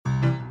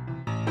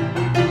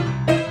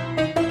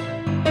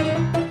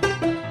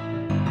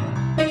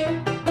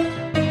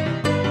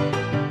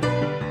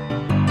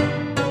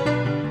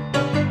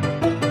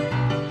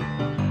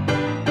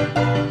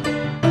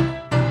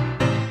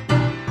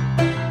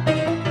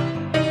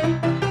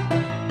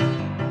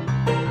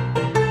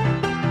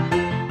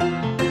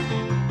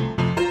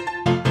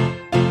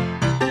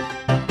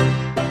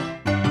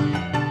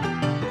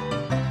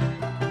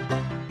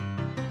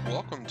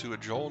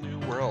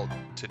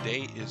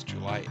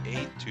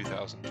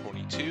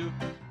2022,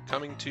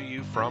 coming to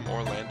you from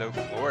Orlando,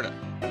 Florida.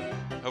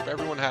 Hope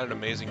everyone had an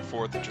amazing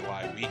 4th of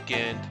July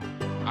weekend.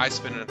 I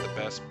spent it at the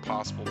best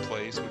possible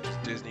place, which is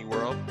Disney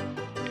World,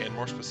 and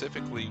more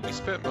specifically, we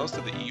spent most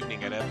of the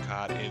evening at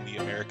Epcot in the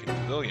American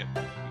Pavilion.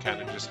 We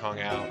kind of just hung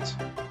out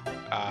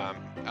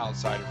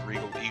outside of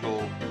Regal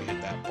Eagle. We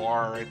hit that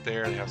bar right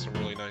there. They have some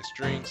really nice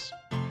drinks.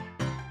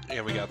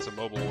 And we got some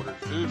mobile ordered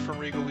food from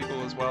Regal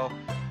Eagle as well.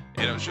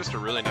 And it was just a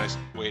really nice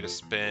way to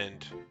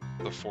spend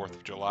the 4th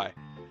of July.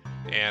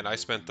 And I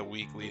spent the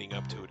week leading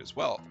up to it as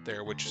well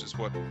there, which is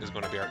what is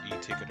going to be our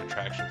e-ticket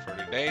attraction for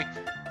today.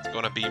 It's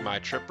going to be my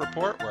trip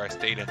report where I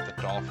stayed at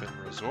the Dolphin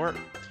Resort.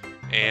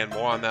 And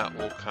more on that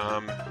will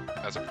come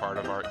as a part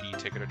of our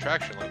e-ticket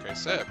attraction, like I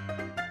said.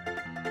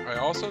 I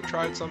also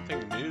tried something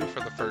new for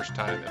the first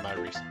time in my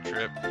recent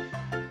trip,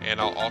 and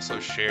I'll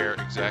also share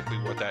exactly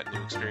what that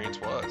new experience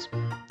was.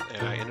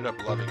 And I ended up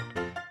loving it.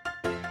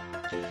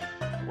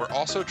 We're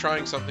also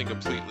trying something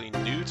completely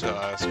new to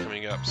us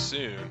coming up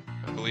soon.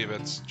 I believe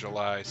it's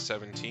July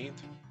 17th,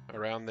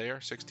 around there,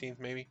 16th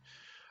maybe.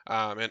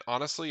 And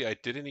honestly, I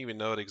didn't even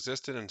know it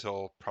existed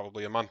until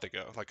probably a month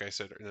ago, like I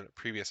said in a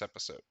previous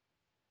episode.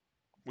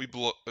 We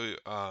booked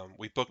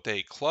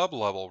a club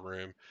level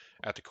room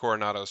at the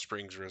Coronado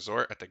Springs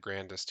Resort at the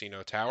Grand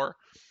Destino Tower,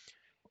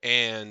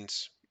 and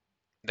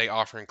they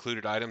offer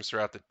included items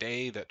throughout the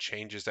day that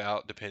changes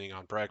out depending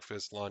on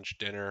breakfast, lunch,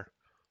 dinner,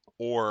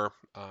 or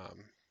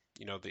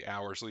the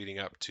hours leading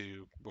up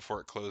to before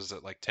it closes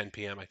at like 10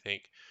 p.m. I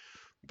think.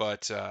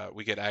 But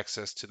we get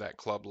access to that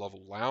club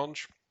level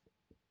lounge.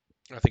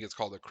 I think it's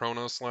called the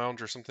Kronos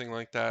Lounge or something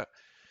like that.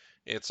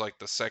 It's like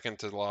the second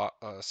to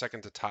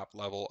top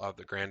level of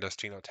the Grand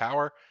Destino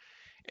Tower,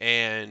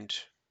 and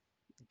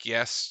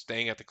guests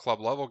staying at the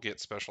club level get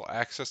special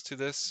access to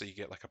this. So you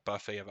get like a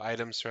buffet of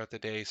items throughout the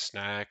day,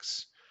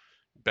 snacks,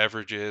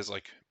 beverages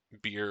like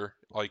beer,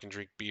 all you can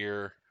drink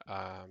beer,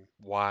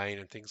 wine,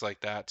 and things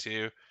like that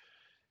too.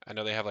 I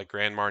know they have like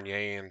Grand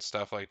Marnier and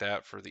stuff like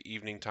that for the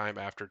evening time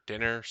after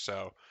dinner.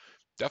 So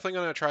definitely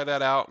going to try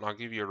that out, and I'll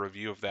give you a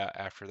review of that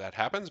after that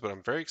happens. But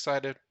I'm very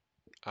excited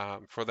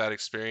for that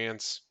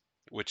experience,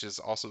 which is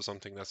also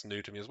something that's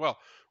new to me as well,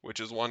 which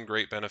is one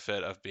great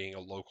benefit of being a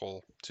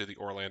local to the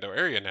Orlando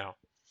area now.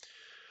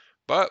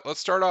 But let's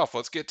start off.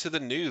 Let's get to the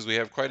news. We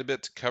have quite a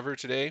bit to cover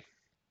today,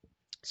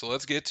 so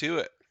let's get to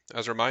it.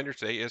 As a reminder,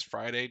 today is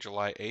Friday,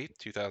 July 8th,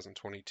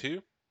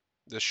 2022.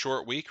 This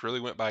short week really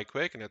went by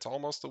quick, and it's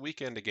almost the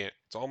weekend again.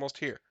 It's almost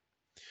here.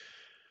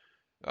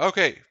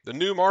 Okay, the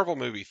new Marvel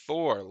movie,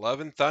 Thor Love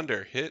and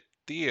Thunder, hit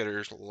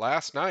theaters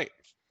last night.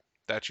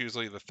 That's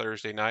usually the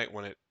Thursday night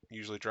when it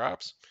usually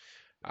drops.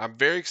 I'm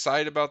very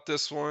excited about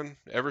this one.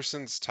 Ever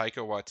since Taika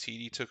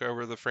Waititi took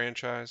over the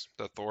franchise,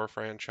 the Thor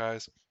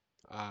franchise,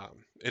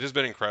 it has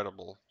been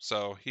incredible.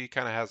 So he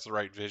kind of has the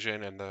right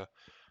vision and the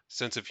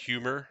sense of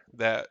humor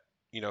that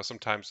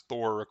sometimes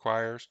Thor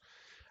requires.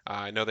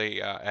 I know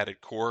they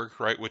added Korg,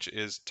 right, which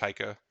is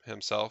Taika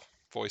himself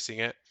voicing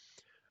it.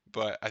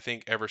 But I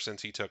think ever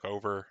since he took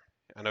over,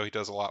 I know he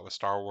does a lot with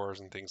Star Wars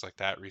and things like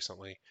that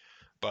recently.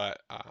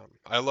 But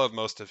I love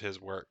most of his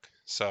work.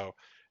 So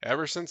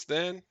ever since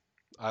then,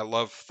 I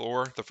love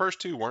Thor. The first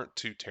two weren't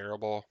too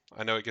terrible.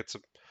 I know it gets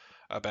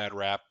a bad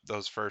rap,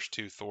 those first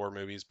two Thor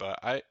movies, but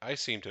I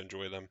seem to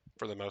enjoy them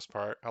for the most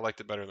part. I liked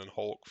it better than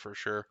Hulk for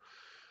sure.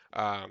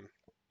 Um,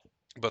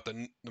 but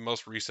the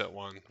most recent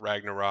one,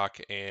 Ragnarok,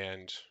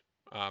 and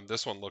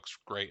this one looks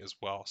great as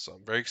well. So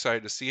I'm very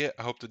excited to see it.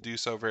 I hope to do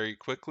so very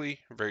quickly,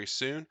 very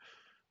soon,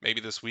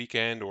 maybe this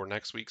weekend or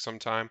next week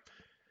sometime.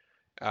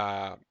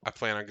 I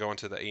plan on going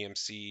to the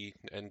AMC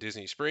in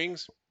Disney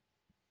Springs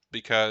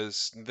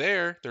because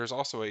there's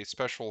also a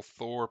special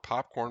Thor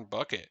popcorn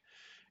bucket,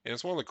 and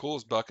it's one of the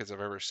coolest buckets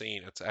I've ever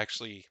seen. It's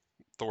actually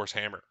Thor's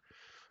hammer.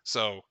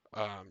 So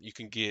you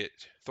can get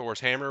Thor's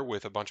hammer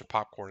with a bunch of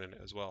popcorn in it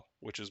as well,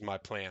 which is my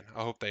plan.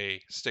 I hope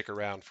they stick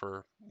around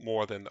for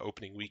more than the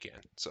opening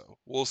weekend. So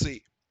we'll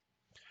see.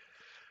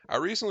 I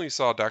recently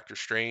saw Doctor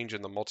Strange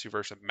in the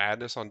Multiverse of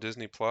Madness on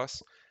Disney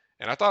Plus,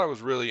 and I thought it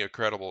was really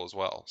incredible as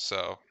well.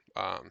 So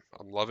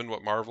I'm loving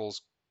what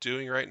Marvel's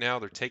doing right now.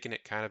 They're taking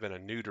it kind of in a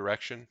new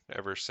direction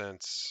ever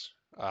since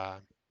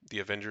the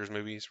Avengers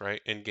movies,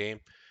 right? Endgame,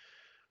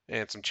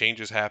 and some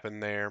changes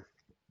happened there.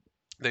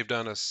 They've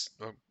done a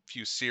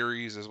few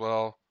series as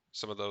well,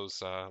 some of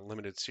those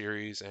limited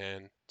series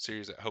and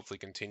series that hopefully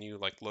continue,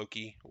 like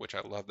Loki, which I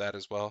love that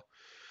as well.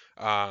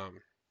 Um,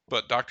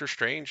 but Doctor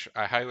Strange,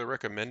 I highly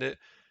recommend it.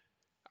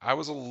 I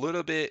was a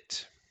little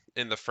bit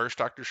in the first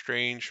Doctor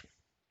Strange,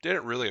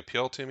 didn't really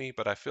appeal to me,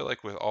 but I feel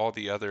like with all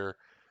the other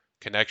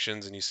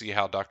connections and you see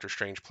how Doctor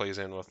Strange plays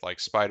in with like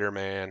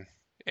Spider-Man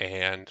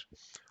and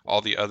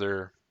all the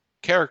other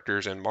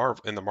characters in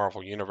the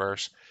Marvel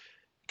universe,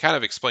 kind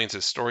of explains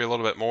his story a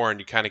little bit more and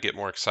you kind of get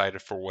more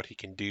excited for what he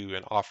can do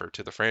and offer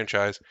to the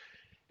franchise.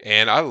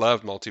 And I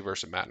love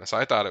Multiverse of Madness.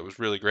 I thought it was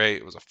really great.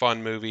 It was a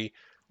fun movie,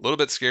 a little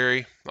bit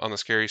scary on the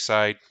scary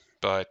side,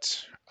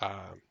 but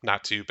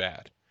not too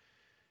bad.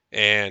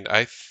 And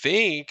I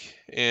think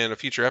in a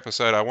future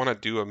episode, I want to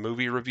do a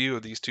movie review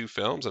of these two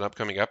films in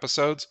upcoming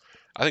episodes.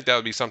 I think that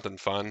would be something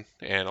fun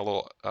and a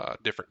little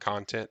different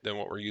content than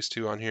what we're used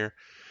to on here.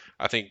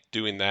 I think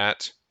doing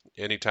that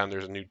anytime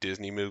there's a new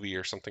Disney movie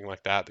or something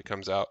like that that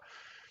comes out,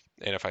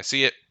 and if I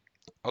see it,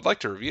 I'd like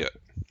to review it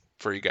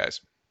for you guys.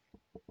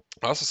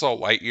 I also saw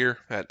Lightyear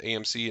at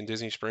AMC in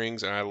Disney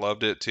Springs, and I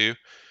loved it too.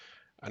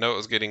 I know it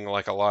was getting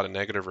like a lot of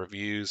negative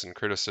reviews and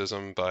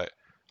criticism, but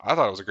I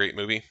thought it was a great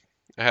movie.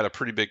 It had a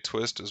pretty big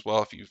twist as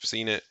well if you've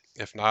seen it.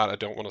 If not, I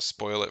don't want to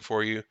spoil it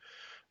for you.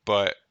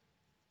 But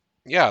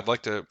yeah, I'd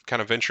like to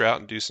kind of venture out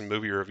and do some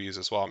movie reviews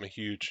as well. I'm a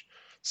huge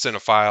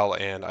cinephile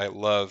and I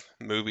love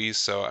movies,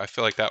 so I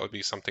feel like that would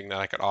be something that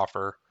I could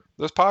offer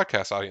this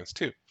podcast audience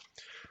too.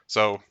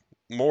 So,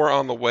 more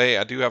on the way.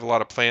 I do have a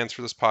lot of plans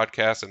for this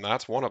podcast, and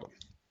that's one of them.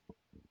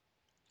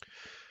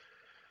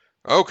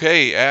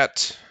 Okay,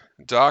 at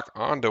Doc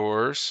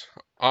Onders,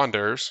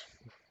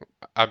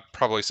 I'm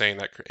probably saying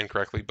that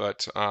incorrectly,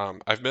 but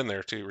I've been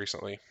there too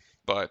recently.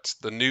 But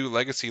the new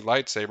Legacy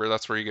lightsaber,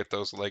 that's where you get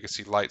those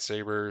Legacy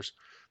lightsabers,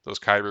 those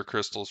Kyber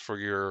crystals for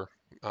your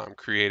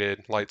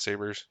created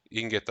lightsabers.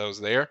 You can get those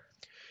there.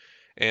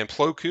 And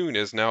Plo Koon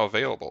is now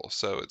available,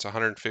 so it's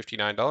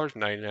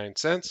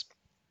 $159.99.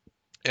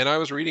 And I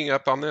was reading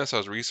up on this, I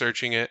was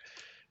researching it,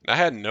 and I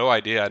had no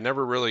idea. I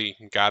never really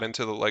got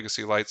into the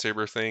Legacy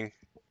lightsaber thing,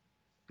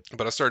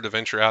 but I started to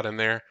venture out in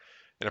there.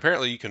 And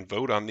apparently, you can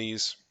vote on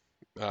these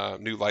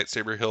new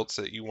lightsaber hilts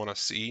that you want to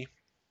see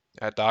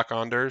at Doc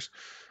Ondars,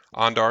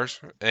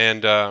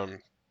 and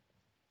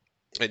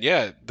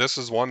yeah, this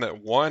is one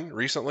that won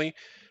recently,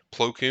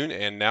 Plo Koon,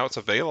 and now it's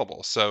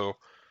available. So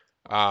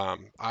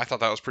I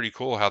thought that was pretty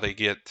cool how they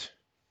get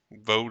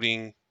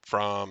voting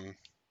from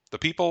the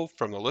people,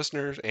 from the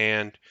listeners,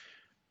 and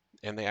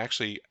they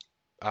actually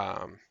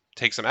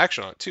take some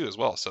action on it too as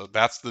well. So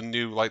that's the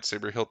new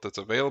lightsaber hilt that's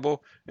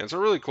available, and it's a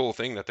really cool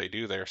thing that they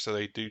do there. So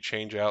they do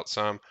change out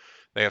some.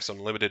 They have some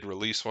limited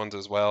release ones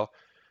as well.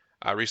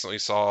 I recently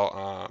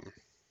saw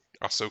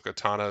Ahsoka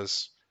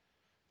Tana's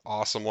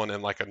awesome one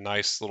in like a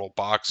nice little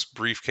box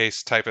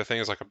briefcase type of thing.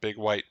 It's like a big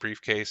white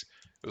briefcase.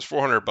 It was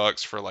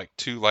 $400 for like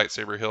two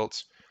lightsaber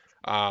hilts.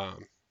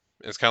 Um,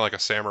 it's kind of like a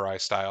samurai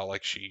style,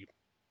 like she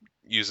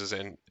uses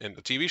in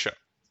the TV show.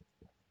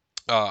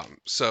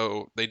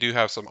 So they do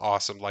have some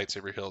awesome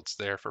lightsaber hilts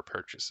there for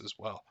purchase as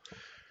well.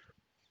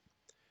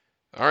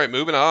 All right,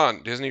 moving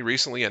on. Disney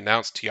recently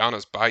announced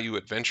Tiana's Bayou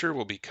Adventure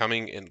will be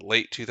coming in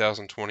late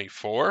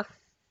 2024.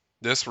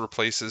 This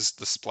replaces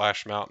the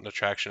Splash Mountain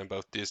attraction in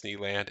both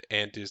Disneyland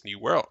and Disney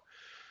World.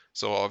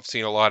 So I've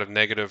seen a lot of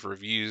negative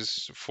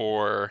reviews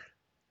for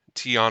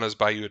Tiana's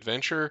Bayou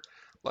Adventure.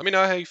 Let me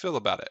know how you feel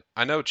about it.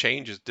 I know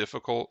change is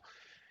difficult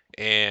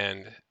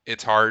and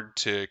it's hard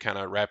to kind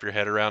of wrap your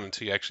head around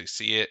until you actually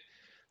see it.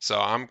 So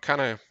I'm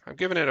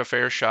giving it a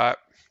fair shot.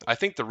 I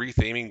think the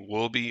retheming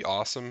will be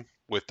awesome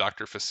with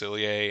Dr.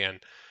 Facilier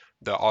and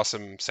the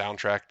awesome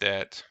soundtrack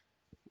that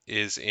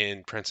is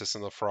in Princess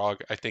and the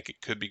Frog. I think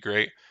it could be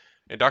great.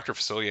 And Dr.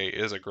 Facilier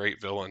is a great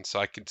villain, so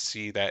I could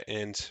see that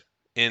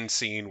end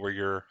scene where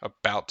you're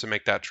about to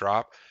make that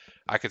drop.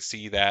 I could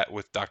see that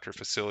with Dr.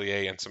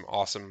 Facilier and some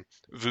awesome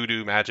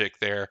voodoo magic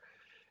there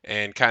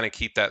and kind of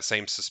keep that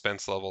same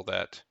suspense level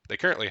that they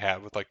currently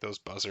have with like those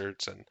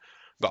buzzards and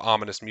the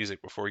ominous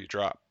music before you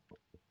drop.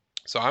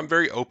 So I'm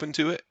very open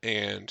to it,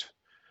 and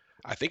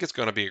I think it's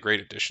going to be a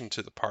great addition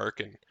to the park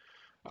and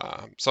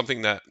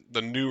something that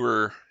the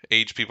newer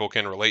age people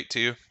can relate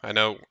to. I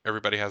know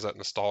everybody has that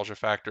nostalgia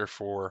factor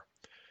for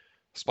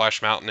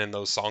Splash Mountain and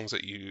those songs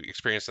that you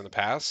experienced in the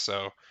past.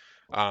 So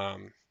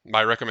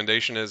my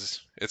recommendation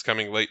is it's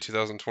coming late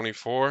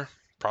 2024.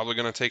 Probably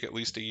going to take at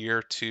least a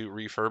year to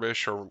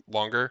refurbish or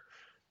longer.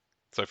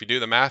 So if you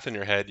do the math in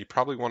your head, you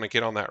probably want to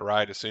get on that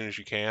ride as soon as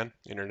you can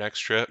in your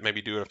next trip.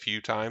 Maybe do it a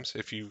few times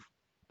if you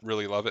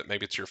really love it.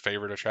 Maybe it's your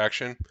favorite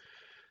attraction.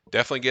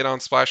 Definitely get on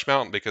Splash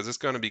Mountain because it's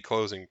going to be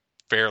closing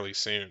fairly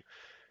soon.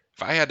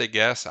 If I had to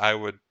guess, I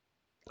would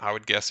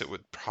guess it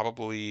would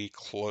probably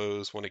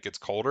close when it gets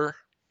colder.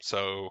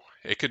 So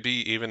it could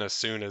be even as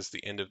soon as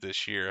the end of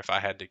this year if I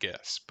had to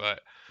guess.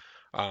 But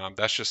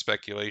that's just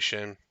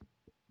speculation.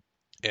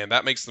 And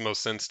that makes the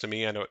most sense to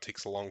me. I know it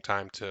takes a long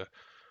time to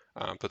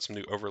put some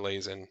new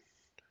overlays and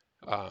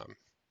um,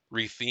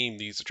 retheme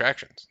these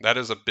attractions. That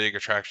is a big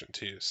attraction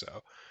too.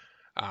 So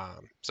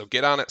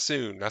get on it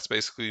soon. That's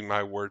basically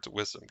my words of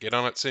wisdom. Get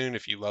on it soon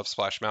if you love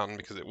Splash Mountain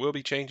because it will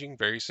be changing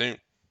very soon.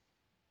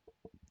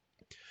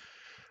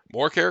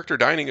 More character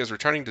dining is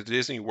returning to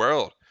Disney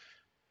World.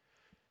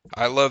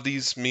 I love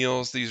these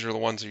meals. These are the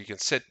ones where you can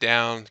sit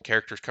down,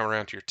 characters come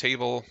around to your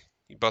table,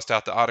 you bust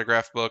out the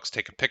autograph books,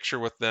 take a picture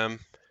with them,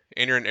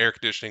 and you're in air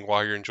conditioning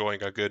while you're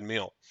enjoying a good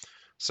meal.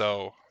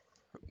 So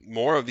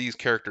more of these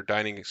character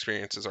dining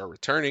experiences are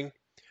returning,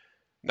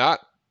 not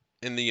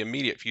in the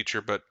immediate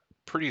future, but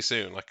pretty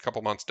soon, like a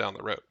couple months down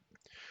the road.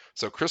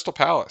 So Crystal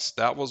Palace,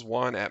 that was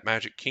one at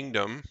Magic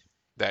Kingdom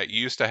that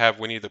used to have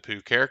Winnie the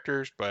Pooh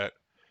characters, but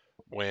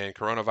when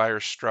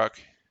coronavirus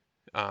struck,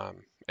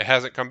 it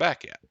hasn't come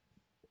back yet.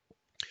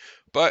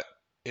 But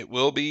it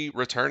will be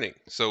returning.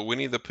 So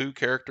Winnie the Pooh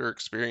character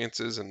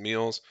experiences and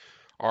meals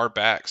are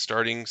back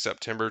starting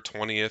September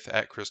 20th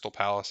at Crystal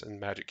Palace in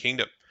Magic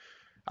Kingdom.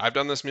 I've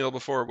done this meal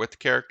before with the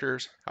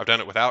characters, I've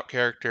done it without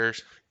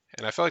characters,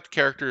 and I feel like the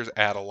characters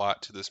add a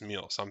lot to this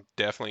meal, so I'm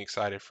definitely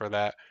excited for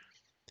that.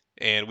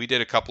 And we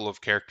did a couple of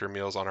character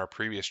meals on our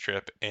previous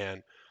trip,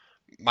 and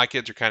my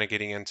kids are kind of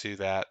getting into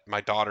that.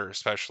 My daughter,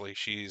 especially,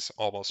 she's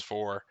almost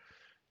 4,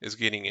 is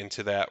getting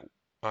into that,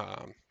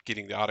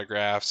 getting the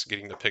autographs,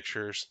 getting the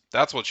pictures.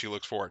 That's what she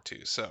looks forward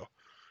to. So,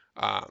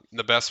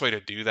 the best way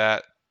to do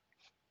that,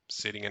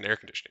 sitting in air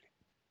conditioning.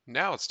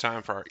 Now it's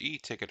time for our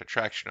e-ticket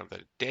attraction of the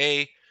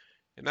day,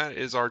 and that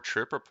is our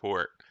trip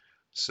report.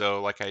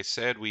 So, like I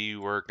said, we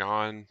were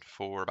gone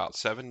for about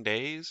 7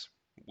 days.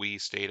 We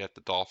stayed at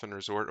the Dolphin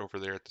Resort over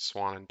there at the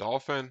Swan and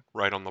Dolphin,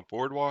 right on the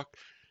boardwalk,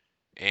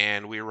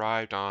 and we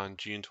arrived on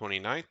June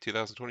 29th,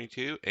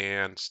 2022,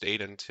 and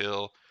stayed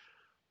until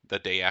the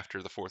day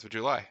after the 4th of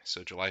July.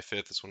 So, July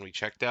 5th is when we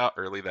checked out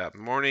early that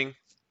morning.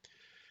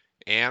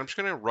 And I'm just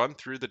going to run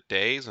through the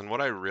days, and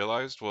what I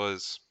realized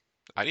was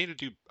I need to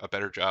do a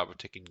better job of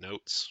taking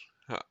notes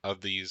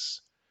of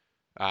these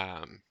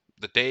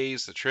the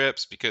days, the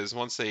trips, because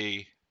once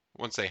they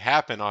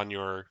happen on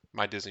your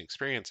My Disney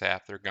Experience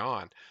app, they're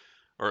gone,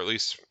 or at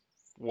least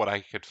what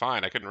I could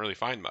find. I couldn't really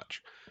find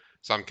much,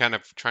 so I'm kind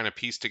of trying to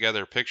piece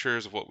together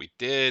pictures of what we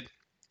did.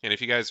 And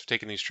if you guys have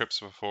taken these trips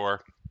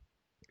before,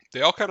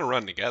 they all kind of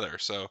run together.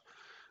 So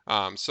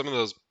some of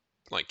those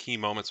like key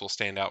moments will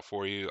stand out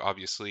for you,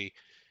 obviously,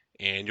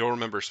 and you'll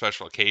remember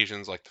special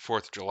occasions like the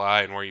 4th of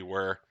July and where you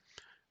were.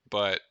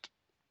 But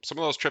some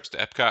of those trips to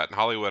Epcot and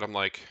Hollywood, I'm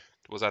like,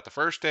 was that the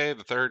first day,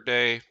 the third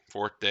day,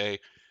 fourth day,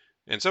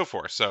 and so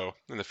forth. So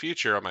in the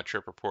future on my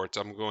trip reports,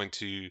 I'm going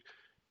to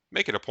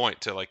make it a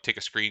point to like take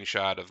a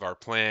screenshot of our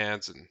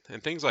plans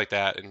and things like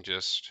that and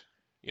just,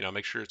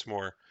 make sure it's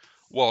more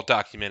well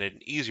documented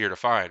and easier to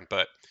find.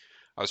 But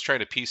I was trying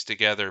to piece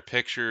together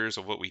pictures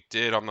of what we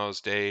did on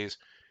those days,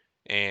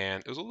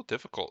 and it was a little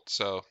difficult.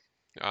 So,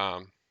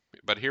 um,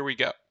 but here we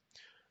go.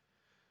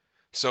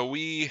 So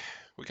we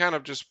kind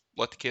of just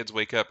let the kids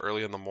wake up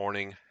early in the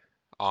morning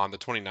on the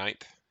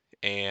 29th,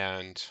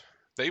 and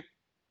they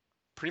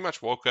pretty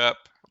much woke up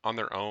on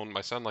their own.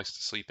 My son likes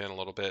to sleep in a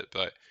little bit,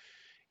 but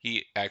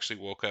he actually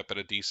woke up at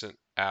a decent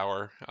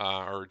hour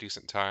or a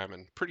decent time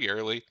and pretty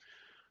early.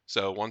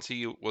 So once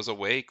he was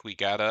awake, we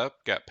got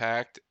up, got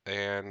packed,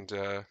 and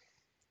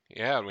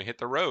yeah, and we hit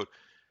the road.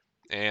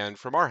 And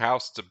from our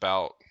house, it's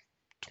about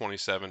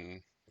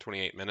 27,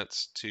 28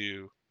 minutes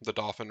to the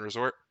Dolphin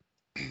Resort.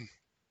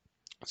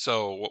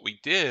 So what we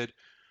did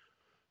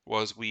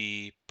was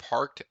we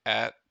parked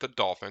at the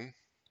Dolphin,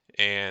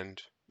 and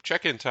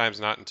check-in time's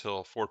not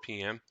until 4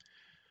 p.m.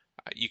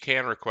 You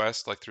can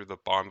request like through the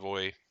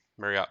Bonvoy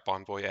Marriott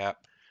Bonvoy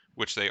app,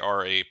 which they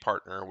are a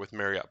partner with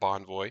Marriott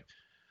Bonvoy,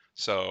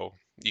 so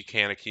you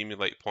can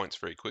accumulate points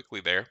very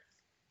quickly there.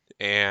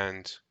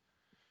 And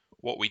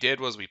what we did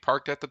was we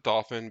parked at the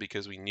Dolphin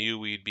because we knew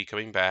we'd be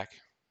coming back.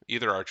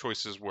 Either our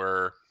choices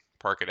were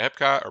park at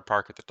Epcot or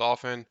park at the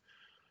Dolphin.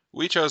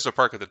 We chose to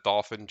park at the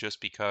Dolphin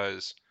just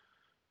because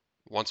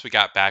once we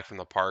got back from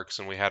the parks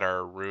and we had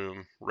our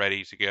room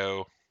ready to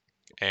go,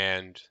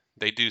 and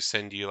they do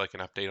send you like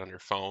an update on your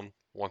phone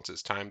once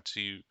it's time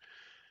to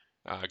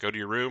go to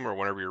your room or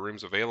whenever your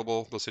room's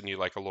available. They'll send you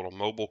like a little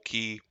mobile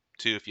key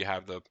too if you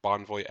have the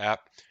Bonvoy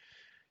app.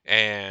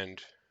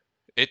 And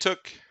it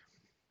took,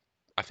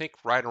 I think,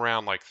 right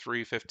around like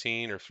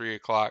 3:15 or 3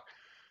 o'clock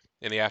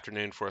in the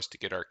afternoon for us to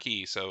get our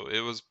key. So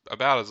it was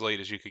about as late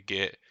as you could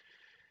get.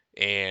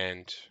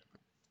 And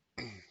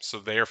so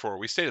therefore,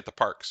 we stayed at the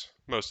parks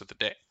most of the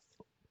day.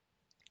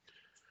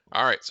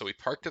 All right, so we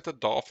parked at the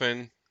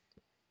Dolphin.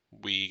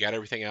 We got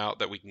everything out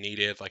that we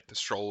needed, like the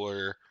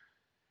stroller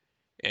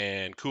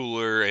and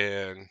cooler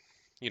and,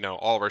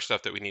 all of our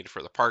stuff that we needed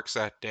for the parks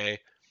that day,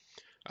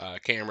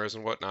 cameras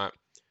and whatnot.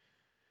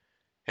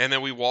 And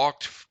then we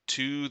walked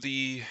to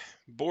the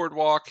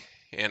boardwalk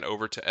and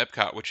over to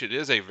Epcot, which it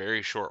is a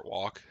very short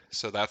walk.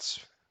 So that's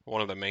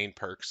one of the main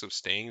perks of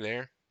staying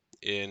there.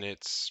 And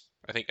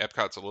I think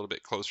Epcot's a little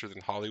bit closer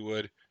than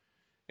Hollywood,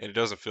 and it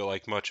doesn't feel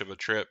like much of a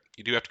trip.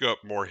 You do have to go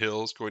up more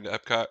hills going to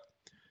Epcot,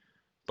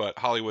 but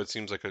Hollywood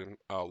seems like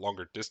a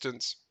longer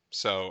distance.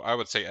 So I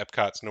would say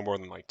Epcot's no more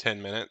than like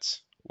 10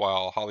 minutes,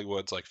 while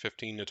Hollywood's like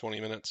 15 to 20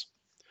 minutes.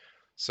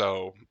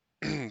 So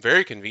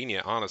very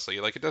convenient, honestly.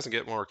 Like it doesn't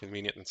get more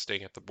convenient than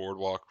staying at the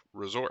Boardwalk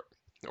Resort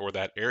or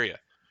that area.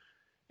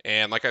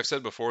 And like I've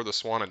said before, the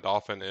Swan and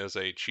Dolphin is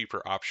a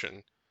cheaper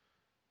option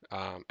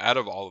out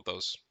of all of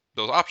those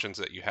options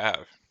that you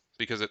have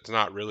because it's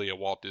not really a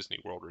Walt Disney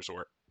World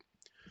resort.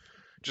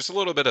 Just a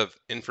little bit of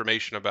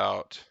information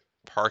about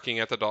parking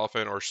at the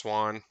Dolphin or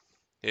Swan.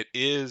 It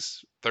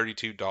is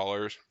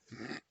 $32,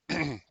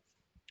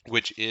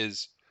 which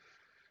is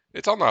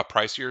it's on the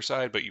pricier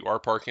side, but you are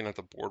parking at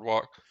the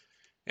boardwalk.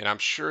 And I'm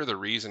sure the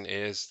reason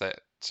is that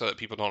so that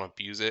people don't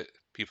abuse it,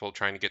 people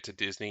trying to get to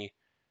Disney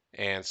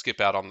and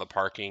skip out on the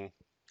parking.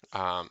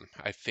 I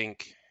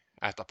think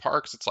at the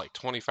parks it's like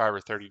 25 or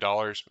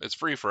 $30. It's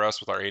free for us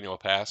with our annual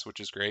pass, which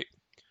is great.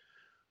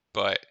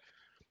 But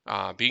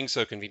being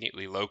so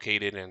conveniently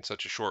located and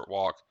such a short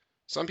walk,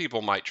 Some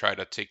people might try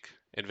to take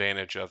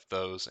advantage of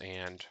those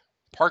and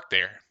park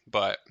there,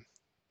 but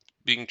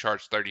being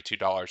charged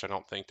 $32, I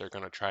don't think they're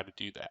going to try to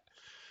do that.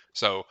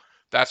 So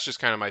that's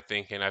just kind of my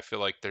thinking. I feel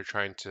like they're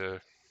trying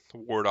to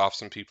ward off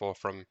some people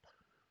from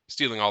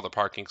stealing all the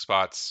parking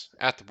spots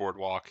at the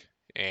boardwalk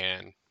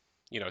and,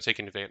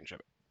 taking advantage of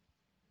it.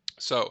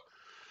 So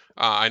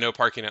I know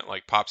parking at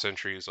like Pop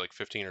Century is like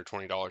 $15 or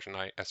 $20 a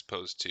night as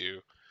opposed to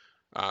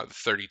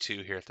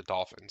 32 here at the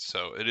Dolphins.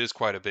 So it is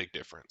quite a big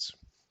difference,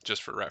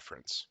 just for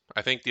reference.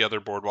 I think the other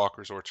boardwalk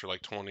resorts are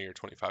like $20 or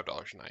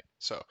 $25 a night.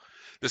 So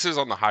this is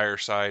on the higher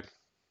side.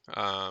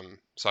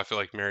 So I feel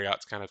like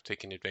Marriott's kind of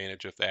taking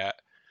advantage of that.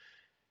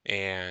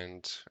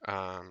 And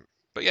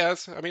but yeah,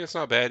 it's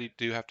not bad. You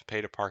do have to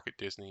pay to park at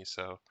Disney,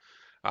 so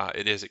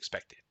it is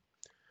expected.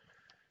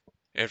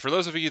 And for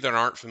those of you that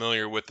aren't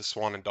familiar with the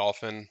Swan and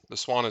Dolphin, the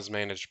Swan is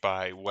managed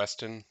by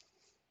Westin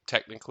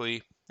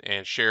technically,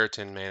 and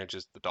Sheraton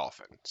manages the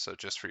Dolphin. So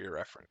just for your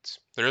reference,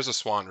 there is a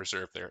Swan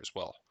Reserve there as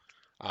well,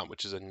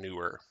 which is a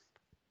newer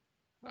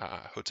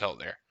hotel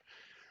there.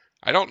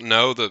 I don't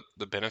know the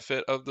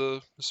benefit of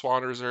the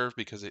Swan Reserve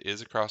because it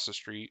is across the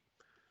street,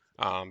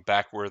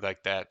 back where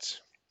like that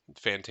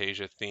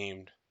Fantasia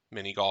themed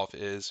mini golf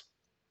is.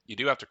 You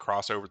do have to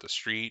cross over the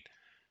street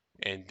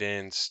and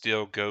then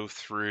still go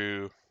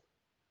through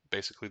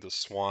basically the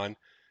Swan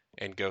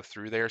and go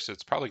through there. So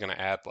it's probably going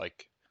to add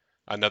like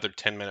another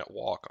 10-minute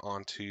walk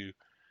onto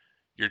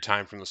your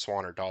time from the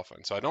Swan or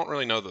Dolphin. So I don't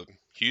really know the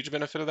huge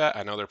benefit of that.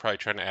 I know they're probably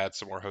trying to add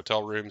some more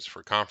hotel rooms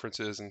for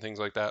conferences and things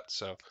like that.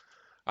 So,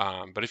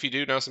 but if you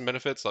do know some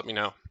benefits, let me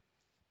know.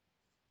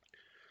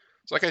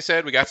 So like I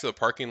said, we got to the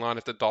parking lot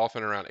at the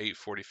Dolphin around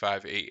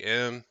 8:45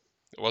 a.m.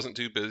 It wasn't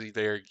too busy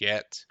there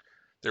yet.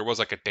 There was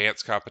like a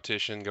dance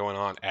competition going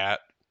on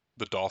at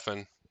the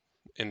Dolphin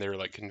in their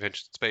like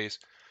convention space.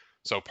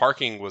 So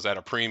parking was at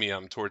a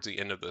premium towards the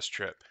end of this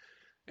trip.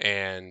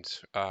 And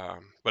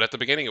but at the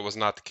beginning it was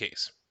not the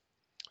case.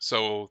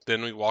 So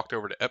then we walked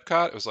over to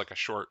Epcot. It was like a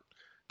short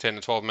 10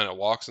 to 12 minute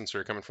walk since we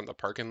were coming from the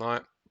parking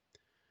lot.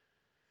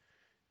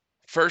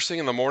 First thing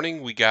in the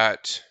morning, we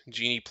got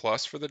Genie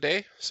Plus for the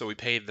day. So we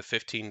paid the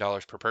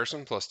 $15 per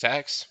person plus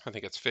tax. I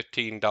think it's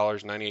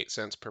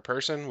 $15.98 per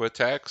person with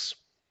tax.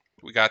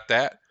 We got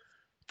that.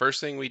 First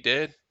thing we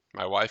did,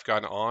 my wife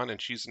got on, and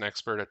she's an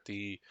expert at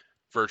the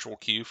virtual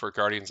queue for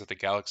Guardians of the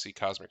Galaxy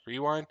Cosmic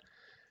Rewind,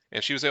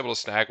 and she was able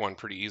to snag one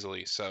pretty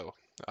easily. So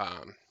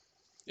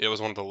it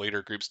was one of the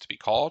later groups to be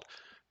called,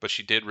 but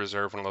she did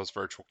reserve one of those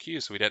virtual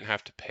queues, so we didn't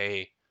have to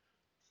pay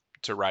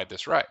to ride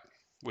this ride,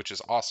 which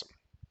is awesome.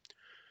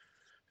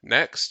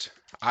 Next,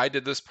 I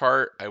did this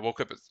part. I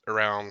woke up at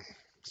around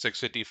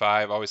 6:55.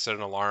 I always set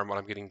an alarm when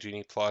I'm getting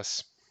Genie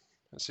Plus,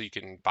 so you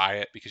can buy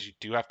it because you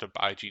do have to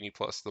buy Genie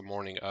Plus the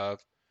morning of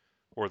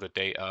or the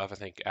day of, I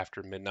think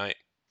after midnight,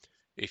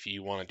 if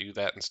you want to do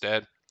that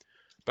instead.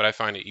 But I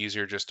find it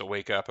easier just to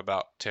wake up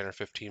about 10 or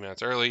 15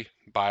 minutes early,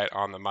 buy it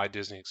on the My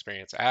Disney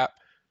Experience app,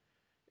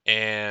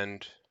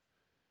 and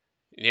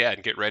yeah,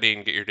 and get ready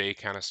and get your day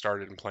kind of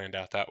started and planned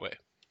out that way.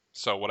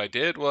 So what I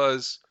did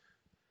was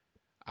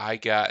I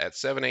got at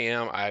 7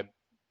 a.m. I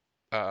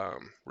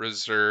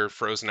reserved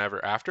Frozen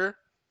Ever After.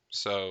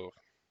 So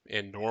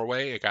in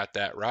Norway, I got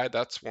that ride.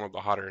 That's one of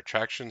the hotter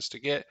attractions to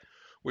get.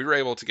 We were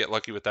able to get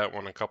lucky with that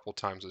one a couple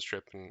times this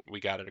trip, and we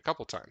got it a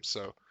couple times.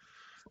 So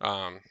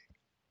um,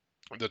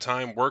 the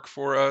time worked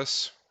for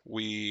us.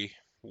 We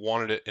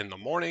wanted it in the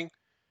morning,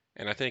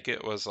 and I think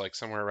it was like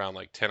somewhere around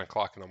like 10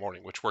 o'clock in the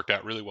morning, which worked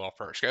out really well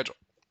for our schedule.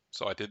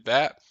 So I did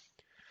that,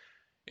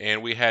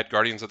 and we had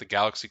Guardians of the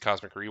Galaxy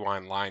Cosmic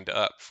Rewind lined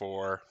up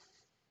for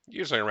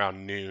usually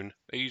around noon.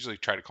 They usually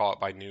try to call it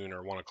by noon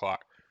or 1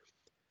 o'clock,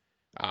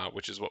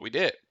 which is what we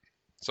did.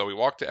 So we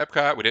walked to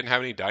Epcot. We didn't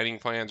have any dining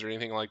plans or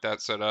anything like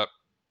that set up.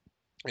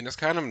 And it's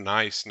kind of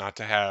nice not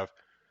to have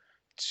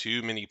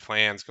too many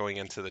plans going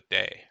into the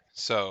day.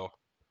 So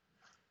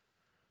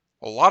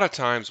a lot of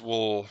times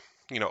we'll,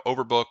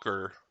 overbook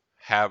or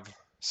have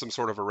some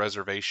sort of a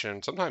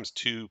reservation, sometimes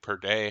two per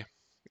day.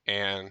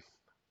 And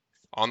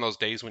on those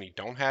days when you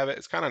don't have it,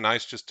 it's kind of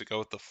nice just to go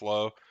with the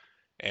flow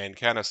and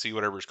kind of see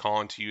whatever's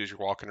calling to you as you're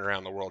walking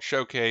around the World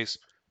Showcase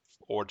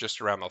or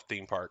just around the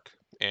theme park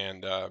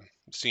and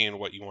seeing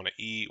what you want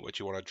to eat, what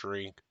you want to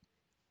drink,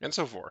 and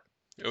so forth.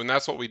 And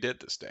that's what we did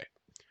this day.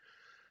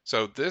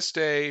 So this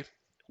day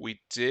we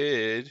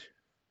did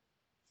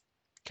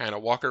kind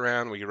of walk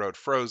around. We rode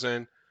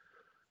Frozen.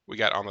 We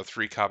got on the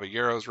Three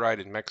Caballeros ride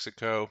in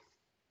Mexico.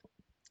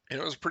 And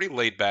it was a pretty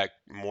laid back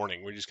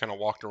morning. We just kind of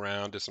walked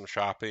around, did some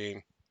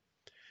shopping,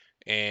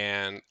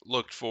 and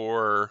looked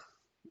for,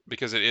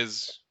 because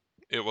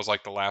it was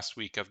like the last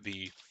week of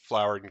the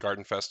Flower and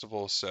Garden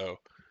Festival, so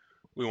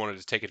we wanted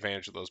to take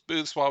advantage of those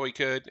booths while we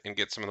could and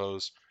get some of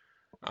those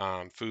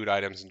food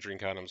items and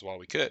drink items while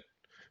we could,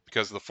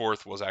 because the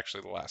 4th was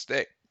actually the last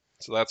day.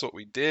 So that's what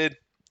we did.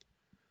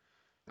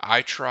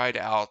 I tried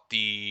out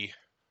the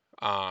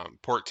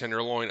pork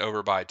tenderloin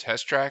over by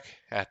Test Track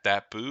at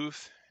that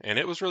booth, and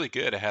it was really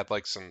good. It had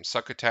like some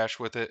succotash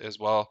with it as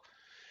well,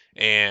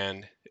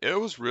 and it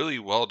was really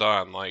well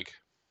done. Like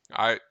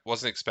I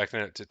wasn't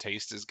expecting it to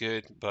taste as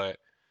good, but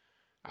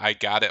I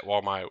got it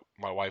while my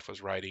wife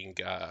was writing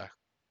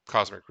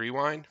Cosmic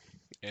Rewind,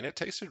 and it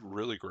tasted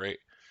really great.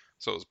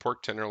 So it was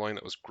pork tenderloin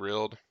that was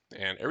grilled,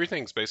 and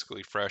everything's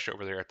basically fresh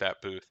over there at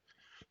that booth.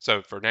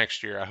 So for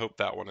next year, I hope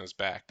that one is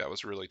back. That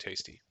was really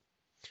tasty.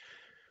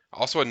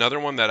 Also, another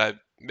one that I've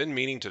been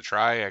meaning to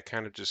try, I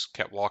kind of just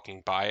kept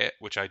walking by it,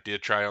 which I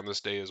did try on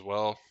this day as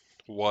well,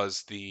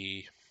 was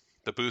the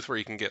booth where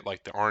you can get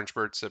like the orange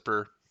bird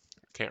sipper.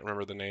 Can't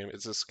remember the name.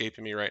 It's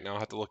escaping me right now. I'll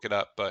have to look it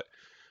up, but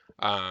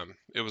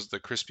it was the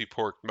crispy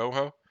pork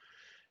mojo,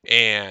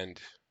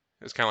 and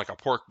it's kind of like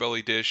a pork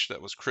belly dish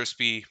that was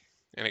crispy,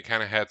 and it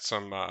kind of had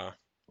some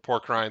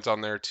pork rinds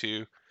on there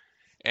too.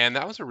 And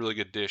that was a really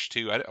good dish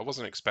too. I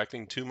wasn't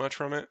expecting too much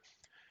from it,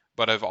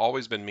 but I've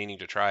always been meaning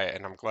to try it,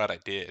 and I'm glad I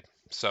did.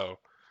 So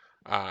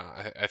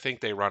I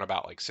think they run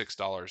about like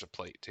 $6 a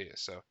plate too.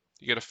 So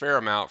you get a fair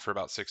amount for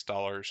about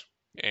 $6,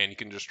 and you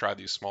can just try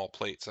these small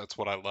plates. That's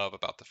what I love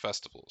about the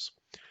festivals.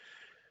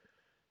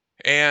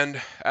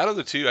 And out of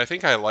the two, I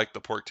think I like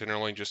the pork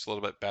tenderloin just a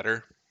little bit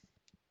better.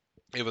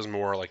 It was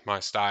more like my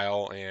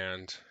style,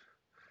 and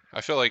I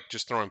feel like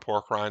just throwing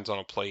pork rinds on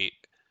a plate,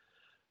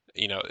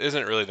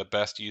 isn't really the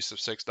best use of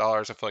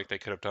 $6. I feel like they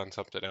could have done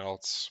something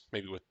else,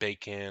 maybe with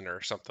bacon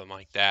or something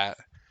like that.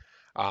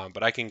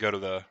 But I can go to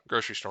the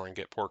grocery store and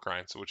get pork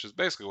rinds, which is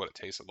basically what it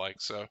tasted like.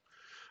 So,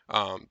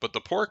 but the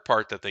pork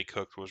part that they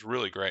cooked was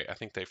really great. I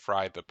think they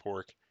fried the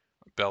pork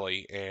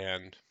belly,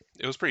 and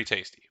it was pretty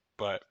tasty.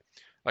 But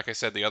like I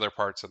said, the other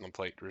parts on the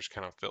plate were just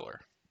kind of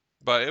filler.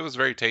 But it was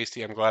very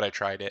tasty. I'm glad I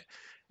tried it,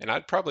 and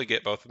I'd probably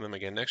get both of them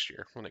again next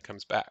year when it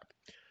comes back.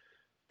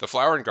 The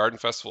Flower and Garden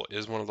Festival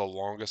is one of the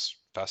longest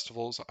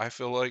festivals, I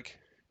feel like,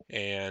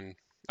 and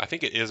I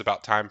think it is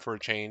about time for a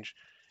change.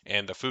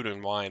 And the Food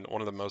and Wine,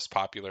 one of the most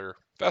popular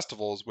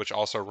festivals, which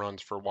also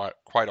runs for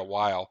quite a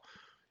while,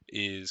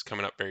 is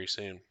coming up very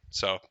soon.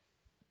 So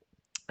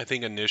I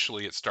think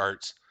initially it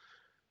starts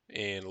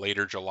in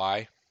later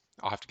July.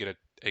 I'll have to get an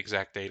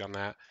exact date on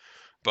that,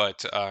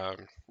 but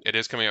it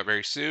is coming up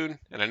very soon.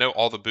 And I know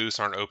all the booths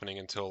aren't opening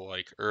until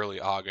like early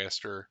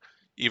August or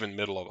even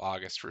middle of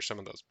August for some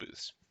of those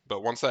booths.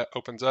 But once that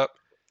opens up,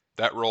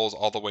 that rolls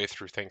all the way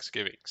through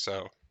Thanksgiving.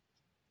 So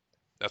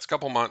that's a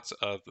couple months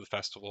of the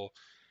festival,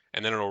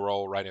 and then it'll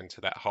roll right into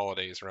that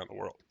holidays around the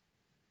world.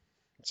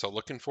 So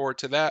looking forward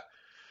to that.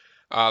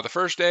 The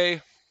first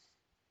day,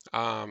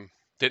 um,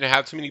 didn't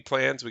have too many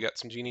plans. We got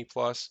some Genie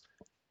Plus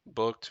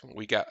booked.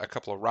 We got a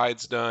couple of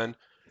rides done.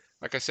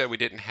 Like I said, we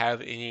didn't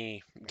have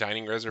any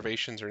dining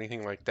reservations or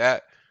anything like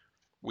that.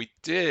 We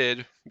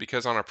did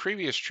because on a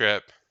previous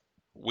trip,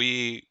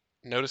 we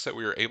noticed that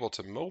we were able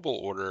to mobile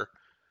order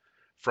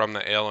from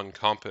the Ale and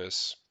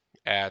Compass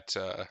at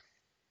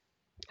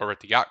or at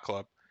the yacht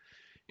club,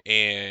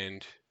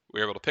 and we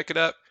were able to pick it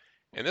up.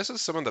 And this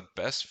is some of the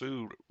best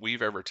food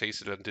we've ever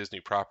tasted on Disney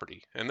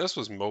property. And this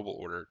was mobile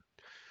ordered.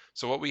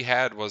 So what we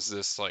had was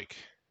this like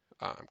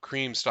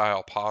cream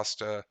style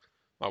pasta.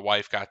 My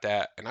wife got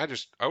that, and I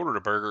ordered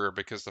a burger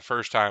because the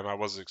first time I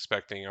wasn't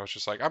expecting. I was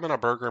just like, I'm in a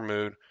burger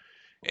mood,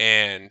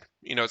 and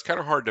it's kind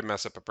of hard to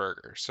mess up a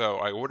burger. So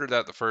I ordered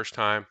that the first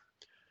time,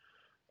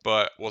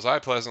 but was I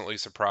pleasantly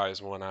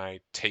surprised when I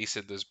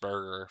tasted this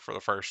burger for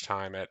the first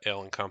time at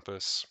Ale and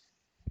Compass.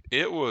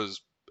 It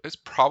was it's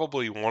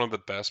probably one of the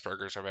best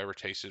burgers I've ever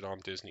tasted on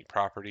Disney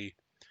property.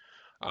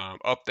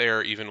 Up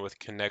there, even with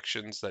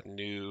Connections, that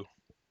new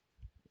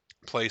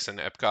place in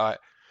Epcot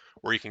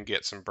where you can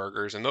get some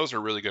burgers, and those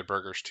are really good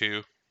burgers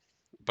too.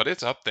 But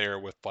it's up there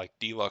with like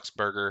Deluxe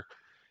Burger,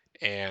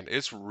 and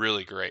it's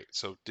really great.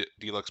 So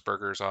Deluxe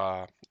Burgers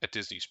at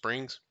Disney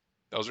Springs,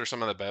 those are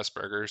some of the best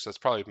burgers. That's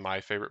probably my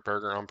favorite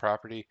burger on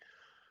property.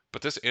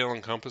 But this Ale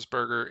and Compass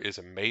burger is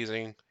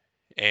amazing,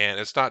 and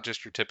it's not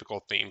just your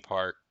typical theme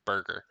park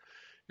burger.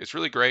 It's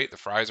really great. The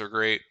fries are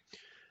great,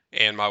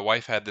 and my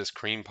wife had this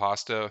cream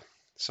pasta.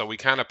 So we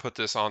kind of put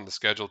this on the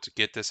schedule to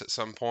get this at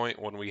some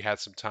point when we had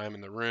some time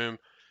in the room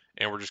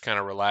and we're just kind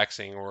of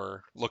relaxing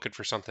or looking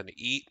for something to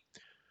eat.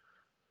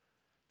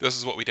 This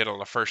is what we did on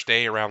the first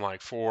day around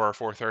like 4 or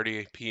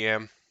 4:30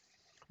 p.m.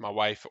 My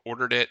wife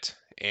ordered it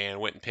and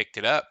went and picked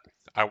it up.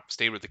 I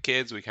stayed with the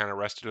kids. We kind of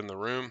rested in the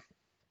room,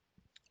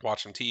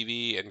 watched some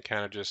TV, and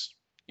kind of just,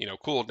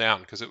 cooled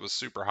down because it was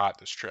super hot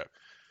this trip.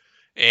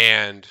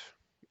 And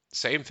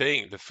same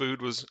thing, the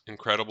food was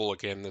incredible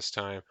again this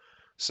time.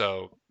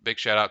 So big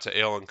shout out to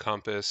Ale and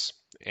Compass,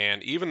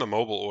 and even the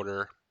mobile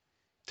order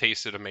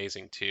tasted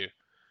amazing too.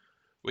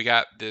 We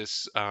got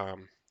this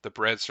the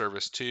bread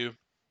service too.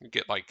 You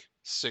get like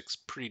six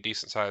pretty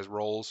decent sized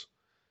rolls,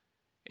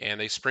 and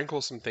they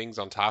sprinkle some things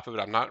on top of it.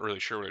 I'm not really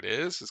sure what it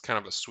is. It's kind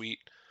of a sweet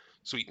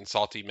and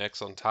salty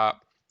mix on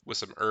top with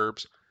some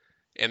herbs,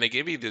 and they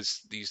give you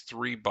these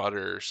three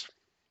butters.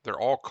 They're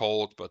all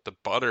cold, but the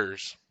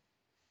butters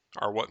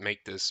are what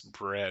make this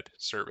bread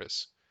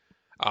service.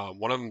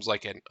 One of them's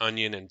like an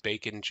onion and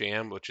bacon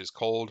jam, which is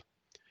cold,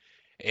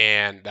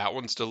 and that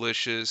one's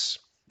delicious.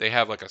 They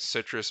have like a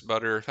citrus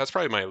butter. That's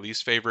probably my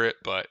least favorite,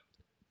 but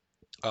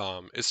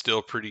it's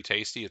still pretty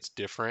tasty. It's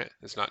different.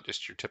 It's not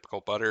just your typical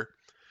butter.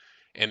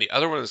 and the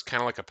other one is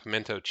kind of like a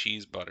pimento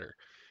cheese butter.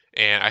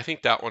 And I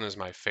think that one is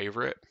my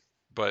favorite,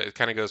 but it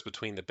kind of goes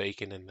between the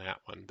bacon and that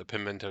one, the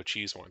pimento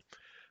cheese one.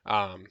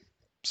 Um,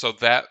 so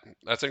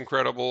that's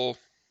incredible.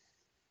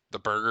 The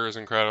burger is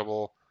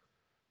incredible,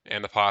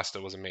 and the pasta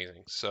was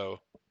amazing. So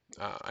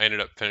I ended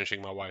up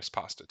finishing my wife's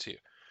pasta too.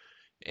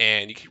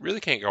 And you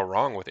really can't go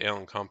wrong with Ale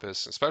and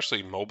Compass,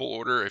 especially mobile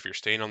order if you're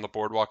staying on the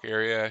boardwalk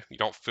area. You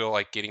don't feel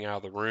like getting out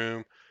of the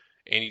room,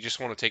 and you just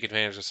want to take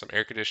advantage of some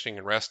air conditioning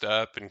and rest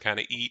up and kind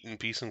of eat in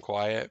peace and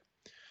quiet.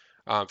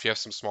 If you have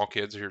some small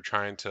kids who are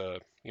trying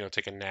to,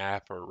 take a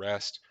nap or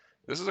rest,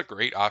 this is a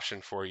great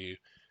option for you.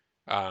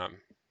 Um,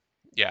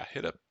 yeah,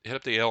 hit up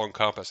the Ale and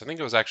Compass. I think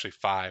it was actually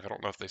 5. I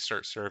don't know if they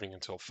start serving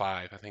until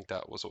 5. I think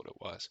that was what it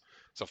was.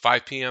 So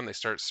 5 p.m. they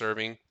start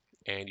serving,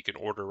 and you can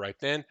order right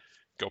then.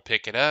 Go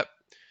pick it up,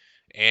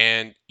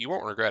 and you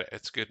won't regret it.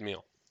 It's a good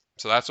meal.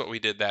 So that's what we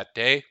did that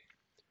day.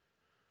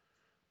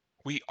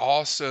 We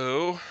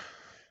also,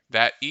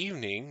 that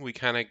evening, we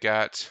kind of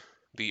got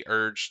the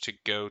urge to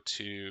go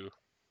to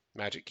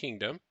Magic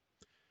Kingdom.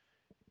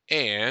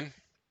 And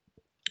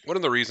one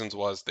of the reasons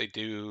was they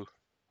do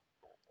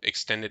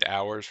extended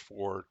hours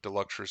for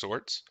deluxe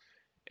resorts.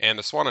 And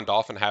the Swan and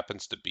Dolphin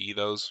happens to be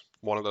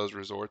one of those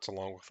resorts,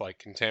 along with like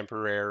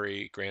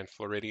Contemporary, Grand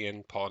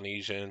Floridian,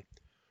 Polynesian,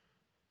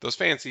 those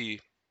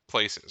fancy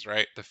places,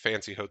 right? The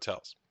fancy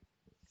hotels.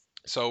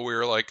 So we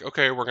were like,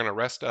 okay, we're gonna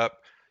rest up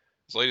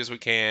as late as we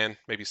can,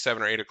 maybe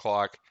 7 or 8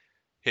 o'clock,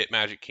 hit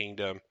Magic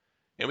Kingdom,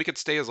 and we could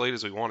stay as late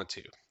as we wanted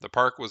to. The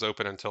park was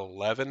open until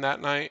 11 that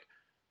night.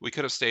 We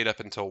could have stayed up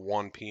until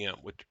 1 p.m.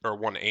 or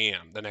 1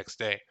 a.m. the next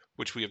day,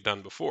 which we have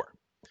done before.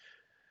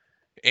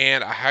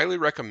 And I highly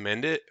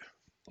recommend it.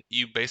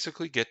 You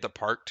basically get the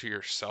park to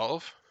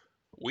yourself.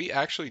 We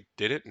actually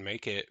didn't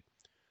make it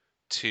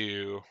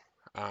to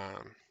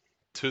um,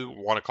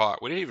 1 o'clock.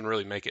 We didn't even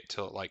really make it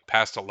till like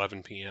past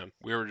 11 p.m.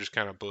 We were just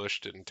kind of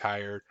bushed and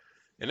tired,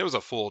 and it was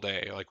a full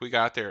day. Like we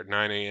got there at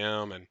 9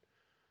 a.m. and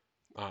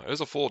it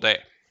was a full day.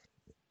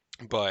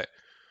 But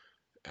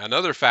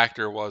another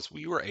factor was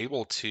we were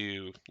able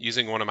to,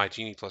 using one of my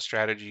Genie Plus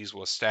strategies,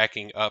 was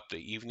stacking up the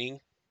evening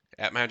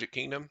at Magic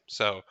Kingdom.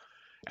 So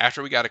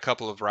after we got a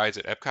couple of rides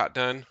at Epcot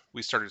done,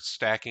 we started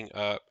stacking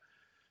up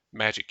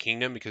Magic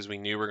Kingdom because we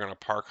knew we were going to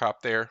park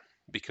hop there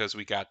because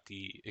we got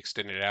the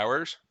extended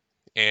hours.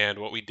 And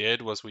what we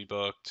did was we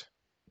booked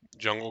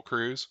Jungle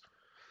Cruise.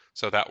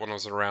 So that one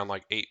was around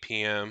like 8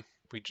 p.m.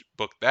 We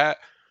booked that.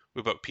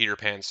 We booked Peter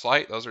Pan's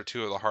Flight. Those are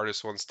two of the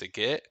hardest ones to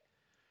get.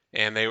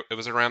 And it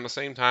was around the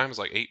same time. It was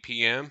like 8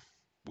 p.m.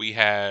 We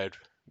had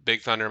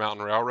Big Thunder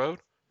Mountain Railroad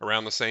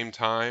around the same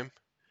time.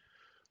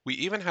 We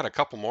even had a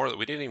couple more that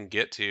we didn't even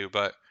get to,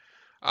 but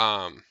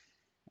um,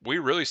 we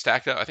really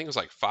stacked up. I think it was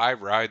like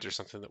 5 rides or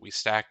something that we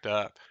stacked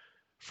up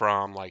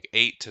from like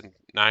 8 to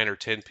 9 or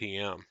 10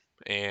 p.m.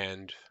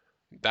 And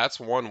that's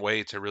one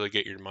way to really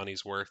get your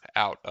money's worth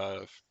out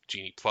of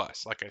Genie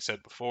Plus. Like I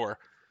said before,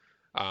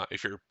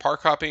 if you're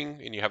park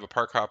hopping and you have a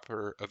park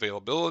hopper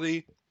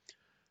availability,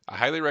 I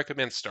highly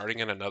recommend starting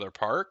in another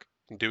park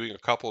and doing a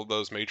couple of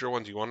those major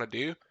ones you want to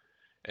do.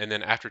 And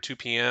then after 2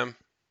 p.m.,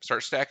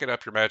 start stacking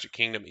up your Magic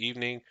Kingdom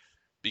evening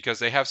because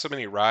they have so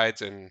many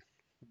rides and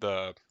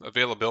the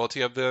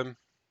availability of them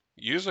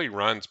usually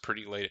runs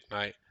pretty late at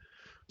night.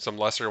 Some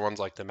lesser ones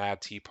like the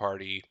Mad Tea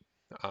Party,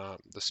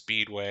 the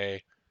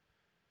Speedway,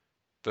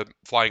 the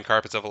Flying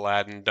Carpets of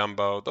Aladdin,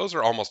 Dumbo, those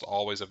are almost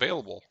always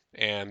available.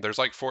 And there's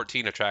like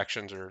 14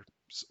 attractions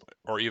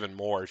or even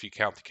more if you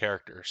count the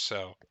characters.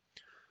 So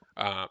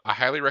I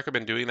highly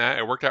recommend doing that.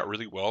 It worked out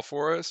really well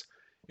for us.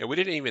 And we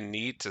didn't even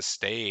need to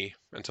stay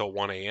until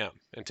 1 a.m.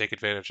 and take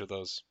advantage of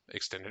those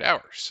extended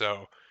hours.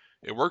 So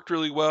it worked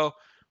really well.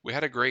 We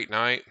had a great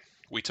night.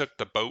 We took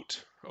the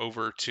boat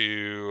over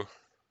to,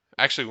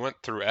 actually went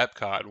through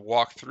Epcot,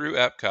 walked through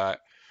Epcot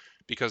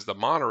because the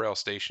monorail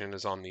station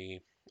is on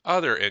the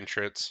other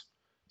entrance.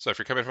 So if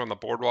you're coming from the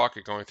boardwalk,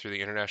 you're going through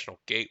the International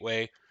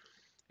Gateway,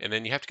 and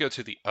then you have to go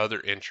to the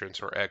other entrance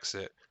or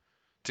exit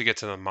to get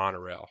to the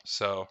monorail.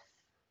 So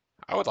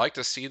I would like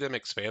to see them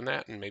expand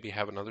that and maybe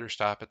have another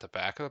stop at the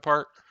back of the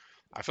park.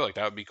 I feel like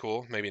that would be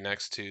cool. Maybe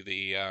next to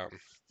the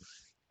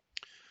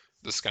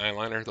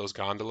Skyliner, those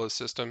gondola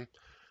system.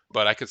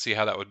 But I could see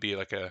how that would be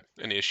like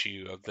an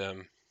issue of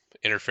them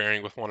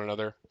interfering with one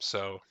another.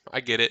 So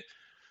I get it.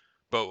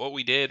 But what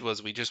we did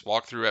was we just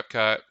walked through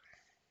Epcot,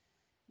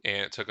 and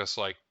it took us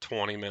like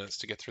 20 minutes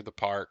to get through the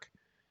park.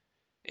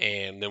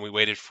 And then we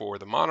waited for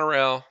the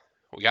monorail.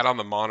 We got on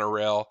the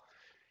monorail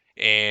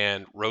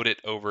and rode it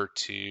over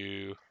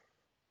to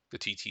the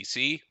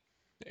TTC.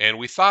 And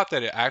we thought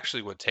that it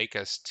actually would take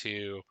us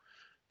to,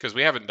 because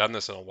we haven't done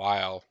this in a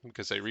while,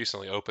 because they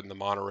recently opened the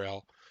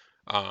monorail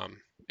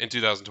in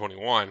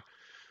 2021.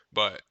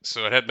 But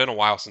so it had been a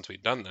while since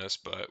we'd done this,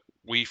 but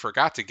we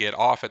forgot to get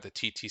off at the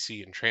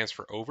TTC and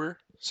transfer over.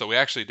 So we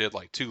actually did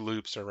like 2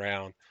 loops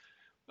around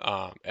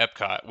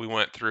Epcot. We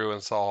went through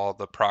and saw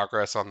the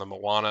progress on the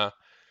Moana.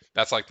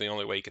 That's like the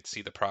only way you could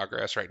see the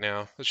progress right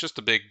now. It's just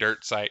a big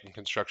dirt site and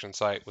construction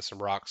site with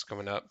some rocks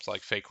coming up. It's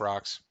like fake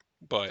rocks.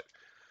 But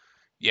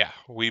Yeah,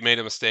 we made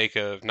a mistake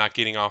of not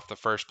getting off the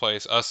first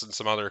place. Us and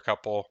some other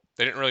couple.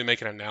 They didn't really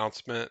make an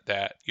announcement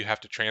that you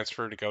have to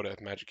transfer to go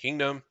to Magic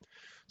Kingdom.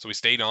 So we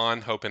stayed on,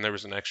 hoping there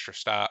was an extra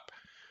stop.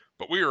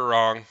 But we were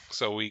wrong.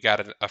 So we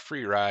got a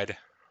free ride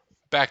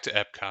back to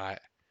Epcot.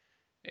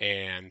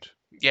 And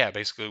yeah,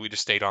 basically we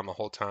just stayed on the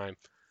whole time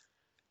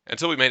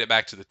until we made it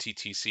back to the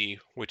TTC,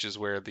 which is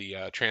where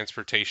the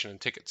transportation and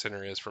ticket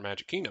center is for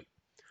Magic Kingdom.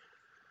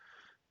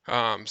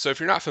 So if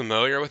you're not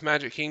familiar with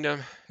Magic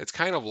Kingdom, it's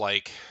kind of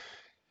like,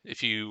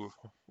 if you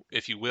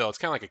will, it's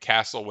kind of like a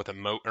castle with a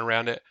moat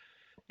around it,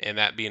 and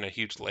that being a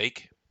huge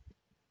lake.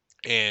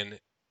 And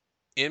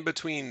in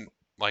between,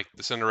 like,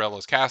 the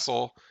Cinderella's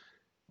castle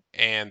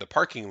and the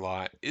parking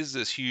lot is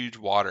this huge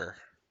water,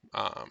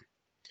 um,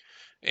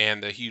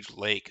 and the huge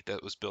lake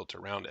that was built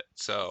around it.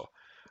 So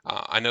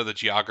I know the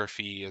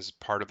geography is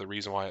part of the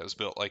reason why it was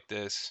built like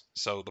this.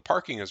 So the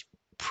parking is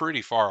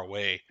pretty far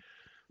away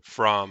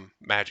from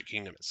Magic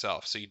Kingdom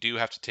itself. So you do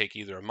have to take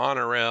either a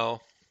monorail,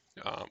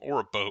 or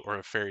a boat or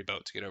a ferry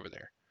boat to get over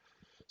there.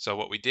 So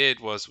what we did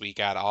was we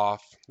got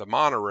off the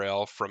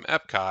monorail from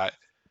Epcot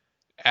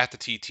at the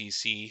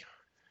TTC,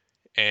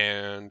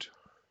 and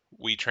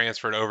we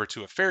transferred over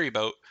to a ferry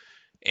boat.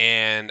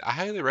 And I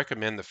highly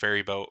recommend the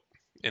ferry boat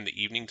in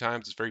the evening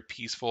times. It's very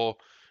peaceful.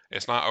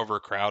 It's not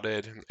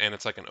overcrowded, and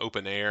it's like an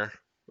open air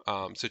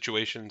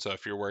situation. So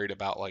if you're worried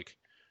about, like,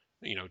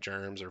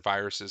 germs or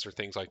viruses or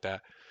things like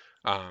that,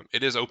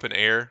 it is open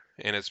air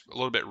and it's a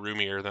little bit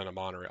roomier than a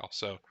monorail.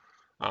 So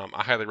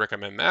I highly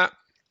recommend that.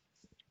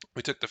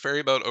 We took the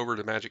ferry boat over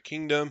to Magic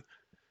Kingdom,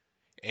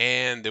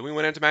 and then we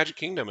went into Magic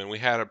Kingdom and we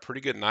had a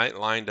pretty good night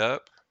lined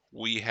up.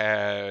 We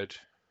had,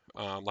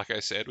 like I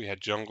said, we had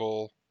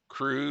Jungle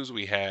Cruise,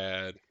 we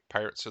had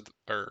Pirates of,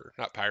 or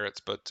not Pirates,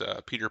 but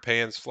Peter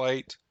Pan's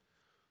Flight,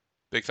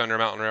 Big Thunder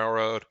Mountain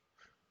Railroad.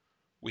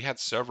 We had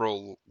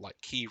several like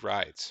key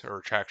rides or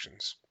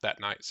attractions that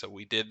night, so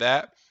we did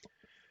that,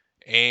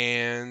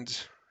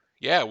 and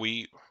yeah,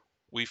 we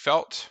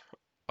felt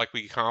like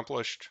we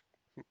accomplished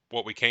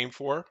what we came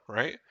for,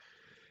 right?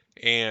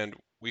 And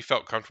we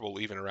felt comfortable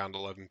leaving around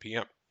 11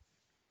 p.m.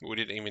 We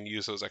didn't even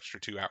use those extra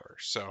 2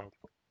 hours. So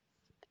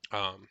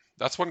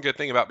that's one good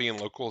thing about being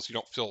local is you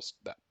don't feel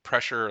that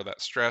pressure or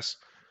that stress,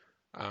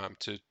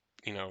 to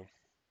you know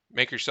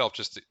make yourself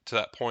just to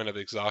that point of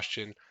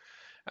exhaustion.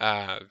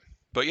 Uh,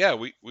 but yeah,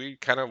 we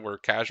kind of were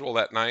casual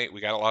that night.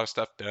 We got a lot of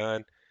stuff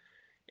done,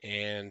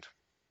 and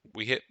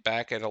we hit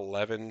back at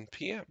 11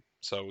 p.m.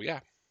 So yeah,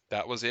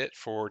 that was it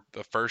for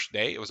the first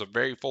day. It was a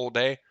very full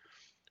day.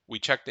 We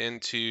checked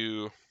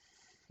into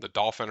the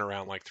Dolphin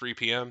around like 3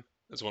 p.m.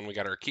 is when we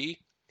got our key,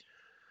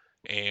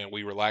 and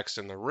we relaxed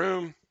in the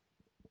room.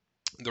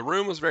 The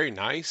room was very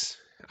nice.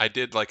 I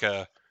did like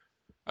a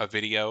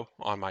video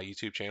on my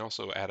YouTube channel,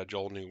 so at a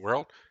Joel New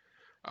World.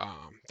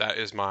 That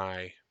is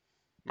my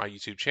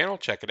YouTube channel.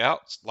 Check it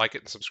out, like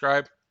it and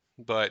subscribe.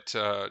 But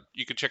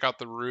you can check out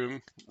the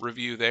room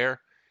review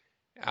there.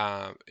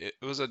 It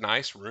was a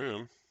nice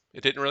room.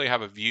 It didn't really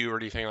have a view or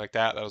anything like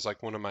that. That was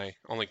like one of my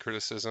only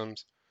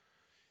criticisms.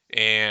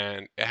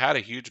 And it had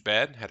a huge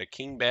bed, had a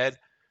king bed.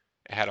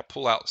 It had a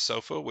pull-out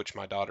sofa, which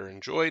my daughter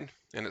enjoyed,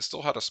 and it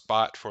still had a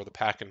spot for the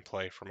pack and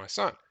play for my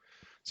son.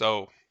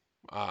 So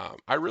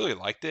I really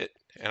liked it,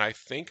 and I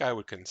think I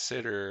would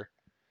consider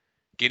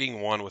getting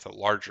one with a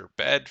larger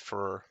bed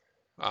for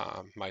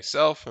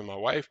myself and my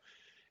wife,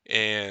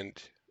 and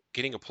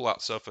getting a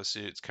pull-out sofa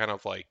so it's kind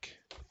of like,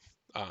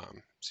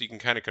 so you can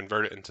kind of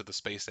convert it into the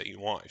space that you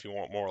want. If you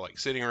want more like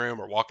sitting room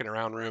or walking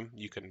around room,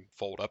 you can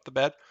fold up the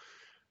bed,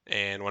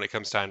 and when it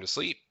comes time to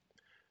sleep,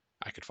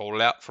 I could fold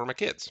it out for my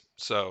kids.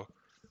 So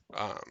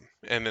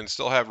and then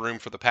still have room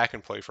for the pack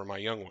and play for my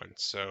young ones.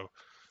 So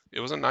it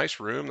was a nice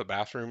room. The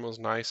bathroom was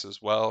nice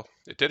as well.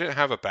 It didn't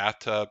have a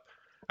bathtub.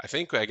 I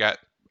think I got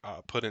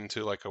put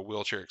into like a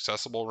wheelchair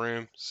accessible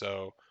room.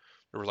 So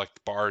there were like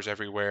bars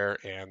everywhere,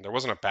 and there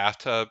wasn't a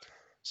bathtub.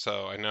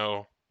 So I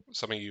know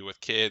some of you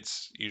with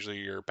kids, usually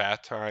your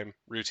bath time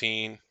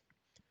routine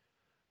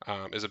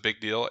is a big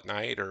deal at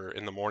night or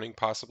in the morning,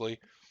 possibly,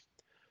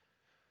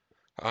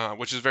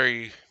 which is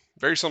very,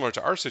 very similar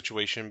to our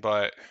situation.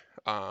 But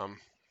um,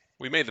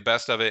 we made the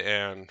best of it,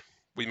 and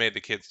we made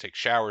the kids take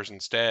showers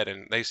instead,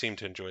 and they seemed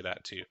to enjoy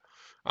that too.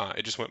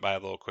 It just went by a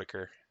little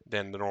quicker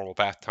than the normal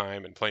bath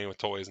time and playing with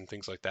toys and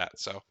things like that.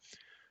 So,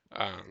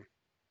 um,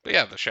 but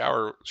yeah, the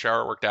shower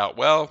worked out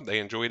well. They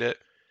enjoyed it,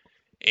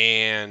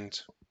 and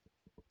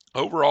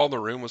overall the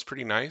room was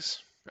pretty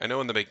nice. I know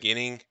in the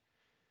beginning,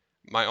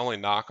 my only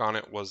knock on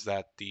it was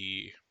that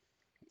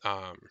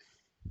um,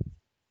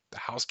 the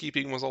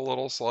housekeeping was a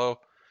little slow.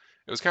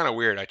 It was kind of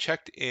weird. I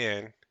checked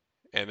in,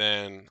 and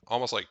then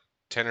almost like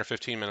 10 or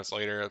 15 minutes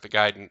later, the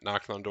guy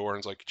knocked on the door and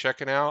was like,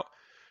 "Checking out?"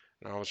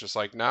 And I was just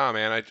like, "Nah,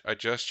 man, I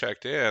just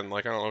checked in.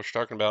 Like, I don't know what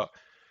you're talking about."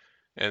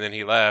 And then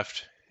he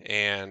left,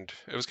 and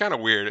it was kind of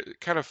weird. It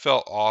kind of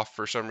felt off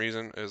for some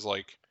reason. It was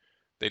like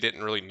they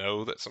didn't really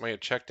know that somebody had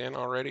checked in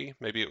already.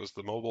 Maybe it was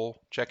the mobile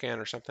check-in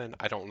or something.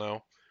 I don't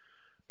know.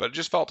 But it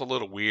just felt a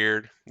little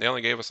weird. They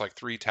only gave us like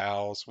 3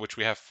 towels, which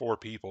we have 4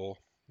 people.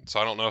 So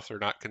I don't know if they're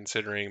not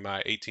considering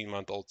my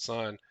 18-month-old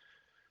son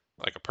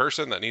like a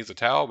person that needs a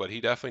towel, but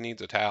he definitely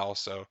needs a towel.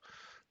 So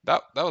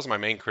that was my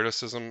main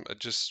criticism. It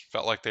just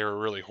felt like they were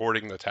really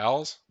hoarding the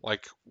towels.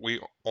 Like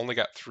we only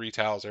got 3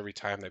 towels every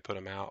time they put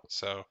them out.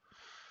 So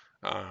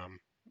um,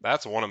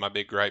 that's one of my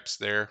big gripes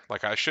there.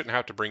 Like I shouldn't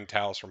have to bring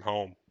towels from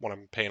home when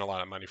I'm paying a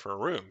lot of money for a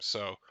room.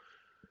 So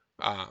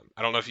I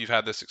don't know if you've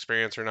had this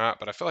experience or not,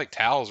 but I feel like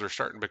towels are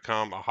starting to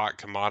become a hot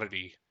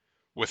commodity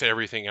with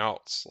everything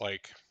else.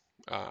 Like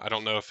I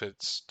don't know if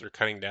it's they're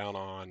cutting down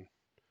on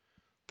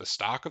the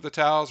stock of the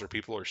towels or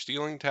people are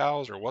stealing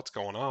towels or what's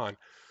going on,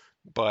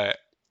 but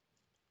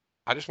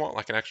I just want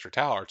like an extra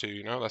towel or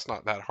two, that's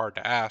not that hard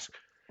to ask.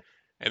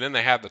 And then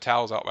they have the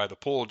towels out by the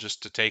pool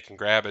just to take and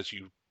grab as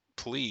you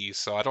please.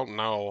 So I don't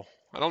know.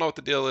 I don't know what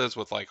the deal is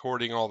with like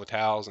hoarding all the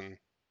towels and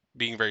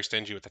being very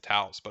stingy with the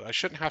towels, but I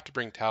shouldn't have to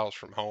bring towels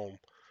from home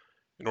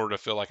in order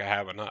to feel like I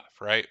have enough,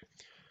 right?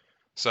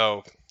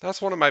 So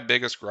that's one of my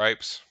biggest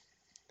gripes.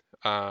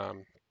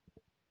 Um,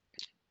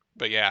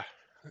 but yeah,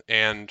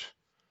 and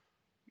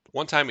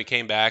one time we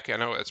came back, I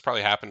know it's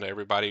probably happened to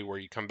everybody where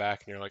you come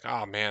back and you're like,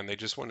 oh man, they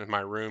just went in my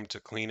room to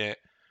clean it.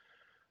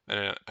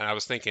 And I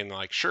was thinking,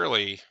 like,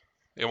 surely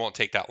it won't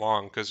take that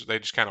long because they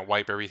just kind of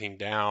wipe everything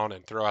down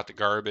and throw out the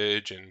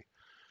garbage. And,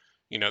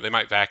 they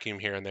might vacuum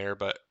here and there,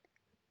 but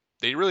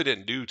they really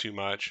didn't do too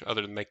much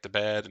other than make the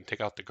bed and take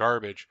out the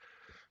garbage.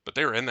 But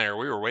they were in there.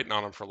 We were waiting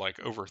on them for like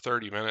over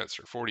 30 minutes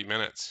or 40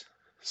 minutes.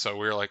 So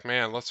we were like,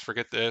 man, let's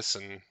forget this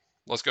and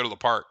let's go to the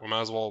park. We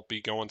might as well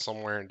be going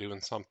somewhere and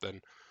doing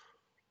something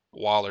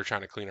while they're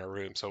trying to clean our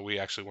room. So we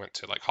actually went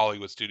to like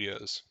Hollywood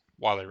Studios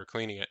while they were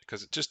cleaning it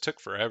because it just took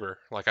forever.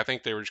 Like I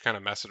think they were just kind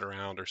of messing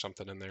around or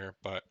something in there.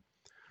 But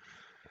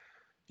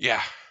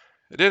yeah,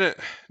 it didn't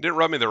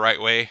rub me the right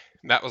way.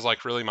 That was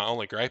like really my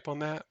only gripe on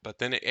that. But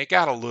then it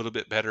got a little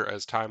bit better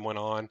as time went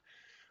on.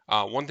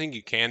 One thing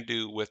you can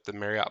do with the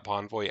Marriott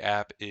Bonvoy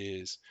app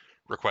is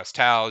request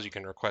towels. You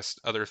can request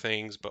other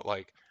things, but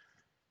like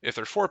if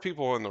there's 4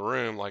 people in the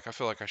room, like I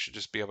feel like I should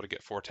just be able to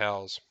get 4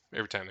 towels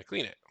every time they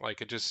clean it.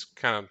 Like it just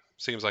kind of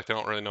seems like they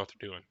don't really know what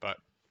they're doing. But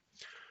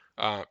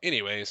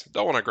anyways,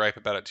 don't want to gripe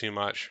about it too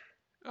much.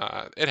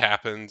 It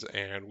happens,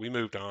 and we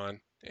moved on.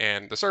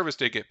 And the service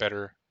did get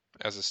better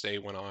as the stay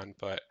went on,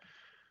 but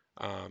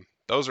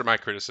those are my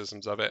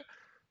criticisms of it.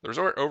 The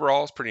resort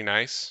overall is pretty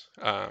nice,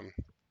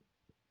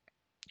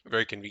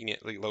 very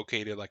conveniently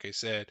located, like I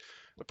said.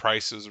 The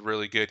price is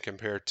really good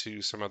compared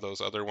to some of those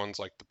other ones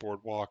like the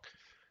Boardwalk,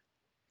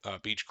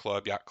 Beach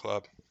Club, Yacht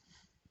Club,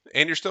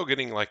 and you're still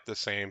getting like the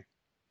same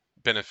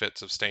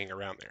benefits of staying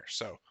around there.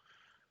 So,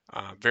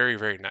 very,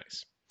 very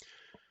nice.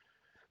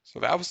 So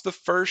that was the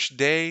first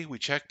day. We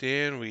checked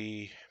in,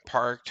 we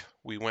parked,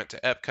 we went to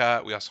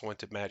Epcot, we also went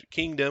to Magic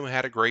Kingdom,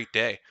 had a great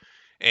day.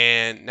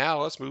 And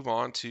now let's move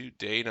on to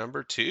day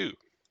number 2.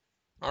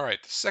 All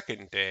right, the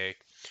second day.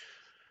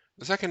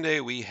 The second day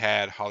we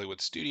had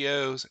Hollywood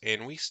Studios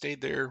and we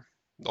stayed there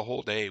the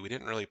whole day. We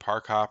didn't really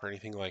park hop or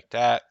anything like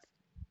that.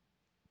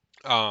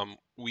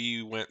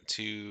 We went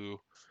to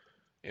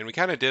and we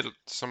kind of did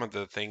some of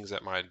the things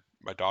that my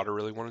daughter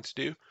really wanted to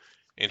do,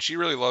 and she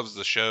really loves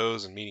the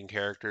shows and meeting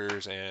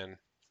characters and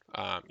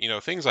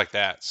things like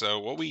that. So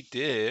what we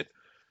did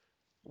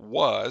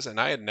was, and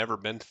I had never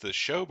been to the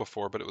show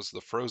before, but it was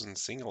the Frozen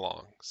sing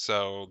along.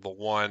 So the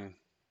one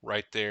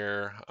right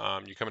there,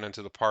 you're coming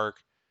into the park,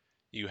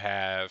 you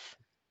have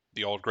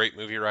the old great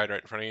movie ride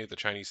right in front of you, the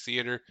Chinese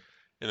theater,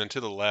 and then to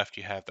the left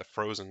you have the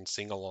Frozen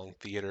sing along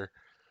theater.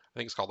 I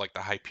think it's called like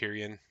the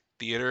Hyperion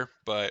Theater,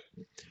 but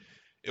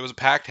it was a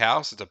packed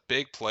house. It's a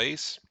big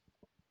place,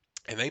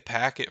 and they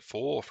pack it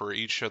full for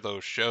each of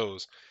those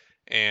shows.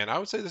 And I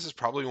would say this is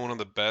probably one of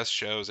the best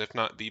shows, if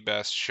not the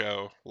best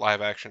show,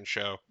 live action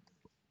show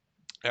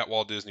at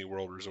Walt Disney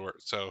World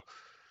Resort. So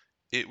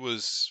it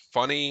was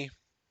funny.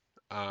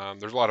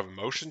 There's a lot of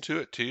emotion to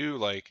it too.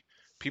 Like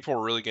people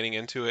were really getting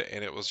into it,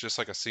 and it was just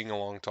like a sing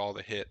along to all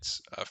the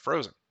hits of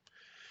Frozen.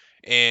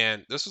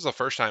 And this was the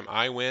first time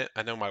I went.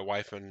 I know my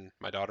wife and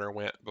my daughter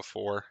went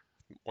before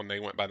when they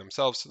went by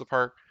themselves to the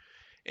park,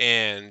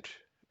 and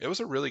it was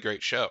a really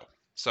great show.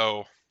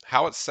 So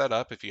how it's set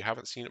up, if you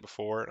haven't seen it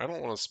before, I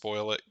don't want to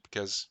spoil it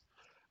because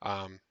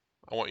um,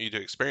 I want you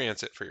to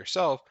experience it for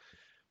yourself.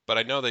 But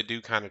I know they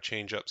do kind of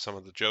change up some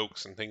of the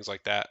jokes and things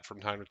like that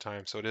from time to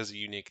time, so it is a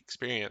unique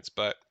experience.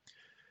 But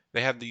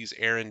they have these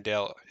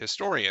Arendelle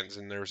historians,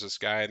 and there's this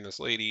guy and this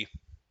lady,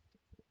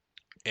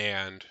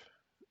 and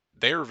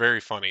they're very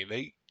funny.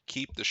 They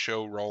keep the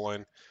show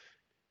rolling,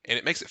 and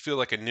it makes it feel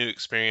like a new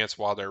experience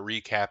while they're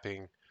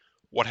recapping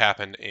what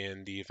happened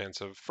in the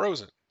events of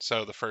Frozen.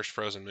 So the first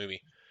Frozen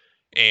movie.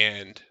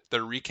 And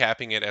they're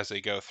recapping it as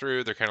they go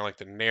through. They're kind of like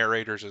the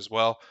narrators as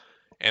well.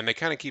 And they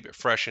kind of keep it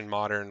fresh and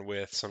modern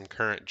with some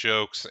current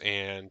jokes,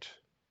 and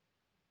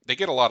they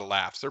get a lot of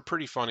laughs. They're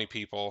pretty funny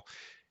people,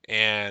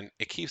 and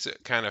it keeps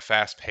it kind of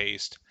fast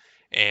paced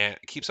and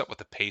it keeps up with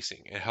the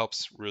pacing. It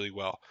helps really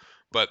well.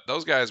 But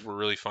those guys were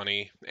really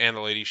funny, and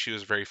the lady, she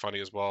was very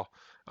funny as well.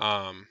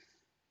 Um,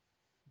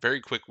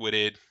 Very quick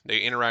witted. They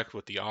interact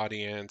with the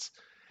audience,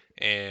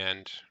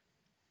 and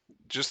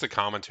just the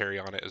commentary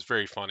on it is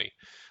very funny.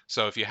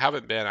 So if you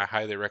haven't been, I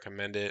highly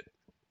recommend it.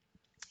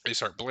 They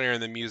start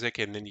blaring the music,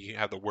 and then you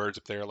have the words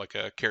up there like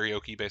a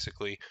karaoke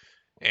basically,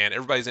 and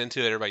everybody's into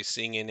it, everybody's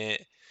singing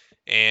it,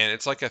 and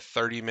it's like a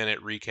 30-minute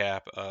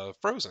recap of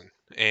Frozen.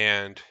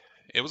 And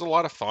it was a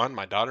lot of fun.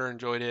 My daughter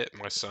enjoyed it,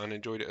 my son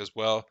enjoyed it as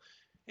well,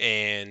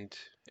 and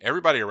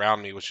everybody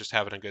around me was just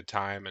having a good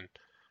time and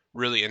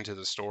really into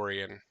the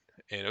story, and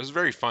it was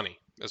very funny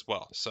as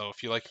well. So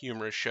if you like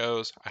humorous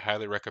shows, I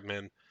highly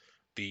recommend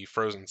the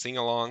Frozen sing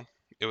along.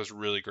 It was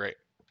really great.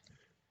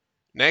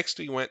 Next,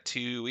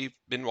 we've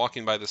been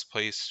walking by this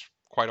place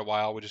quite a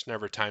while. We just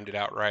never timed it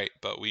out right,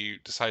 but we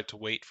decided to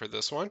wait for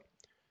this one.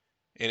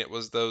 And it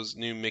was those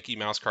new Mickey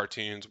Mouse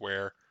cartoons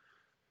where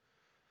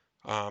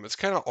it's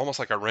kind of almost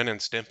like a Ren and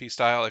Stimpy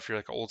style if you're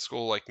like old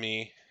school like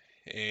me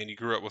and you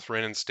grew up with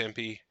Ren and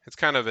Stimpy. It's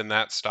kind of in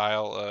that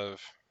style of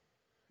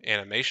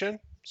animation.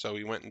 So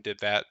we went and did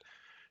that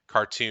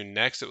cartoon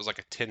next. It was like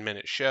a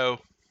 10-minute show.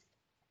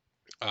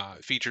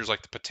 It features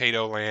like the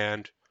Potato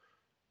Land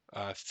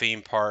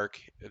theme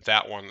park.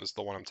 That one is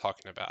the one I'm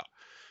talking about.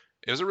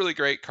 It was a really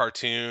great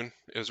cartoon.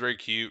 It was very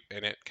cute,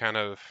 and it kind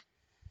of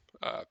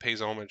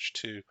pays homage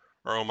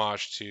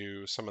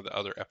to some of the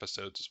other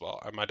episodes as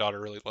well. My daughter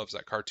really loves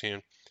that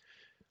cartoon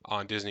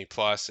on Disney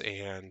Plus,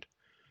 and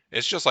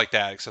it's just like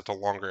that, except a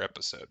longer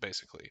episode,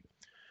 basically.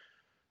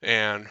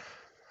 And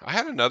I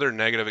had another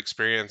negative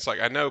experience. Like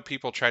I know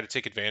people try to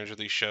take advantage of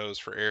these shows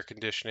for air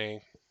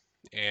conditioning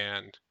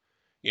and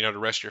to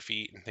rest your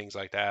feet and things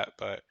like that,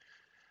 but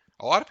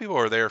a lot of people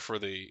are there for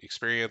the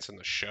experience and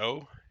the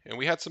show. And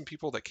we had some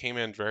people that came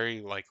in very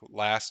like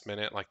last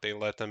minute, like they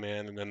let them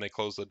in and then they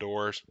closed the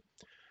doors.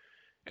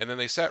 And then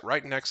they sat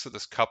right next to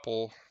this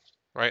couple,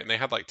 right? And they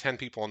had like 10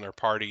 people in their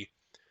party.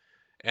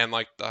 And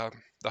like the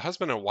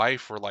husband and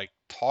wife were like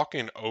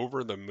talking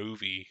over the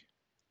movie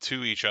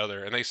to each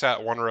other. And they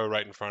sat one row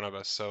right in front of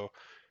us. So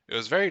it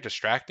was very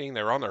distracting.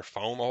 They were on their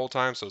phone the whole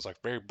time. So it was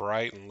like very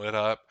bright and lit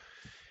up.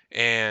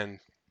 And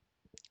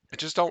I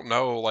just don't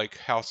know like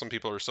how some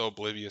people are so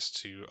oblivious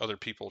to other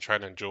people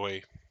trying to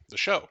enjoy the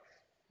show.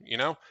 You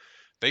know,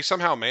 they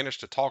somehow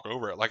managed to talk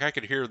over it. Like I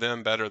could hear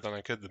them better than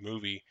I could the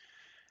movie,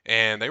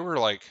 and they were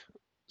like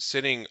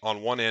sitting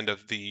on one end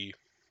of the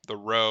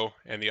row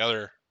and the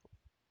other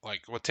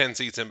like with 10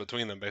 seats in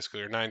between them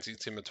basically or 9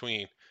 seats in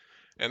between,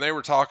 and they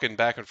were talking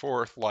back and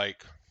forth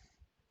like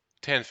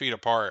 10 feet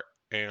apart,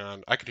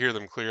 and I could hear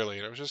them clearly,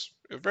 and it was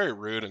very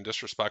rude and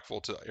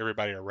disrespectful to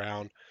everybody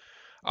around.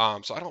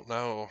 So I don't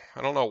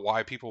know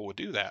why people would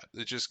do that.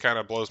 It just kind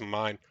of blows my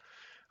mind.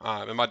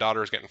 And my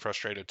daughter is getting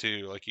frustrated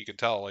too. Like you could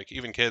tell, like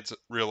even kids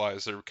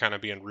realize they're kind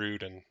of being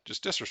rude and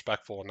just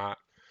disrespectful and not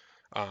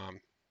um,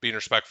 being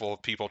respectful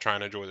of people trying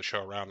to enjoy the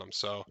show around them.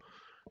 So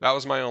that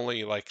was my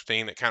only like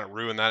thing that kind of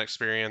ruined that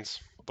experience.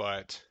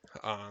 But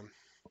I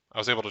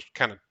was able to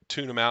kind of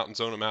tune them out and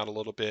zone them out a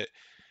little bit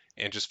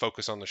and just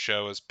focus on the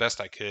show as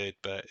best I could.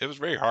 But it was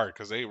very hard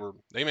because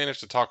they managed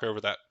to talk over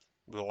the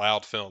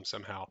loud film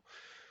somehow.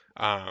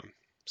 Um,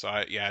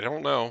 I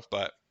don't know,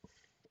 but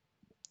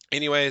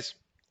anyways,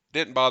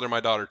 didn't bother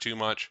my daughter too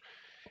much,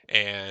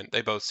 and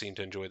they both seemed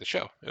to enjoy the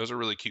show. It was a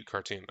really cute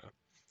cartoon though.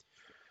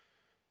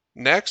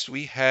 Next,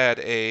 we had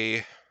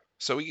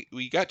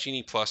we got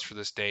Genie Plus for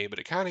this day, but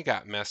it kind of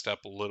got messed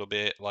up a little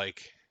bit.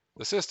 Like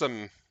the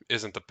system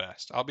isn't the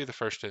best. I'll be the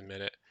first to admit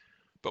it.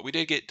 But we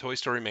did get Toy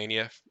Story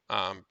Mania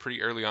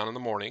pretty early on in the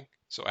morning.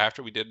 So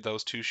after we did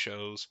those two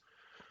shows,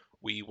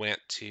 we went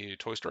to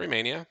Toy Story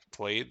Mania,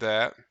 played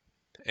that,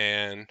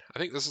 and I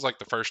think this is like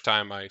the first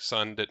time my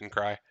son didn't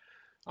cry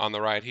on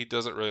the ride. He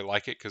doesn't really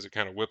like it because it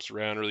kind of whips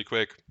around really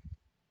quick.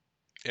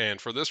 And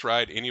for this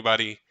ride,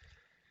 anybody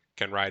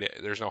can ride it.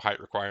 There's no height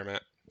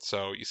requirement.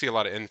 So you see a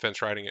lot of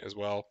infants riding it as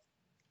well.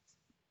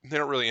 They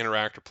don't really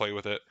interact or play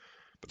with it.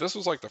 But this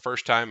was like the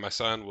first time my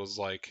son was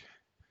like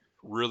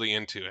really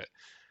into it.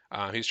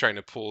 He's trying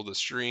to pull the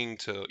string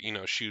to,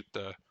 shoot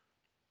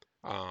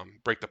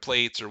break the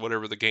plates or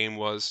whatever the game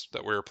was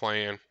that we were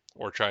playing,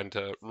 or trying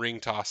to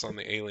ring toss on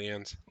the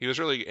aliens. He was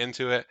really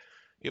into it.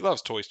 He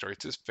loves Toy Story.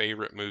 It's his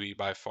favorite movie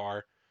by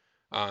far.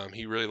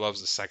 He really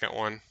loves the second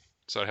one.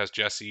 So it has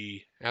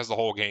Jesse, it has the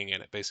whole gang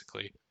in it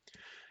basically,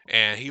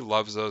 and he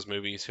loves those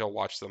movies. He'll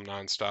watch them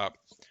nonstop.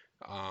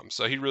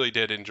 So he really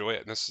did enjoy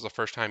it, and this is the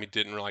first time he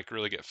didn't like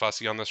really get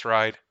fussy on this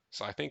ride.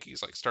 So I think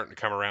he's like starting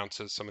to come around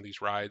to some of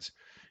these rides,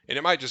 and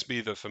it might just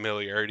be the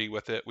familiarity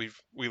with it.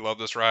 We love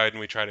this ride, and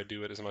we try to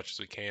do it as much as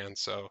we can.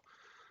 So,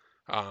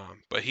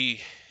 but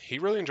he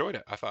really enjoyed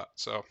it. I thought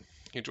so.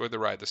 He enjoyed the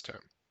ride this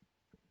time.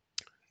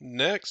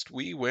 Next,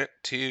 we went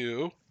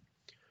to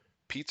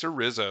Pizza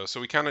Rizzo. So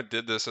we kind of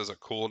did this as a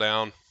cool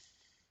down.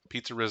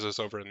 Pizza Rizzo's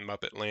over in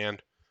Muppet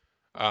Land,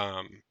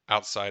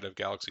 outside of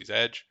Galaxy's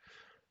Edge,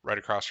 right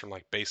across from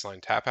like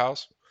Baseline Tap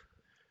House.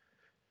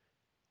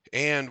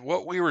 And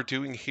what we were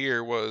doing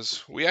here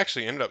was we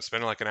actually ended up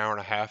spending like an hour and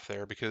a half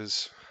there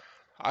because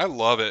I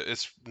love it.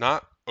 It's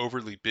not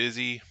overly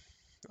busy.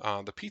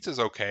 The pizza's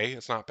okay.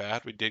 It's not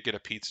bad. We did get a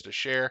pizza to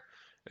share.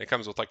 And it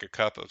comes with like a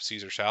cup of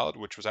Caesar salad,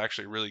 which was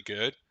actually really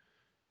good.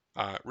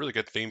 Really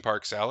good theme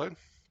park salad.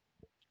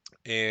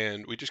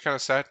 and we just kind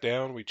of sat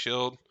down, we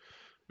chilled,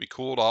 we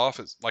cooled off.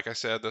 It's like I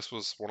said, this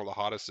was one of the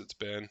hottest it's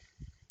been,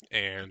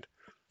 and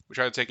we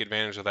tried to take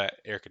advantage of that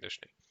air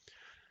conditioning.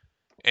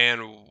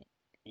 And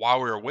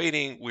while we were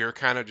waiting, we were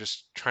kind of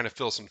just trying to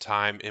fill some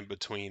time in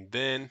between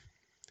then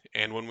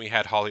and when we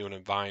had Hollywood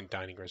and Vine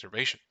dining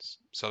reservations.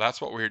 So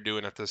that's what we were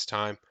doing at this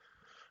time.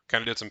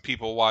 Kind of did some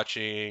people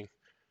watching,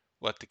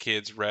 let the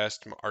kids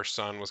rest. Our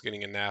son was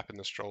getting a nap in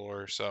the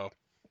stroller, so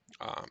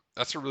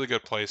that's a really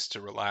good place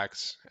to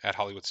relax at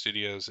Hollywood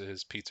Studios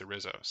is Pizza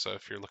Rizzo. So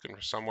if you're looking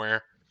for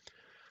somewhere,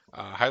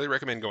 highly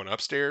recommend going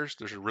upstairs.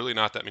 There's really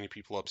not that many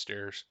people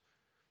upstairs.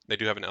 They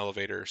do have an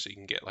elevator, so you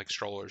can get like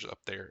strollers up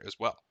there as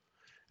well.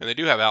 And they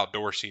do have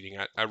outdoor seating.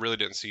 I really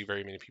didn't see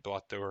very many people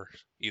outdoors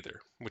either,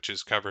 which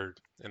is covered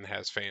and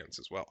has fans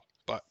as well.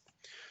 But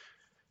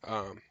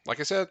like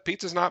I said,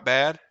 pizza's not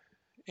bad,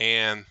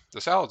 and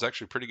the salad's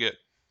actually pretty good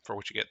for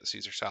what you get the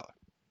Caesar salad.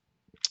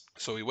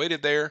 So we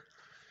waited there,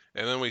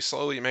 and then we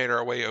slowly made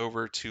our way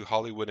over to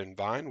Hollywood and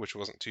Vine, which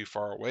wasn't too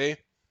far away.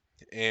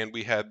 And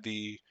we had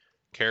the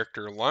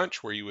character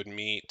lunch where you would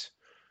meet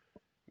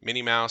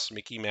Minnie Mouse,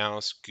 Mickey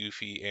Mouse,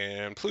 Goofy,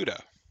 and Pluto.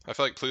 I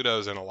feel like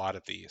Pluto's in a lot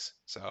of these.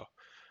 So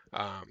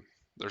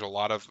there's a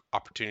lot of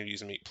opportunities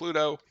to meet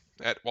Pluto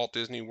at Walt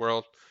Disney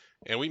World.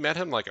 And we met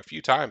him like a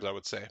few times, I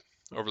would say,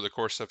 over the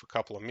course of a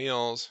couple of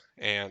meals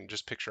and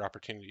just picture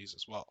opportunities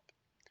as well.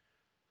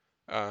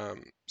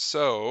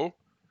 So,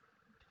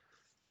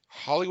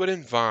 Hollywood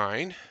and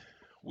Vine,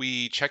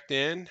 we checked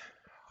in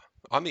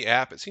on the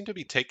app. It seemed to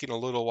be taking a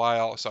little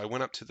while, so I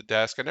went up to the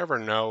desk. I never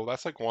know.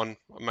 That's like one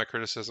of my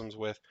criticisms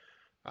with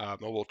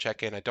mobile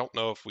check-in. I don't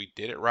know if we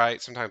did it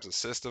right. Sometimes the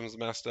system's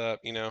messed up.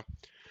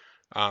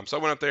 So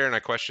I went up there and I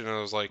questioned, and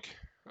I was like,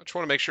 I just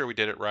want to make sure we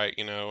did it right,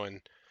 and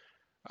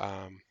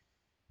um,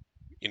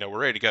 we're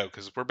ready to go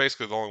because we're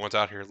basically the only ones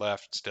out here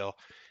left still.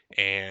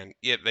 And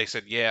yeah, they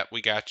said, yeah,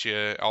 we got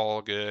you,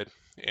 all good.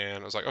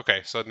 And I was like,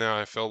 okay, so now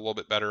I feel a little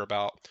bit better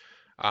about,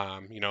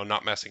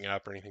 not messing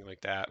up or anything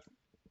like that.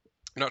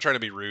 I'm not trying to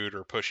be rude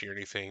or pushy or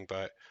anything,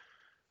 but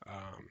I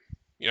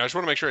just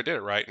want to make sure I did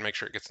it right and make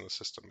sure it gets in the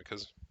system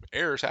because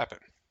errors happen.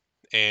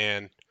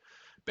 And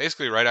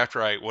basically, right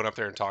after I went up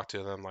there and talked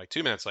to them, like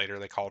 2 minutes later,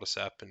 they called us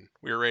up and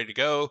we were ready to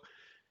go.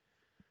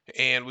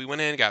 And we went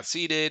in, got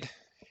seated,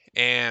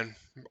 and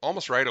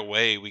almost right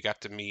away we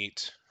got to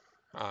meet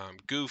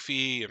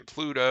Goofy and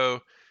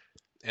Pluto,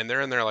 and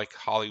they're in their like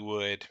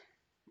Hollywood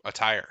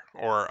attire,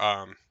 or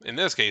in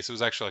this case, it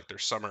was actually like their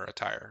summer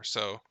attire.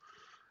 So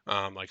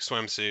like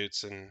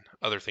swimsuits and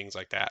other things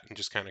like that, and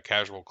just kind of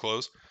casual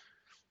clothes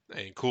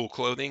and cool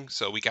clothing.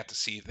 So we got to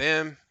see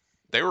them.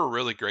 They were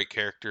really great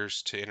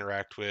characters to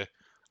interact with.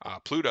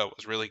 Pluto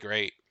was really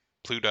great.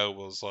 Pluto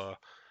was,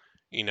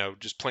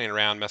 just playing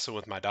around, messing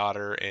with my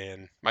daughter,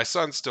 and my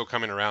son's still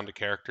coming around to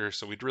characters.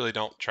 So we really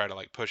don't try to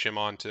like push him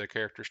onto the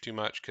characters too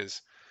much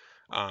because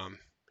um,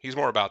 he's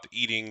more about the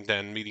eating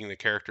than meeting the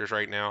characters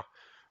right now,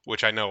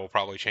 which I know will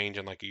probably change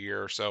in like a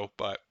year or so.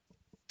 But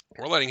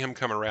we're letting him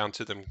come around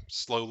to them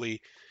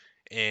slowly,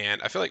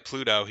 and I feel like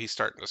Pluto, he's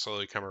starting to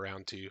slowly come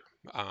around to,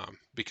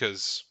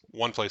 because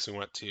one place we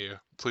went to,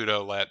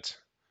 Pluto let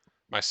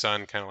my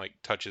son kind of like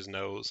touch his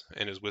nose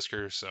and his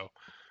whiskers. So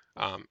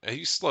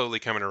he's slowly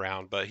coming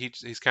around, but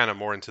he's kind of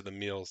more into the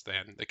meals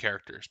than the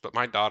characters. But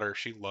my daughter,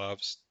 she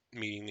loves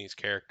meeting these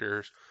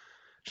characters.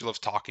 She loves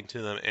talking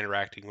to them,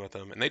 interacting with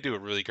them, and they do a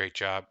really great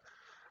job.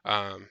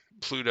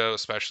 Pluto,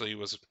 especially,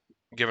 was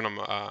giving them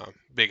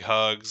big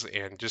hugs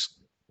and just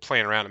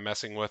playing around and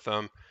messing with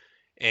them.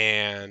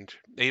 And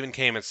they even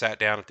came and sat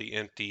down at the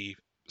empty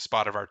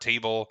spot of our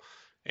table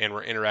and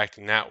were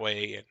interacting that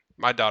way. And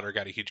my daughter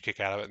got a huge kick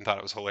out of it and thought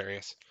it was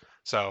hilarious.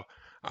 So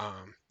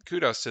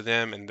kudos to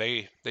them, and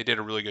they did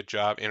a really good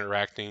job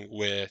interacting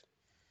with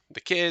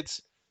the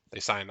kids. They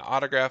signed the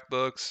autograph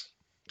books,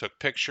 took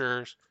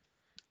pictures,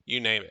 you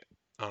name it.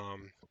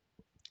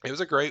 It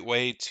was a great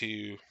way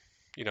to,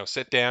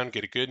 sit down,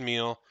 get a good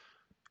meal,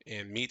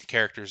 and meet the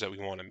characters that we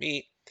want to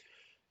meet.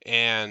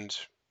 And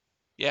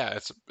yeah,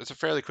 it's a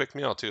fairly quick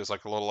meal too. It's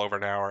like a little over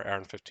an hour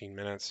and 15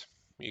 minutes.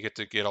 You get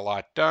to get a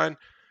lot done,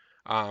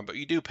 but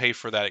you do pay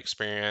for that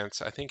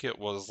experience. I think it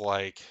was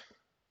like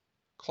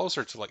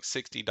closer to like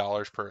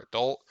 $60 per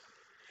adult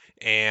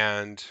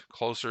and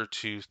closer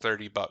to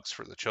 $30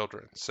 for the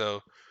children.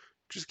 So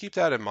just keep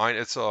that in mind.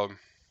 It's a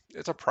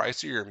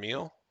pricier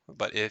meal,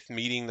 but if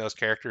meeting those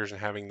characters and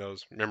having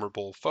those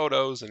memorable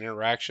photos and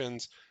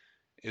interactions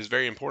is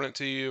very important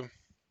to you,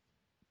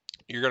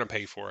 you're going to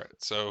pay for it.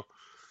 So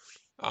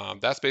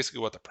that's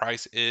basically what the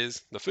price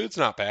is. The food's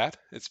not bad.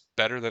 It's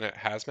better than it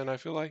has been, I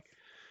feel like.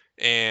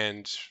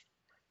 And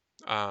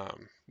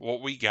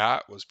what we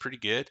got was pretty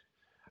good.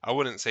 I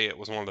wouldn't say it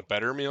was one of the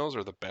better meals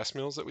or the best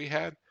meals that we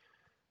had,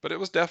 but it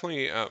was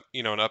definitely, an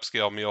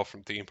upscale meal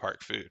from theme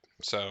park food.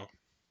 So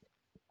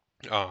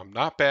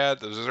not bad.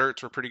 The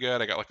desserts were pretty good.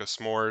 I got like a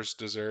s'mores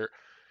dessert.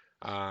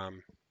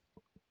 Um,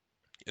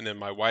 and then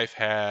my wife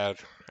had,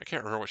 I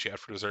can't remember what she had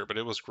for dessert, but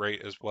it was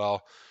great as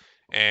well.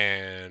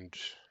 And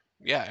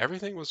yeah,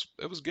 everything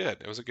it was good.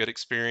 It was a good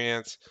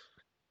experience,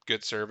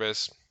 good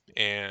service,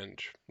 and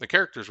the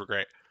characters were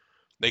great.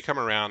 They come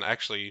around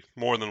actually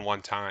more than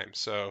one time.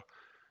 So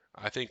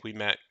I think we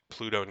met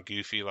Pluto and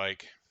Goofy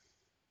like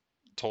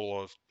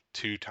total of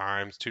 2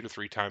 times, 2 to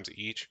 3 times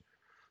each.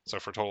 So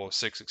for a total of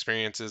 6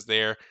 experiences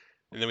there.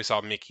 And then we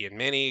saw Mickey and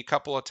Minnie a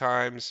couple of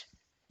times.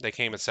 They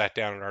came and sat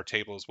down at our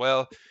table as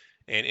well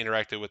and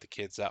interacted with the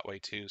kids that way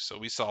too. So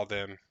we saw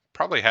them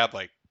probably had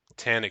like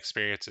 10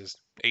 experiences,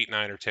 8,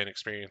 9, or 10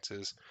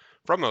 experiences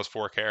from those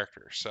 4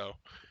 characters. So,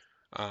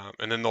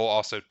 and then they'll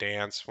also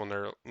dance when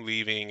they're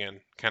leaving and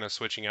kind of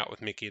switching out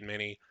with Mickey and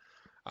Minnie.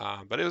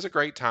 But it was a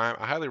great time.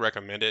 I highly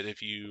recommend it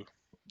if you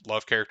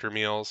love character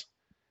meals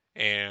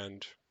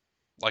and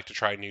like to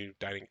try new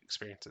dining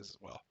experiences as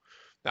well.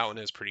 That one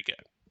is pretty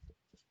good.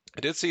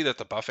 I did see that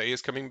the buffet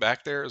is coming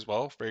back there as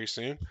well very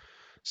soon.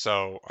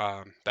 So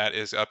that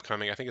is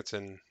upcoming. I think it's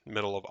in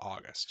middle of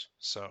August.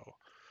 So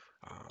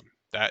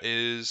that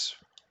is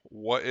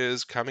what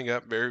is coming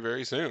up very,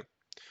 very soon.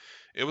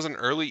 It was an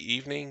early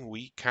evening.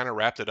 We kind of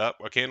wrapped it up.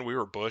 Again, we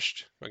were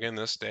bushed again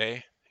this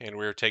day, and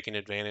we were taking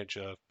advantage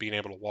of being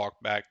able to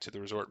walk back to the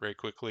resort very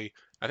quickly.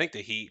 I think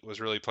the heat was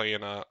really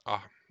playing a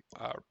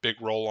big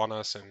role on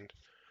us, and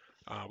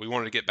we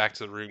wanted to get back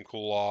to the room,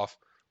 cool off,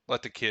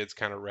 let the kids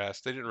kind of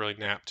rest. They didn't really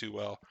nap too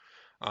well.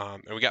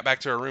 And we got back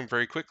to our room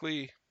very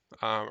quickly,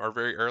 or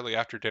very early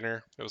after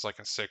dinner. It was like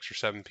a 6 or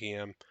 7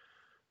 p.m.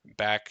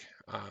 Back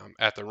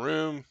at the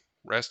room,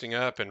 resting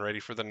up and ready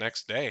for the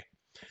next day.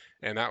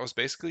 And that was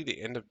basically the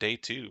end of day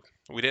 2.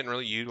 We didn't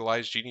really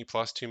utilize Genie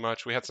Plus too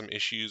much. We had some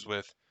issues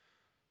with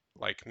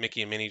like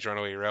Mickey and Minnie's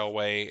Runaway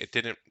Railway. It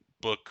didn't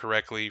book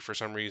correctly for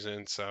some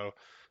reason, so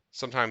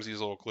sometimes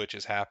these little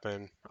glitches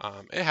happen.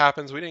 It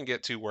happens. We didn't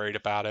get too worried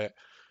about it.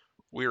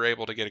 We were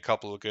able to get a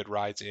couple of good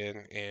rides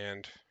in,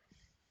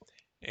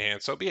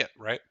 and so be it,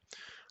 right?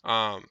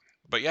 Um,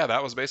 but yeah,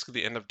 that was basically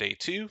the end of day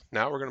 2.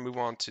 Now we're gonna move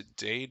on to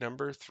day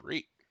number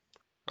 3.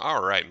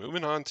 All right,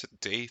 moving on to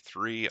day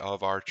 3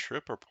 of our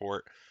trip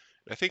report.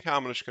 I think how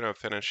I'm just gonna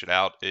finish it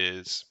out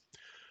is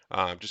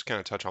just kind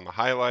of touch on the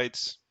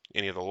highlights,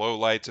 any of the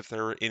lowlights if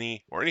there were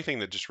any, or anything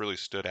that just really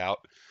stood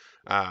out.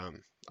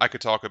 I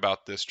could talk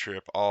about this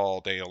trip all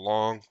day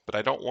long, but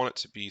I don't want it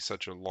to be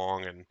such a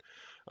long and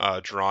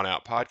drawn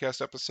out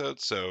podcast episode.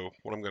 So,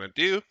 what I'm going to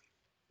do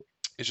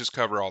is just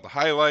cover all the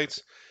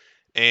highlights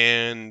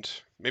and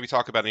maybe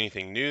talk about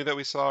anything new that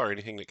we saw or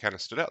anything that kind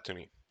of stood out to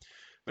me.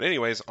 But,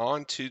 anyways,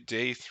 on to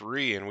day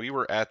 3, and we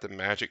were at the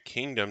Magic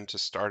Kingdom to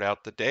start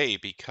out the day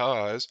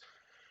because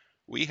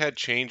we had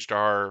changed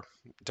our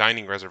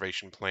dining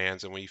reservation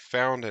plans and we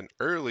found an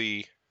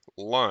early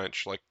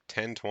lunch like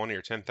 10:20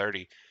 or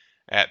 10:30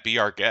 at Be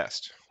Our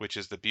Guest, which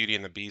is the Beauty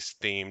and the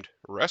Beast themed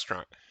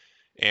restaurant.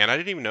 And I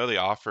didn't even know they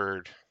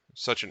offered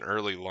such an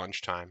early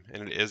lunchtime.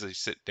 And it is a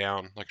sit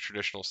down, like a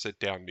traditional sit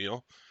down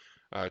meal,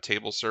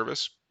 table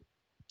service.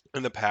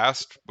 In the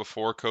past,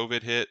 before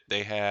COVID hit,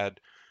 they had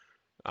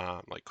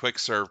like quick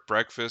serve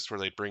breakfast where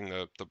they'd bring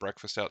the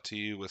breakfast out to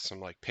you with some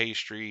like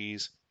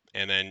pastries,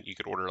 and then you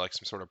could order like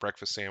some sort of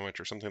breakfast sandwich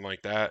or something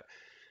like that.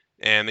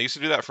 And they used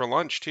to do that for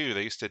lunch too.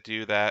 They used to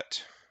do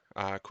that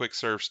quick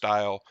serve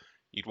style.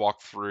 You'd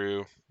walk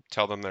through,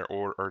 tell them their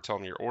order or tell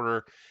them your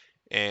order,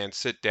 and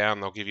sit down.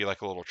 They'll give you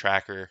like a little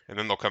tracker, and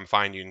then they'll come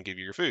find you and give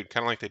you your food,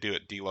 kind of like they do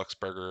at Deluxe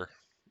Burger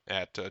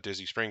at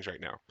Disney Springs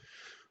right now.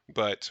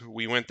 But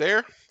we went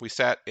there. We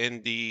sat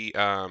in the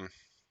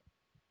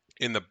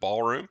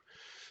ballroom.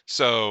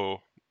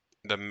 So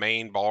the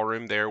main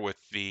ballroom there with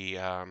the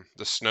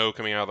snow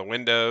coming out of the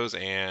windows,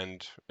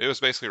 and it was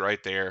basically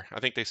right there.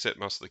 I think they sit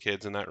most of the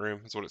kids in that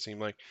room, is what it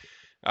seemed like.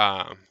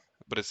 Um,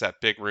 but it's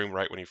that big room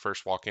right when you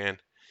first walk in,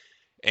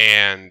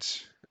 and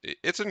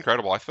it's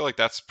incredible. I feel like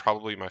that's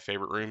probably my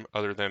favorite room,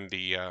 other than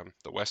the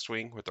West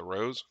Wing with the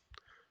rose.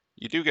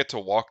 You do get to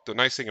walk. The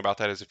nice thing about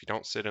that is if you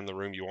don't sit in the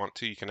room you want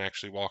to, you can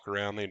actually walk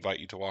around. They invite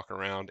you to walk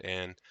around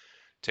and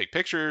take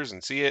pictures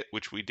and see it,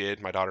 which we did.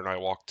 My daughter and I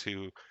walked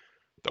to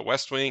the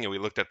West Wing and we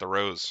looked at the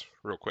rose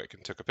real quick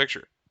and took a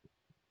picture.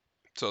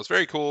 So it's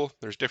very cool.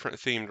 There's different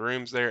themed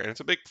rooms there, and it's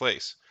a big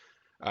place.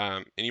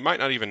 And you might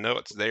not even know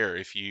it's there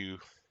if you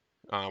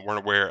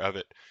weren't aware of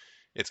it.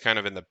 It's kind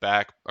of in the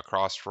back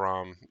across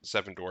from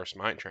Seven Dwarfs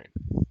Mine Train.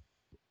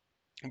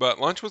 But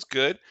lunch was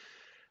good.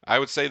 I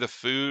would say the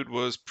food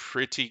was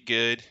pretty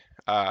good.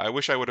 I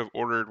wish I would have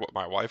ordered what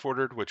my wife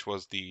ordered, which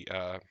was the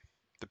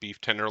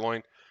beef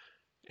tenderloin,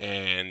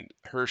 and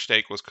her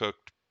steak was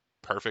cooked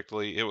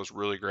perfectly. It was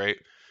really great.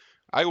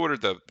 I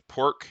ordered the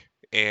pork,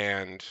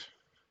 and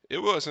it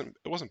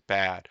wasn't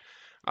bad,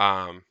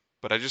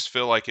 but I just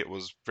feel like it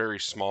was very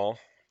small.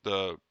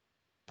 The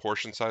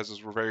portion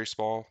sizes were very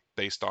small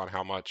based on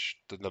how much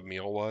the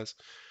meal was,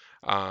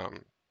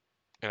 um,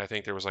 and I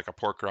think there was like a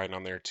pork rind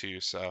on there too.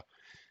 So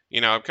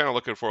I'm kind of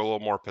looking for a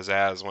little more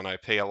pizzazz when I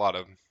pay a lot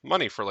of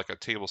money for like a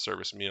table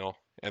service meal,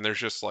 and there's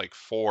just like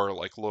 4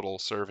 like little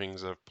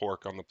servings of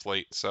pork on the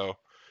plate. So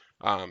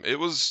it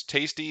was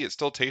tasty. It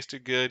still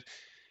tasted good,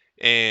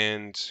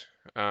 and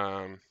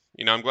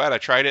I'm glad I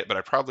tried it, but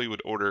I probably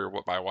would order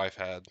what my wife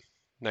had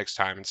next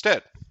time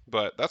instead.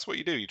 But that's what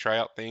you do. You try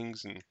out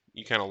things and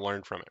you kind of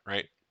learn from it,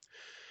 right?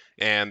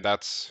 and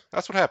that's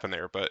what happened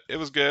there. But it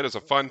was good. It was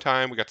a fun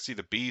time. We got to see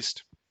the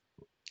Beast.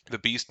 The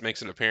Beast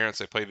makes an appearance.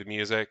 They play the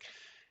music,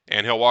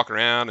 and he'll walk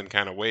around and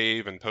kind of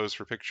wave and pose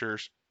for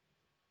pictures.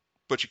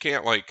 But you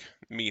can't like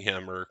meet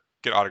him or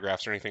get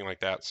autographs or anything like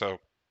that. So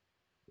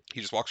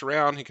he just walks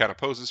around. He kind of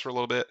poses for a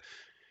little bit,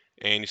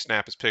 and you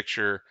snap his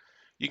picture.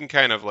 You can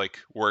kind of like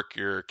work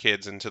your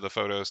kids into the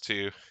photos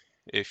too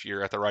if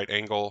you're at the right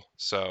angle.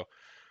 So,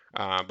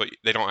 but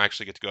they don't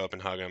actually get to go up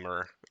and hug him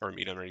or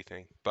meet him or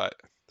anything. But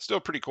still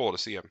pretty cool to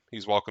see him.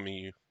 He's welcoming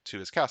you to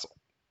his castle.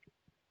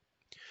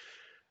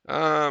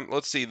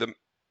 Let's see. The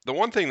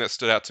one thing that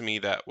stood out to me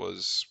that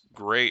was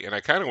great, and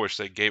I kind of wish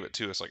they gave it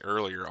to us like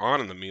earlier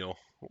on in the meal,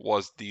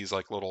 was these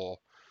like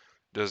little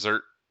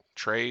dessert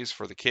trays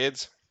for the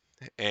kids.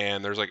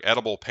 And there's like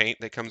edible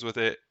paint that comes with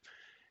it,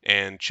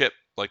 and Chip,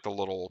 like the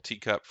little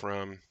teacup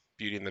from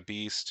Beauty and the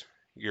Beast,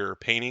 you're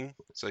painting.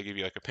 So they give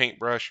you like a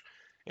paintbrush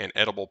and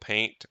edible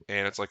paint,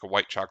 and it's like a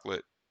white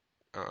chocolate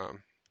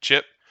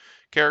Chip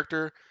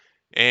character.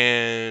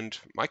 And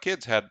my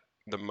kids had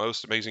the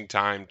most amazing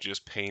time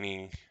just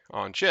painting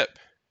on Chip,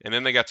 and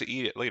then they got to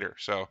eat it later.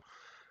 So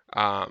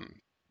um,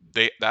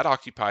 they that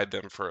occupied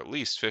them for at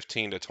least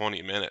 15 to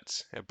 20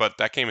 minutes. But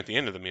that came at the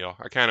end of the meal.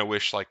 I kind of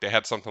wish like they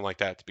had something like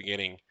that at the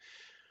beginning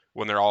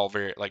when they're all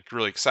very like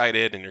really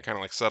excited and you're kind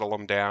of like settle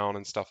them down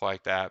and stuff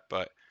like that.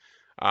 But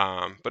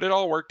it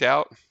all worked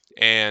out,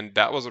 and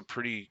that was a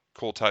pretty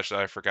cool touch that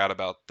I forgot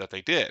about that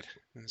they did.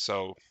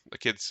 So the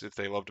kids, if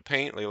they love to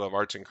paint, they love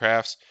arts and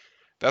crafts,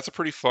 that's a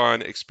pretty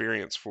fun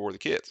experience for the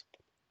kids.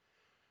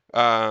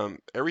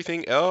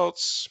 Everything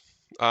else,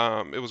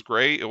 it was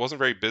great. It wasn't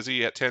very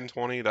busy at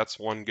 10:20. That's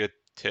one good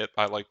tip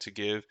I like to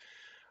give.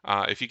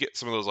 If you get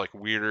some of those like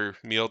weirder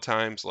meal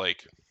times,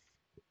 like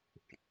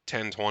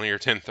 10:20 or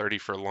 10:30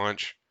 for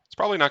lunch, it's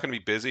probably not going to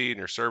be busy, and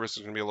your service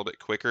is going to be a little bit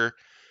quicker.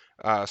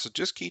 So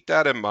just keep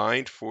that in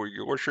mind for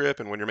your trip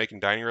and when you're making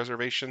dining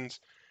reservations.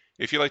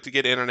 If you like to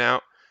get in and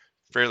out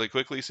fairly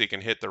quickly so you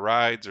can hit the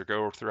rides or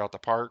go throughout the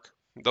park,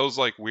 those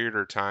like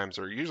weirder times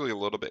are usually a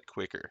little bit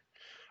quicker.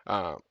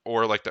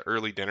 Or like the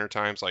early dinner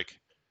times, like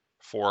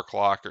 4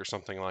 o'clock or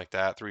something like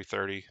that,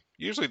 3:30.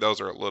 Usually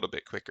those are a little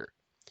bit quicker.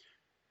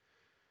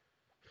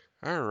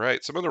 All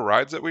right, some of the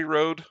rides that we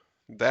rode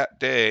that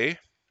day,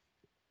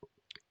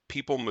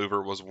 People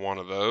Mover was one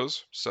of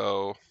those.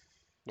 So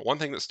the one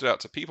thing that stood out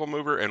to People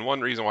Mover, and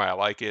one reason why I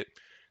like it,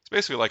 it's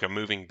basically like a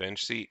moving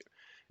bench seat,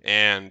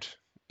 and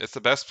it's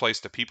the best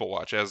place to people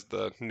watch, as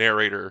the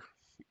narrator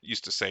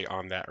used to say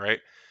on that, right?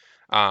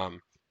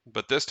 Um,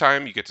 but this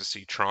time you get to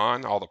see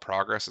Tron, all the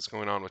progress that's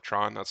going on with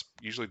Tron. That's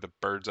usually the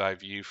bird's eye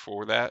view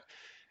for that,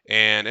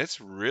 and it's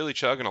really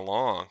chugging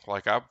along.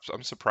 Like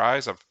I'm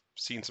surprised. I've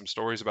seen some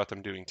stories about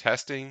them doing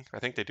testing. I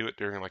think they do it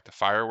during like the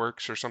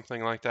fireworks or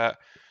something like that,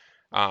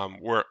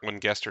 where when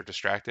guests are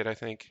distracted, I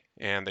think,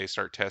 and they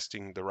start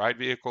testing the ride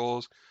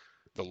vehicles,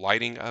 the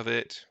lighting of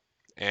it,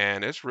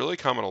 and it's really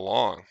coming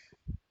along.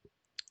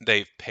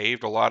 They've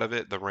paved a lot of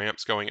it, the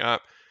ramps going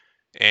up,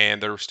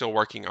 and they're still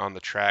working on the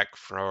track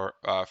for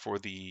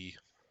the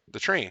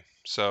train.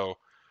 So,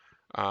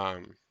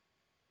 um,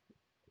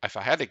 if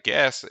I had to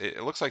guess,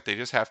 it looks like they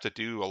just have to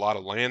do a lot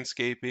of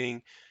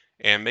landscaping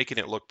and making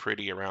it look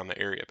pretty around the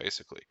area,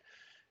 basically,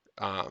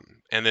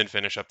 and then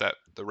finish up that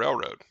the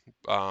railroad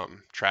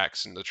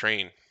tracks and the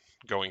train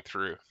going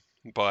through.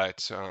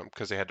 But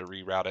because they had to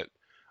reroute it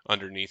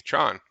underneath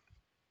Tron.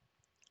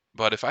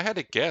 But if I had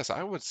to guess,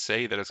 I would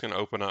say that it's going to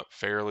open up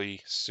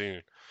fairly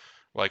soon,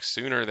 like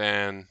sooner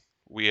than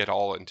we had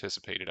all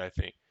anticipated, I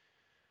think.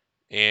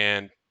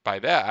 And by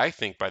that, I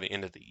think by the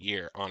end of the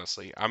year,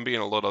 honestly. I'm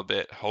being a little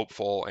bit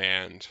hopeful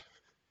and,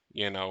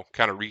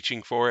 kind of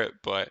reaching for it,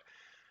 but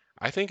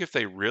I think if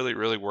they really,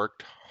 really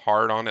worked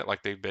hard on it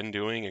like they've been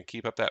doing and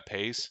keep up that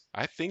pace,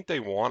 I think they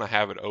want to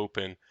have it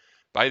open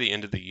by the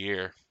end of the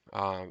year.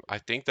 I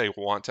think they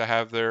want to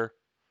have their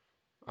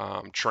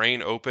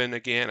train open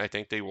again. I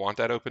think they want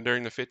that open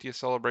during the 50th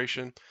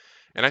celebration.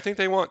 And I think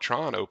they want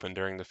Tron open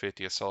during the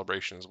 50th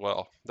celebration as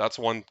well. That's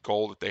one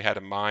goal that they had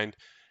in mind.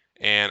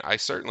 And I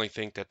certainly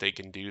think that they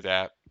can do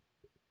that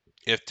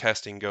if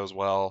testing goes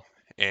well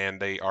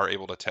and they are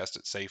able to test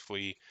it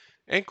safely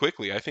and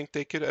quickly. I think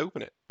they could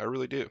open it. I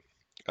really do.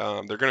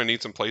 They're going to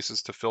need some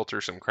places to filter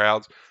some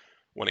crowds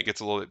when it gets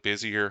a little bit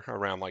busier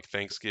around like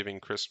Thanksgiving,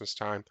 Christmas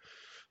time.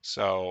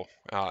 So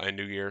and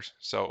New Year's.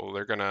 So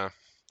they're gonna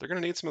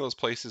need some of those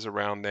places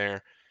around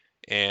there,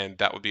 and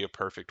that would be a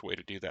perfect way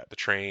to do that. The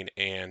train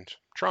and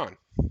Tron.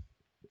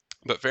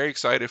 But very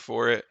excited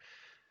for it.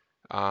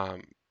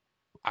 Um,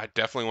 I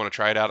definitely want to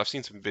try it out. I've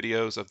seen some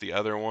videos of the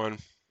other one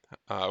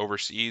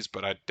overseas,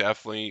 but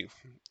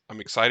I'm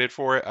excited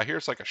for it. I hear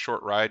it's like a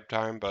short ride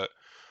time, but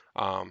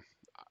um,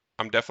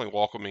 I'm definitely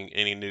welcoming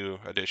any new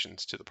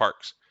additions to the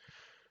parks.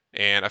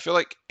 And I feel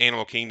like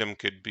Animal Kingdom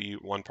could be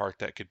one park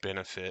that could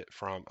benefit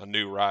from a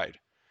new ride.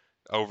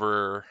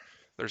 Over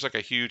There's like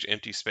a huge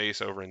empty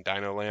space over in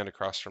Dino Land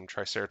across from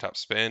Triceratops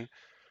Spin,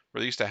 where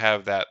they used to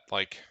have that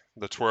like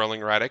the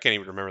twirling ride. I can't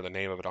even remember the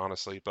name of it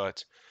honestly,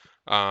 but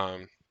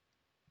um,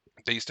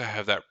 they used to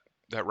have that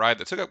that ride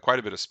that took up quite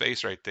a bit of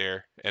space right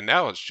there, and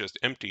now it's just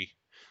empty.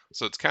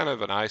 So it's kind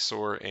of an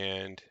eyesore,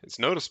 and it's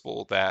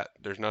noticeable that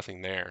there's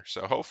nothing there.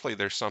 So hopefully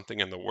there's something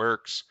in the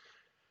works,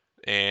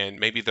 and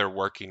maybe they're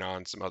working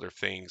on some other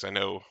things. I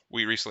know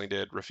we recently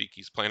did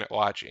Rafiki's Planet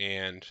Watch,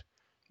 and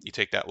you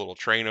take that little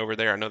train over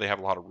there. I know they have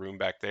a lot of room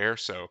back there,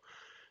 so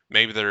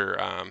maybe they're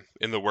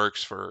in the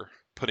works for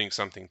putting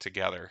something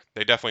together.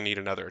 They definitely need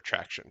another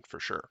attraction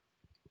for sure.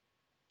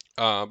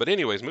 But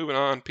anyways, moving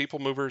on. People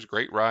Movers,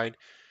 great ride,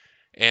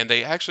 and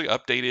they actually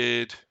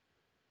updated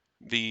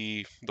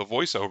the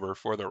voiceover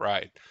for the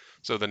ride.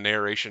 So the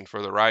narration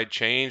for the ride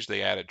changed.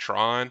 They added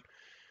Tron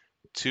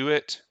to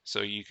it,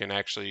 so you can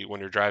actually, when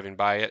you're driving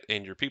by it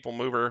in your People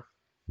Mover,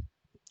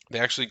 they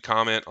actually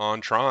comment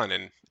on Tron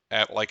and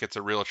at like it's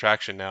a real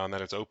attraction now and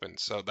that it's open.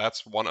 So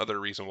that's one other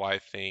reason why I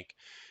think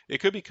it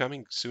could be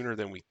coming sooner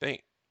than we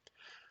think.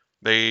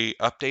 They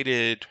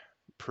updated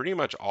pretty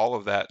much all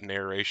of that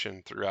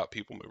narration throughout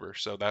People Mover,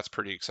 so that's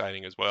pretty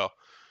exciting as well.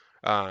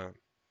 Um,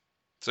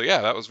 so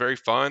yeah, that was very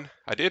fun.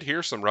 I did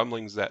hear some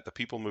rumblings that the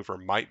People Mover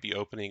might be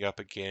opening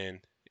up again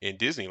in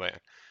Disneyland.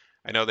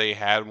 I know they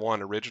had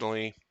one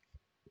originally,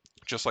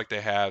 just like they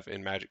have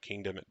in Magic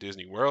Kingdom at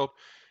Disney World,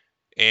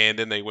 and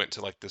then they went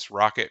to like this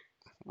rocket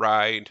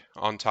ride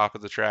on top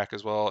of the track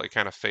as well. It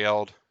kind of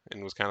failed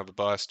and was kind of a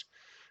bust.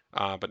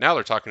 But now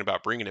they're talking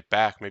about bringing it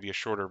back, maybe a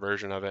shorter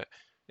version of it,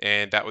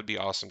 and that would be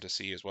awesome to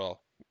see as well.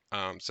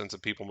 Since the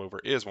People Mover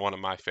is one of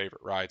my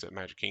favorite rides at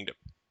Magic Kingdom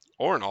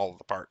or in all of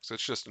the parks.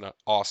 It's just an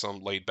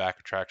awesome laid back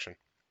attraction,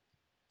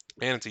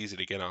 and it's easy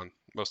to get on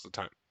most of the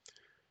time.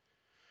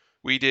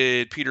 We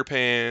did Peter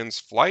Pan's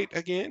Flight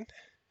again.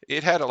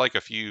 It had like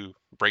a few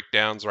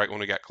breakdowns right when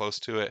we got close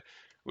to it.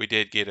 We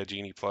did get a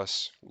Genie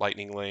Plus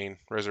Lightning Lane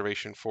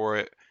reservation for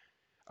it.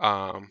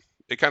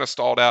 It kind of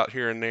stalled out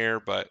here and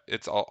there, but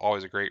it's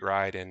always a great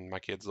ride, and my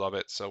kids love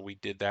it. So we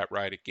did that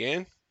ride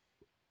again.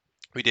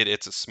 We did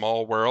It's a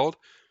Small World,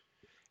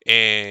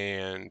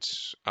 and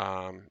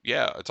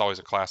yeah, it's always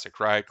a classic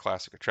ride,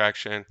 classic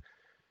attraction.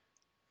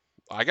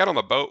 I got on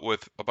the boat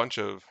with a bunch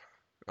of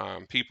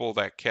people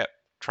that kept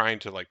trying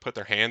to like put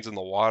their hands in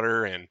the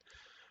water and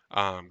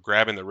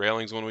grabbing the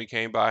railings when we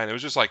came by, and it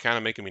was just like kind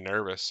of making me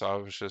nervous. So I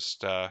was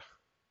just,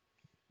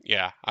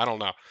 yeah, I don't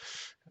know.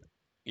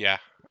 Yeah,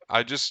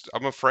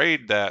 I'm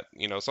afraid that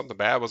something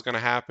bad was going to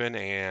happen,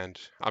 and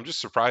I'm just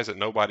surprised that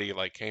nobody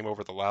like came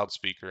over the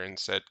loudspeaker and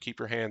said keep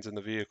your hands in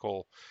the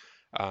vehicle,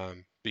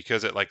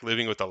 because it like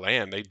Living with the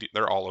Land,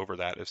 they're all over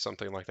that. If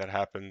something like that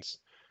happens,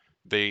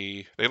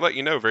 they let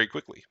you know very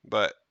quickly,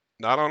 but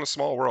not on a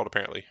Small World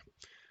apparently.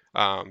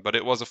 But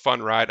it was a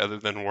fun ride, other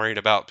than worrying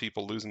about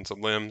people losing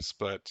some limbs.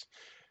 But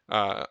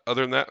other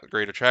than that,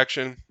 great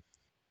attraction.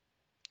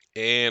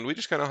 And we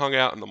just kind of hung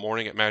out in the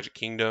morning at Magic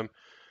Kingdom.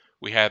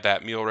 We had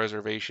that meal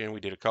reservation.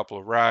 We did a couple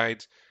of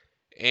rides,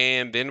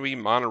 and then we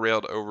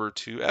monorailed over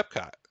to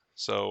Epcot.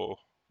 So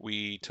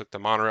we took the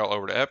monorail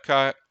over to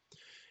Epcot.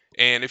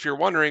 And if you're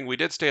wondering, we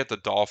did stay at the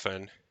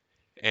Dolphin,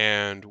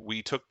 and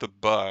we took the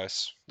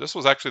bus. This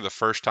was actually the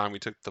first time we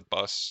took the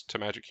bus to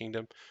Magic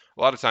Kingdom.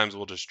 A lot of times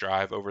we'll just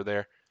drive over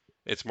there.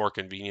 It's more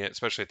convenient,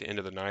 especially at the end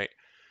of the night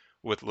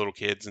with little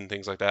kids and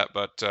things like that.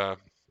 But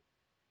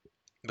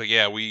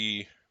yeah,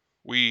 we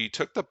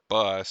took the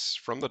bus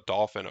from the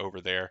Dolphin over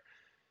there,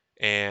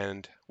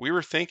 and we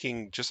were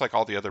thinking just like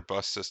all the other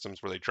bus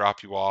systems where they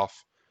drop you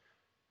off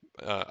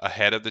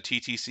ahead of the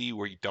TTC,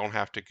 where you don't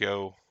have to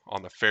go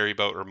on the ferry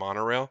boat or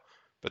monorail.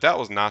 But that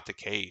was not the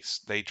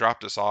case. They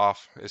dropped us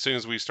off as soon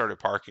as we started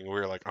parking. We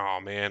were like, oh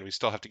man, we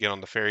still have to get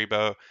on the ferry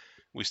boat.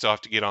 We still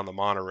have to get on the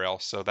monorail.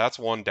 So that's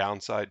one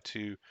downside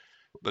to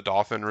the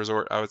Dolphin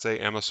Resort, I would say,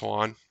 Emma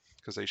Swan,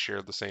 because they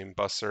share the same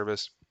bus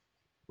service,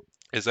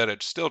 is that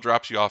it still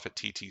drops you off at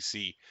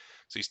TTC.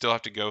 So you still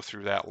have to go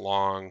through that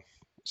long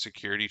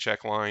security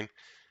check line,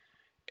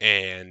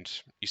 and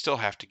you still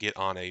have to get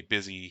on a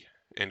busy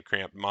and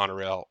cramped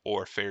monorail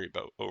or ferry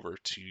boat over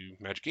to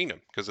Magic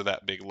Kingdom because of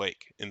that big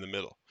lake in the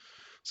middle.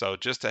 So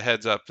just a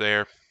heads up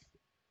there.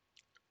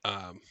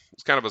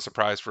 It's kind of a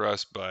surprise for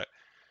us, but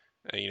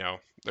you know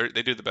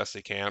they do the best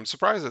they can. I'm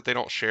surprised that they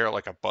don't share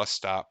like a bus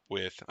stop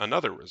with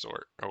another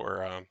resort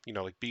or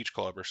like Beach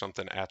Club or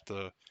something at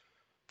the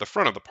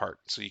front of the park,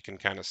 so you can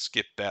kind of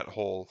skip that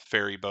whole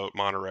ferry boat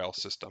monorail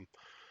system.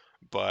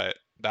 But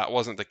that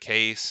wasn't the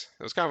case.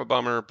 It was kind of a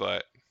bummer,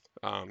 but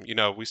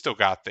we still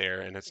got there,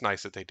 and it's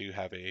nice that they do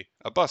have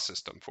a bus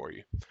system for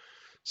you.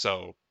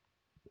 So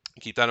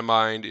keep that in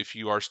mind. If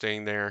you are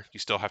staying there, you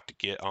still have to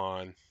get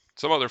on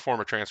some other form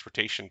of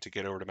transportation to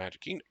get over to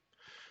Magic Kingdom.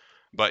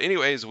 But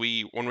anyways,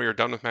 when we were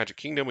done with Magic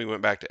Kingdom, we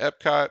went back to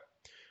Epcot.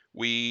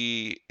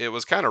 It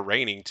was kind of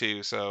raining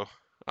too, so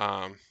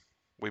um,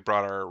 we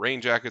brought our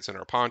rain jackets and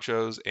our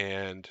ponchos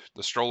and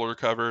the stroller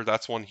cover.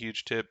 That's one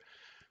huge tip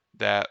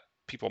that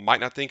people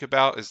might not think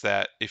about, is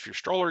that if your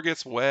stroller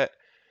gets wet,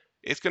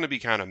 it's going to be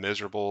kind of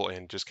miserable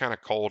and just kind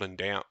of cold and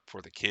damp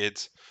for the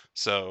kids.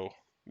 So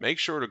make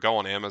sure to go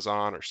on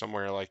Amazon or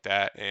somewhere like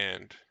that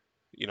and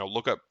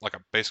look up like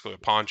basically a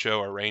poncho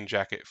or rain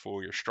jacket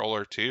for your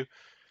stroller too.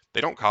 They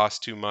don't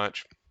cost too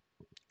much.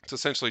 It's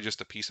essentially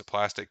just a piece of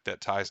plastic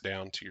that ties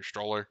down to your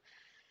stroller,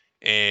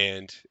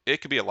 and it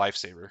could be a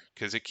lifesaver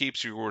because it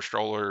keeps your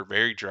stroller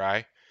very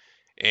dry,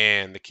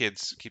 and the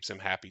kids keeps them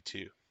happy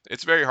too.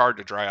 It's very hard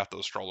to dry out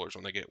those strollers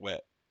when they get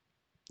wet,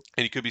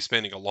 and you could be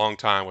spending a long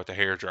time with the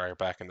hair dryer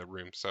back in the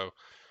room. So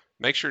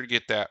make sure to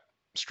get that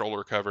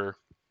stroller cover,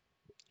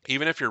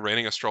 even if you're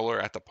renting a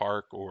stroller at the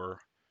park or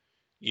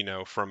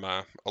from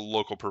a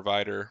local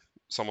provider,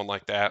 someone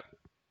like that.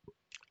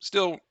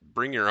 Still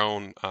bring your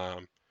own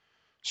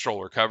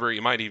stroller cover.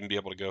 You might even be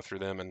able to go through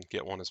them and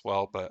get one as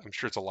well, but I'm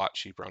sure it's a lot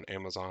cheaper on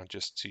Amazon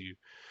just to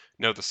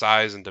know the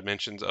size and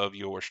dimensions of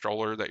your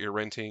stroller that you're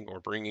renting or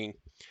bringing,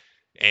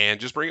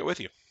 and just bring it with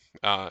you.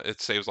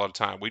 It saves a lot of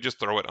time. We just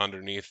throw it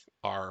underneath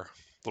our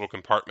little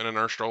compartment in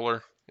our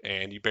stroller,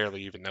 and you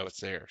barely even know it's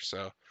there.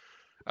 So,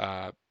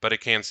 but it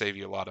can save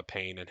you a lot of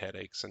pain and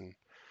headaches and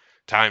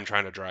time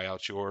trying to dry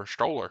out your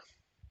stroller.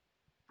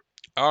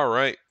 All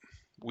right,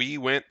 we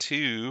went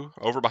to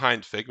over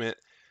behind Figment.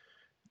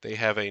 They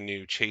have a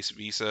new Chase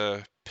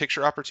Visa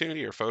picture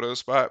opportunity or photo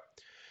spot,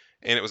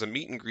 and it was a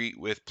meet and greet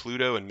with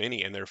Pluto and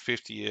Minnie in their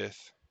 50th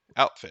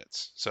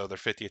outfits. So their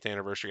 50th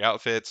anniversary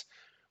outfits.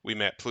 We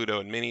met Pluto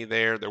and Minnie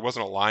there. There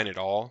wasn't a line at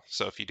all.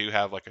 So if you do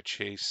have like a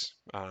Chase,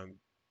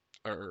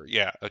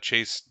 a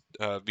Chase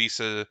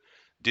Visa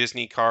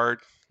Disney card,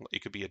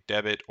 it could be a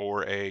debit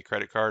or a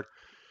credit card.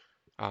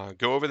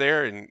 Go over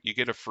there and you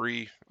get a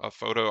free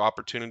photo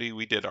opportunity.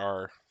 We did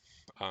our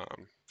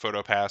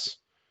photo pass.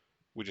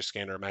 We just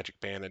scanned our magic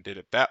band and did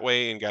it that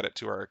way and got it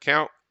to our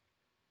account.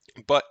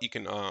 But you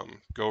can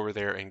go over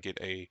there and get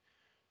a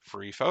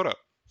free photo.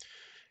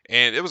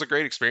 And it was a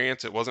great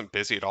experience. It wasn't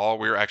busy at all.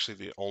 We were actually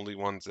the only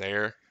ones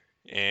there.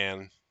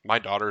 And my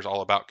daughter's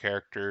all about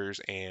characters,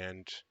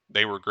 and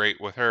they were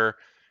great with her.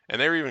 And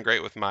they were even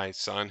great with my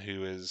son,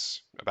 who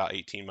is about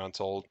 18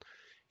 months old.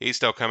 He's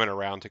still coming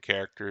around to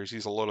characters.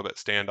 He's a little bit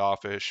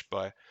standoffish,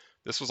 but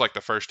this was like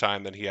the first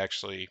time that he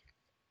actually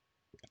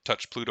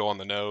touched Pluto on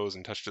the nose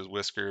and touched his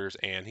whiskers,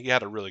 and he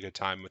had a really good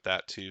time with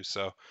that too.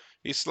 So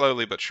he's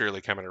slowly but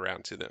surely coming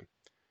around to them.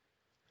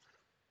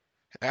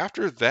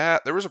 After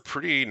that, there was a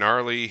pretty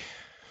gnarly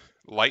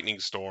lightning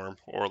storm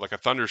or like a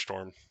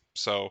thunderstorm.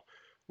 So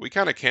we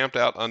kind of camped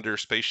out under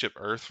Spaceship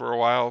Earth for a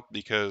while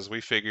because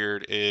we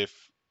figured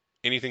if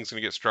anything's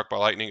going to get struck by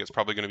lightning, it's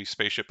probably going to be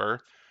Spaceship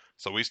Earth.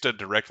 So we stood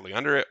directly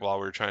under it while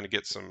we were trying to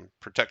get some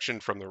protection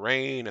from the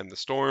rain and the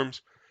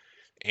storms.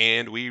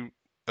 And we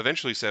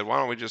eventually said, why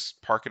don't we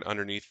just park it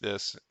underneath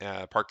this,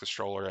 park the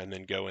stroller, and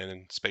then go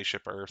in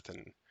Spaceship Earth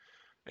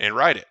and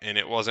ride it. And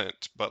it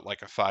wasn't but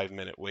like a 5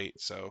 minute wait.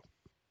 So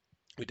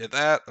we did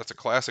that. That's a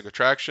classic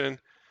attraction.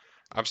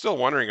 I'm still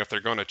wondering if they're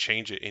going to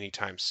change it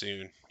anytime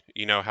soon.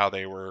 You know how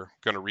they were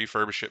going to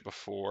refurbish it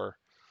before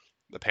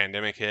the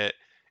pandemic hit,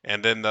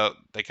 and then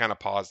they kind of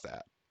paused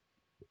that.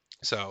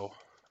 So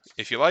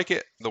if you like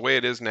it the way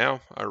it is now,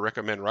 I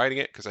recommend riding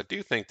it because I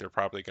do think they're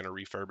probably going to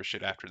refurbish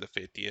it after the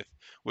 50th,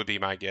 would be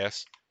my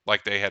guess,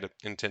 like they had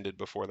intended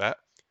before that.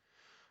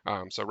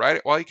 So ride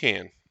it while you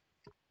can.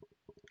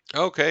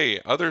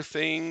 Okay, other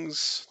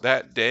things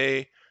that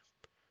day.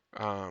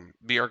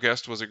 Be Our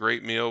Guest was a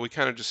great meal. We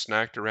kind of just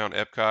snacked around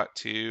Epcot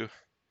too.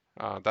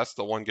 That's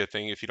the one good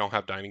thing if you don't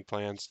have dining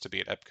plans to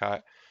be at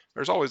Epcot.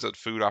 There's always a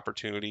food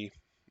opportunity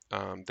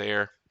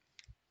there,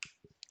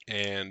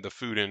 and the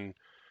food and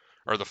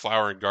or the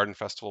Flower and Garden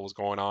Festival was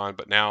going on,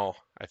 but now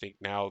I think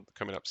now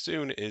coming up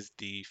soon is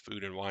the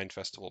Food and Wine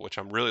Festival, which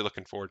I'm really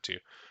looking forward to.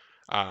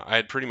 I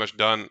had pretty much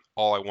done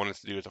all I wanted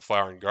to do at the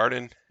Flower and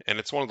Garden, and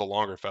it's one of the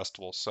longer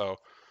festivals,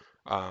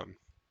 um,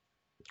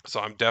 so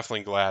I'm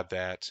definitely glad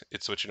that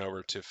it's switching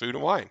over to Food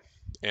and Wine,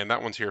 and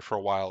that one's here for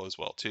a while as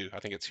well too. I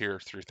think it's here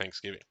through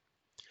Thanksgiving.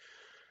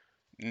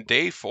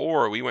 Day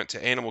 4, we went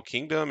to Animal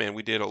Kingdom and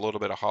we did a little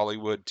bit of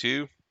Hollywood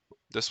too.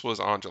 This was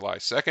on July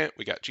 2nd.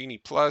 We got Genie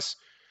Plus,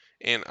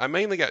 and I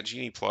mainly got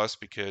Genie Plus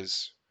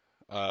because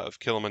of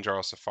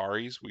Kilimanjaro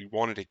Safaris. We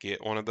wanted to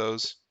get one of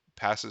those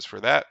passes for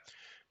that,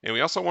 and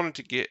we also wanted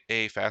to get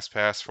a fast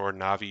pass for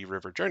Navi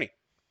River Journey.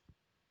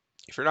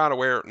 If you're not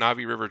aware,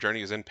 Navi River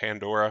Journey is in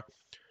Pandora,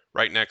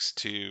 right next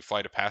to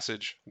Flight of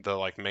Passage, the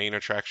like main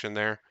attraction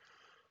there.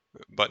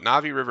 But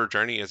Navi River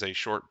Journey is a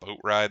short boat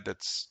ride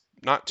that's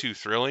not too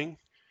thrilling,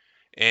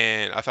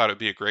 and I thought it'd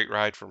be a great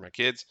ride for my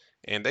kids,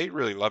 and they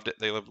really loved it.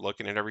 They loved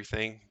looking at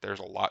everything. There's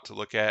a lot to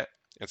look at,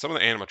 and some of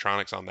the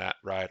animatronics on that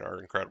ride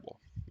are incredible,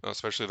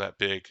 especially that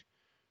big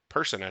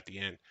person at the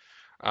end,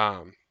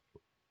 um,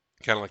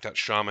 kind of like that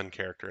shaman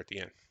character at the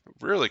end.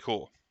 Really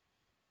cool.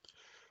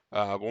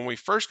 When we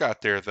first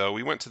got there, though,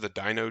 we went to the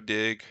Dino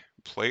Dig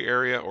play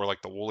area, or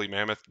like the Woolly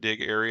Mammoth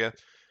Dig area,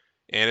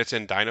 and it's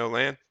in Dino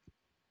Land.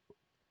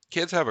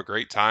 Kids have a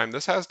great time.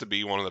 This has to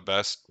be one of the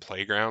best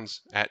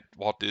playgrounds at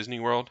Walt Disney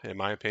World, in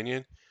my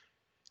opinion.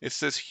 It's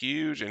this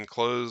huge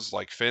enclosed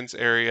like fence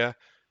area.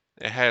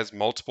 It has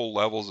multiple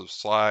levels of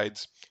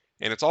slides,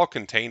 and it's all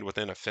contained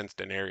within a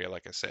fenced-in area,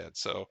 like I said.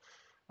 So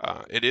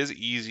it is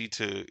easy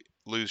to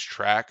lose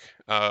track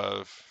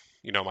of,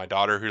 my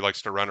daughter who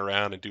likes to run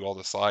around and do all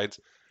the slides.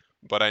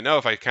 But I know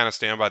if I kind of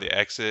stand by the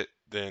exit,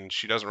 then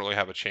she doesn't really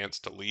have a chance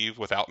to leave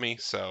without me.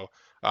 So,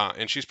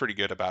 and she's pretty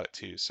good about it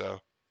too. So,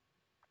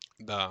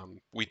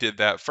 we did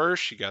that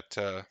first. She got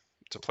to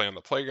play on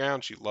the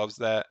playground. She loves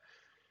that.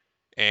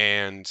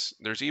 And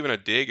there's even a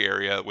dig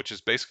area, which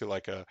is basically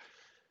like a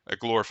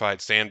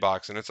glorified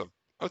sandbox, and it's an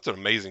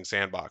amazing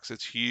sandbox.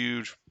 It's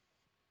huge.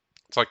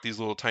 It's like these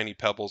little tiny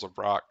pebbles of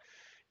rock,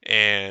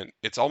 and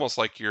it's almost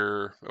like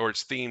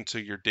it's themed to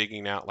you're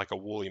digging out like a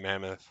woolly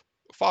mammoth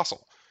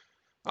fossil,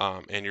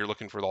 and you're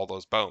looking for all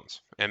those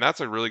bones, and that's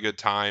a really good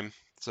time.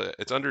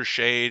 It's under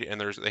shade, and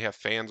they have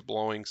fans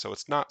blowing, so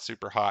it's not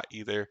super hot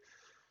either.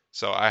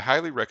 So I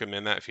highly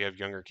recommend that if you have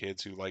younger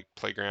kids who like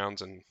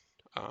playgrounds and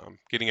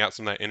getting out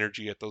some of that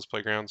energy at those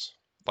playgrounds,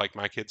 like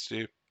my kids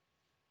do.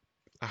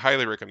 I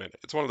highly recommend it.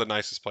 It's one of the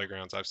nicest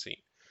playgrounds I've seen.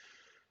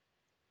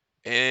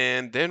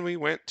 And then we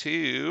went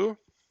to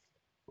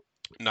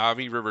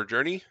Navi River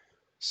Journey.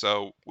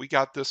 So we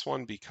got this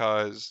one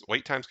because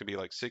wait times can be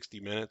like 60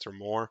 minutes or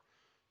more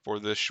for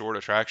this short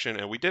attraction,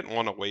 and we didn't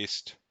want to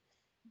waste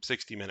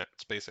 60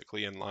 minutes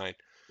basically in line.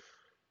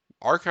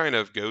 Our kind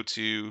of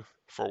go-to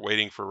for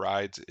waiting for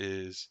rides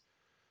is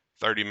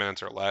 30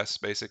 minutes or less,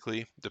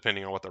 basically,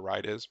 depending on what the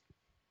ride is.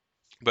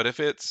 But if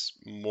it's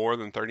more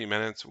than 30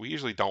 minutes, we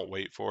usually don't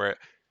wait for it.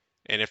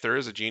 And if there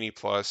is a Genie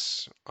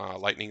Plus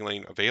Lightning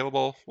Lane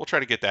available, we'll try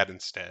to get that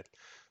instead.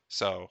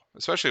 So,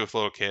 especially with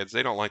little kids,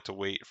 they don't like to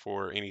wait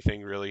for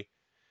anything really,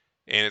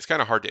 and it's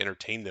kind of hard to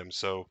entertain them.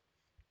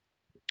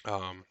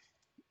 Um,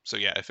 so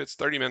yeah, if it's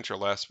 30 minutes or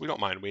less, we don't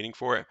mind waiting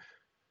for it.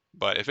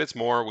 But if it's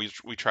more, we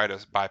try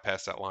to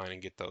bypass that line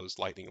and get those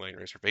Lightning Lane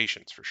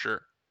reservations for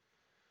sure.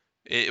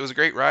 It was a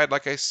great ride,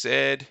 like I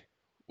said.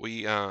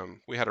 We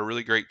had a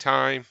really great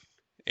time,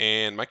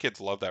 and my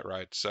kids love that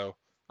ride. So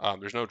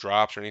there's no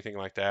drops or anything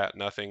like that.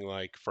 Nothing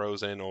like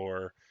Frozen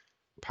or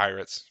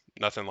Pirates.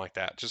 Nothing like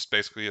that. Just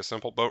basically a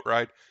simple boat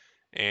ride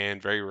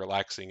and very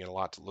relaxing and a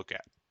lot to look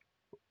at.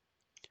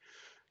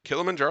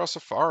 Kilimanjaro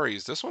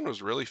Safaris. This one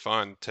was really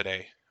fun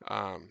today.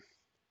 Um,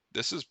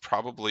 this is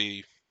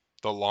probably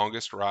the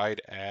longest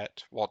ride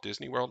at Walt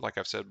Disney World, like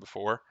I've said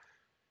before.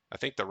 I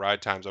think the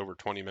ride time's over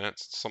 20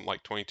 minutes, something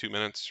like 22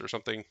 minutes or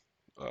something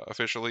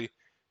officially,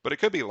 but it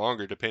could be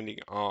longer depending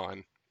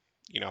on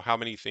how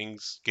many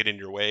things get in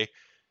your way,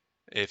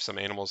 if some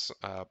animals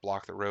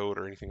block the road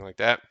or anything like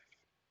that.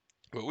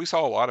 But we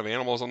saw a lot of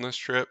animals on this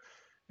trip.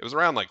 It was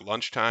around like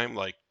lunchtime,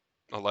 like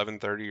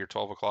 11:30 or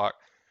 12 o'clock.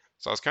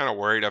 So I was kind of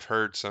worried. I've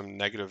heard some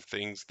negative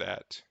things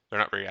that they're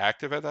not very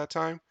active at that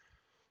time.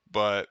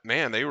 But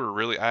man, they were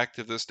really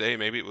active this day.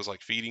 Maybe it was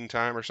like feeding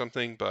time or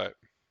something, but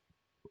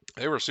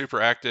they were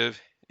super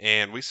active,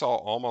 and we saw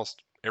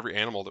almost every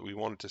animal that we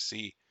wanted to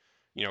see.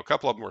 A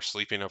couple of them were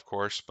sleeping, of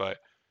course, but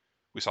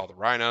we saw the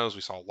rhinos,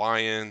 we saw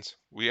lions.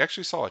 We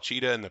actually saw a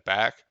cheetah in the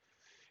back,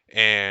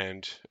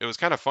 and it was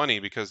kind of funny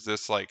because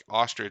this like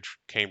ostrich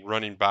came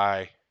running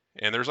by,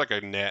 and there's like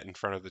a net in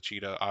front of the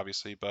cheetah,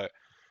 obviously, but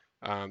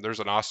there's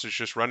an ostrich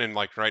just running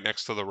like right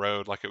next to the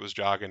road, like it was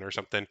jogging or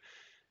something.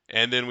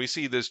 And then we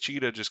see this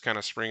cheetah just kind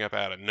of spring up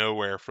out of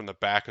nowhere from the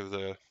back of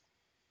the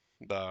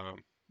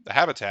um, the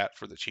habitat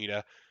for the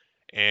cheetah,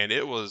 and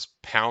it was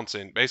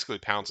pouncing, basically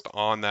pounced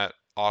on that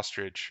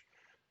ostrich,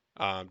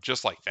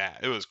 just like that.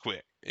 It was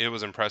quick. It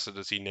was impressive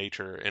to see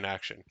nature in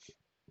action.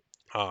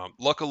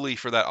 Luckily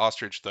for that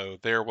ostrich, though,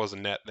 there was a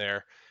net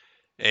there,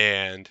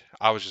 and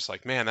I was just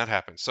like, man, that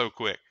happened so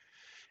quick.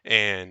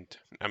 And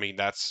I mean,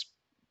 that's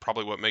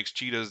probably what makes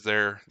cheetahs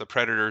the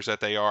predators that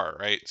they are,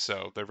 right?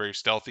 So they're very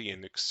stealthy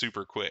and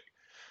super quick.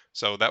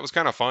 So that was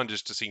kind of fun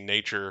just to see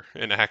nature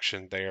in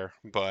action there.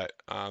 But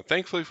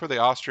thankfully for the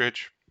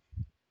ostrich,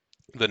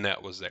 the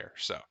net was there.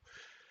 So,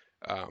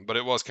 but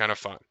it was kind of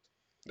fun.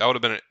 That would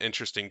have been an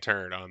interesting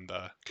turn on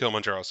the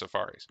Kilimanjaro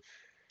safaris.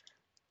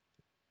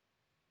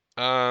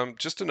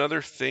 Just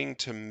another thing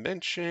to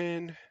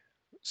mention.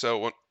 So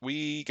when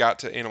we got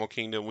to Animal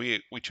Kingdom,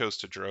 we chose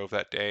to drove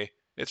that day.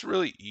 It's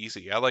really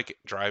easy. I like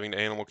driving to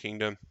Animal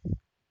Kingdom.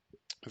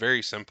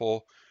 Very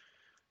simple.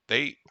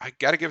 I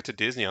got to give it to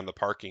Disney on the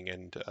parking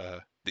and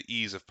the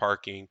ease of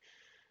parking.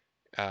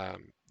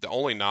 The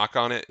only knock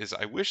on it is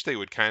I wish they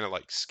would kind of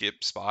like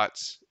skip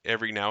spots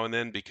every now and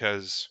then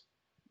because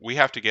we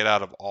have to get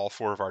out of all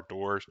four of our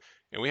doors,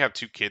 and we have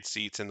two kid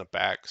seats in the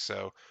back,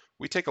 so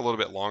we take a little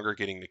bit longer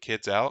getting the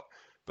kids out.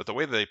 But the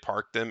way that they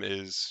park them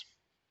is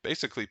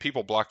basically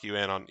people block you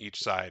in on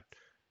each side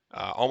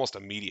almost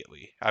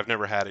immediately. I've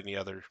never had any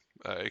other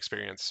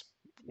experience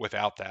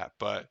without that,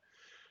 but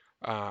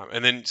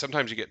and then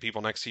sometimes you get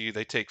people next to you,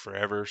 they take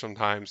forever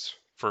sometimes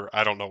for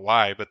I don't know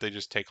why, but they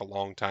just take a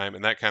long time,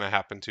 and that kind of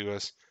happened to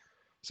us.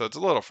 So it's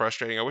a little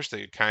frustrating. I wish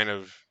they'd kind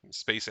of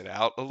space it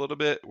out a little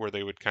bit where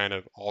they would kind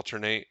of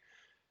alternate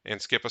and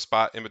skip a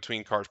spot in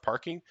between cars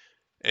parking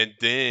and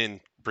then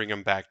bring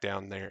them back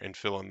down there and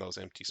fill in those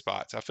empty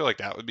spots. I feel like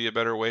that would be a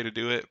better way to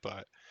do it,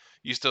 but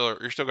you're still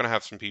going to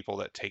have some people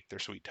that take their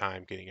sweet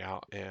time getting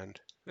out, and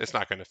it's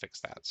not going to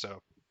fix that.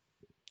 So,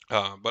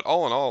 but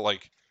all in all,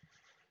 like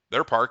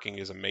their parking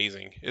is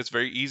amazing. It's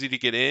very easy to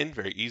get in,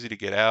 very easy to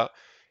get out.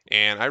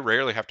 and I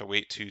rarely have to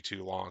wait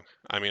too long.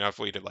 I mean, I've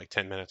waited like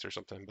 10 minutes or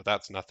something, but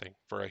that's nothing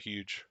for a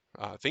huge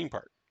theme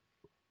park.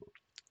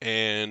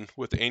 And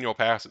with the annual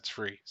pass, it's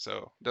free,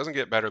 so it doesn't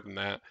get better than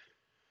that.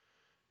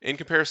 In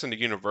comparison to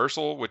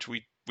Universal, which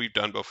we've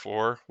done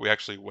before, we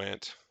actually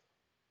went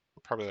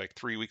probably like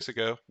 3 weeks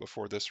ago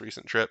before this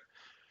recent trip,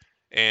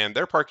 and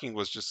their parking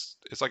was just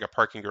it's like a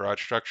parking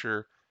garage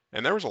structure,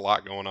 and there was a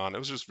lot going on. It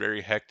was just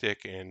very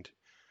hectic and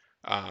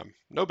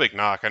no big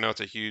knock. I know it's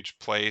a huge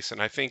place,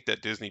 and I think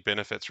that Disney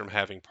benefits from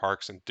having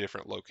parks in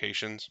different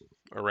locations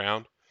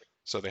around.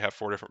 So they have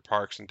 4 different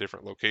parks in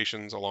different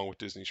locations, along with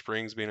Disney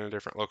Springs being in a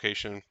different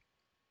location,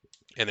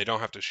 and they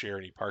don't have to share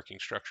any parking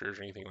structures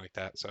or anything like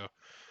that. So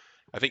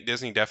I think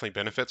Disney definitely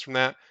benefits from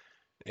that.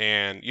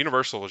 And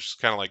Universal was just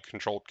kind of like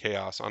controlled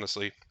chaos,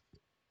 honestly.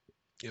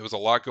 It was a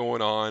lot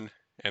going on,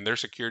 and their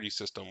security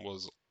system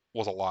was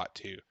a lot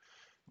too.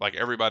 Like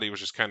everybody was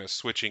just kind of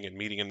switching and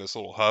meeting in this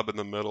little hub in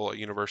the middle at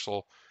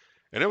Universal,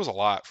 and it was a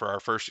lot for our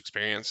first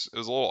experience. It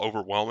was a little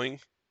overwhelming,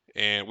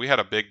 and we had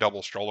a big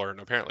double stroller, and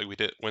apparently we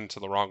did went to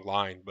the wrong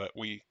line, but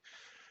we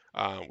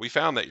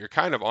found that you're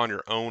kind of on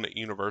your own at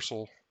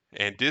Universal,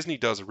 and Disney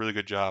does a really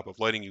good job of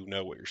letting you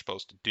know what you're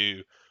supposed to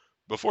do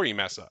before you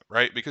mess up,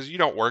 right? Because you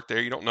don't work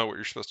there, you don't know what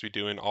you're supposed to be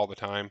doing all the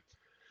time.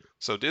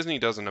 So Disney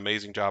does an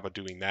amazing job of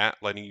doing that,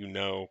 letting you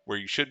know where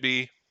you should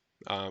be.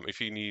 If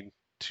you need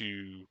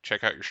to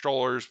check out your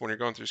strollers when you're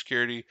going through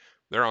security,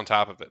 they're on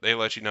top of it. They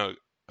let you know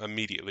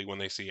immediately when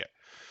they see it.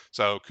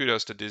 So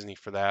kudos to Disney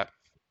for that.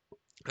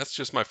 That's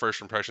just my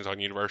first impressions on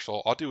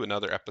Universal. I'll do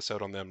another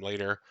episode on them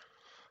later.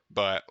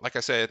 But like I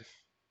said,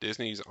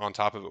 Disney's on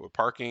top of it with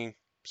parking,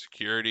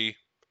 security,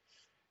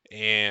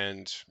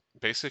 and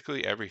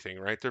basically everything,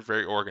 right? They're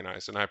very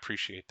organized, and I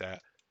appreciate that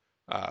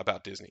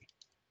about Disney.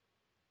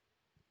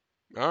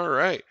 All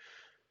right.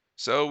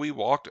 So we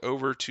walked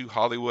over to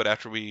Hollywood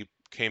after we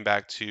came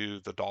back to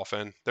the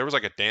Dolphin. There was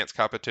like a dance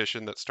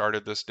competition that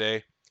started this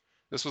day.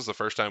 This was the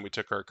first time we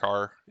took our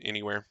car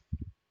anywhere.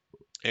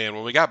 And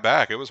when we got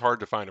back, it was hard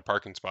to find a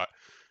parking spot.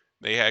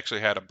 They actually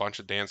had a bunch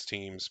of dance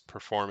teams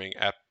performing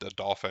at the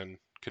Dolphin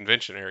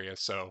convention area.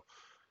 So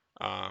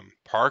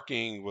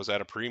parking was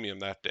at a premium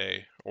that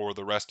day or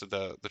the rest of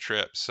the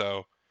trip.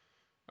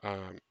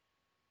 Um,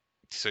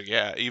 so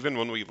yeah, even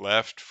when we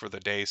left for the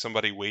day,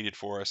 somebody waited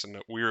for us, and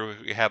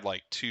we had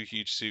like 2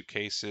 huge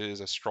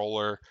suitcases, a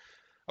stroller,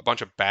 a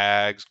bunch of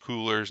bags,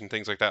 coolers, and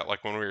things like that.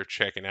 Like when we were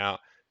checking out,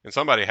 and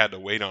somebody had to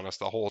wait on us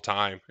the whole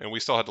time, and we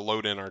still had to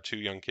load in our 2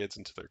 young kids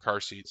into their car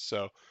seats.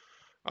 So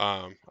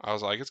I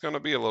was like, it's gonna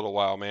be a little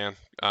while, man,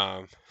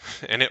 and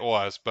it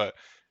was, but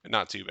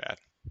not too bad.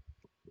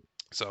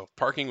 So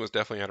parking was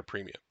definitely at a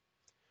premium.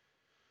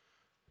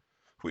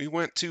 We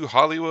went to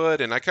Hollywood,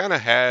 and I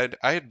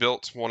had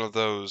built one of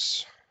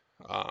those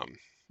um,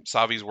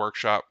 Savi's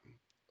Workshop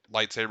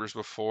lightsabers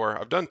before.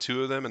 I've done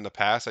 2 of them in the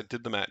past. I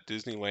did them at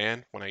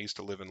Disneyland when I used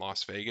to live in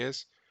Las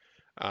Vegas,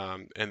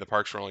 and the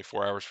parks were only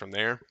 4 hours from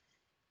there.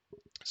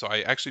 So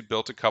I actually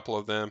built a couple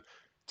of them.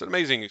 It's an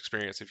amazing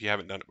experience if you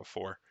haven't done it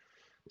before.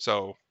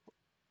 So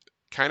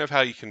kind of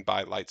how you can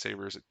buy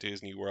lightsabers at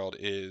Disney World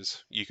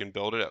is you can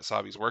build it at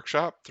Savi's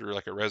Workshop through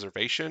like a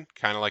reservation,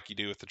 kind of like you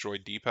do with the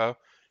Droid Depot.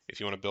 If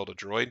you want to build a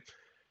droid,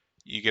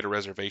 you get a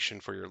reservation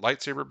for your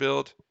lightsaber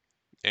build,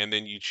 and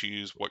then you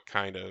choose what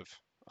kind of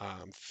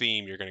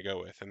theme you're going to go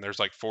with. And there's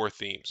like 4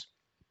 themes.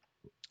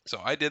 So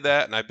I did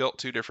that, and I built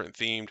 2 different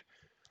themed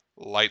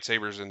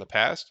lightsabers in the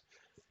past.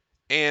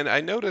 And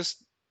I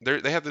noticed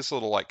they have this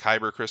little like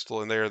kyber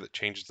crystal in there that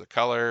changes the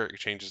color, it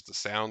changes the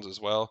sounds as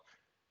well.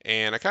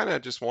 And I kind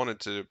of just wanted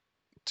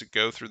to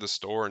go through the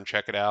store and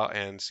check it out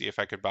and see if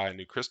I could buy a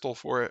new crystal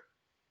for it.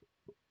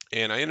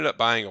 And I ended up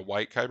buying a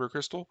white kyber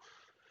crystal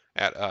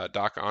at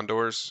Doc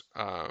Ondor's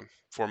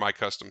for my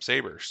custom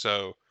saber.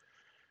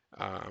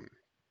 Um,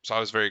 so I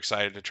was very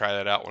excited to try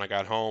that out when I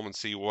got home and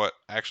see what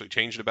actually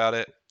changed about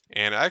it.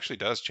 And it actually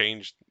does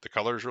change. The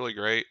color is really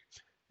great,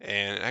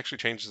 and it actually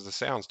changes the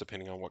sounds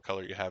depending on what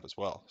color you have as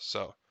well.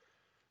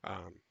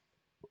 Um,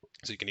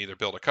 so you can either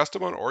build a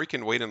custom one or you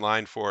can wait in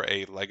line for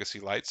a legacy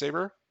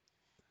lightsaber.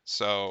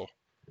 So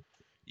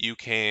you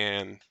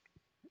can.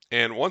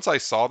 And once I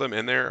saw them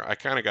in there, I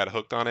kind of got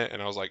hooked on it, and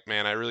I was like,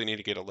 man, I really need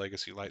to get a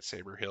legacy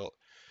lightsaber hilt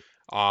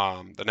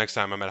the next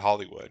time I'm at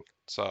Hollywood.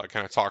 So I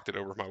kind of talked it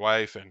over with my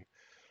wife, and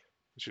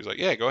she was like,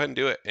 yeah, go ahead and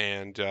do it.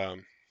 And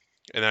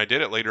I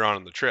did it later on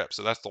in the trip.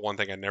 So that's the one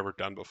thing I'd never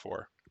done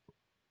before.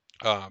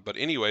 But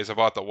anyways, I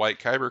bought the white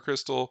kyber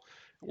crystal.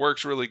 It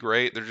works really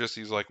great. They're just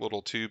these like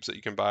little tubes that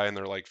you can buy, and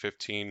they're like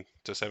 $15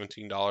 to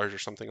 $17 or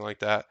something like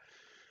that.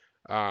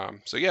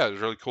 So yeah, it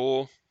was really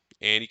cool.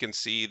 And you can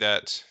see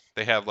that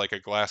they have like a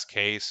glass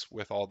case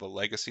with all the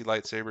legacy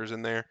lightsabers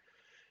in there.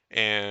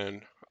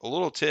 And a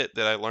little tip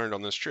that I learned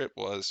on this trip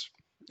was,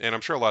 and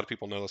I'm sure a lot of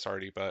people know this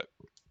already, but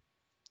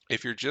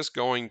if you're just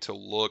going to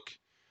look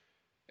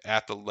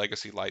at the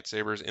legacy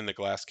lightsabers in the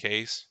glass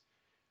case,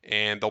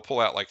 and they'll pull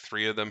out like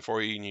 3 of them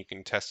for you, and you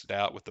can test it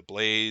out with the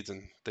blades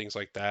and things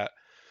like that.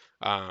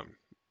 Um,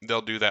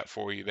 they'll do that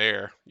for you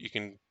there. You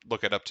can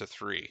look at up to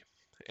 3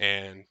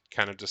 and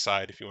kind of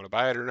decide if you want to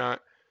buy it or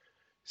not.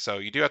 So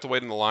you do have to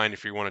wait in the line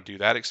if you want to do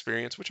that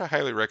experience, which I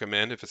highly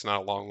recommend if it's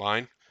not a long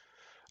line.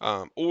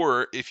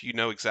 Or if you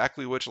know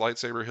exactly which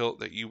lightsaber hilt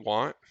that you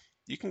want,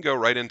 you can go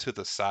right into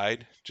the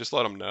side. Just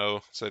let them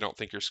know so they don't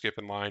think you're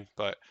skipping line.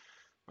 But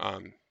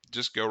um,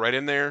 just go right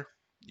in there.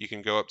 You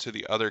can go up to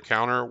the other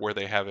counter where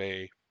they have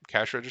a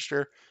cash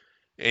register,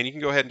 and you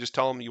can go ahead and just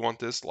tell them you want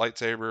this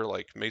lightsaber,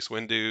 like Mace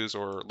Windu's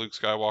or Luke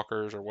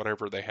Skywalker's or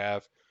whatever they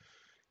have,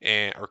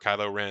 and or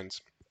Kylo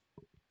Ren's,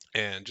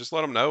 and just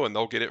let them know, and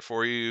they'll get it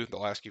for you.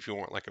 They'll ask you if you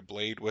want like a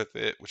blade with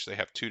it, which they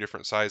have two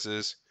different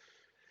sizes.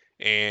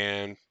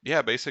 And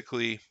yeah,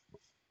 basically,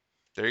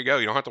 there you go.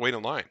 You don't have to wait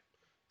in line.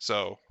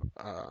 So,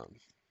 um,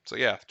 so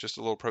yeah, just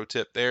a little pro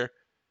tip there.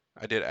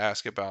 I did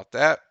ask about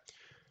that.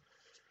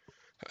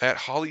 At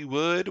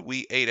Hollywood,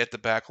 we ate at the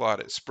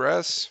Backlot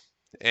Express,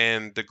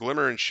 and the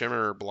Glimmer and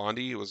Shimmer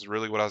Blondie was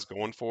really what I was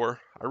going for.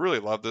 I really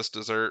love this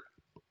dessert.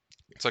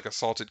 It's like a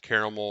salted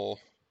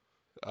caramel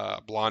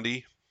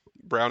blondie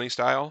brownie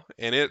style,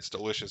 and it's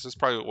delicious. It's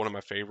probably one of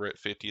my favorite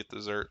 50th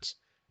desserts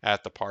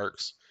at the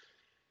parks.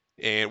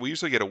 And we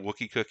usually get a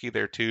Wookiee cookie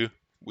there too.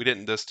 We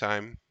didn't this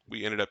time.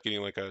 We ended up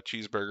getting like a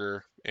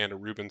cheeseburger and a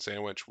Reuben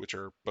sandwich, which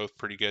are both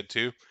pretty good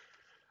too.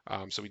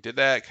 So we did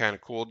that, kind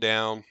of cooled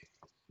down,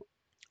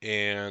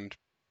 and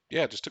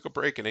yeah, just took a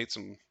break and ate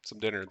some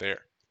dinner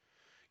there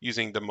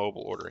using the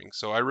mobile ordering.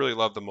 So I really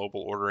love the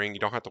mobile ordering. You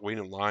don't have to wait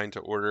in line to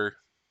order,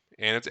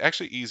 and it's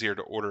actually easier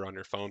to order on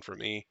your phone for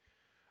me.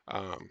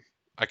 Um,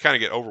 I kind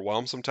of get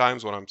overwhelmed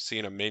sometimes when I'm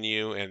seeing a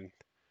menu and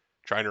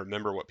trying to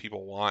remember what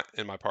people want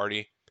in my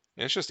party.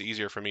 And it's just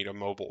easier for me to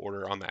mobile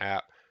order on the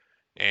app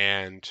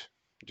and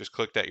just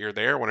click that you're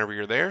there whenever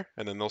you're there,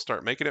 and then they'll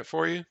start making it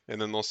for you,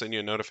 and then they'll send you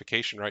a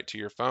notification right to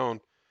your phone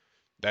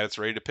that it's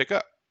ready to pick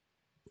up.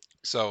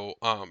 So,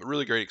 a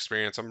really great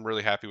experience. I'm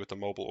really happy with the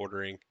mobile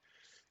ordering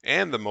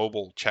and the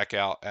mobile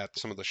checkout at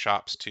some of the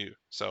shops too.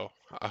 So,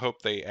 I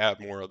hope they add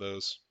more of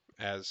those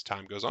as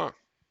time goes on.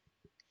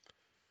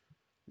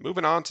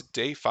 Moving on to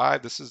day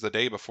 5. This is the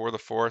day before the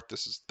 4th.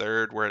 This is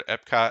third. We're at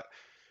Epcot.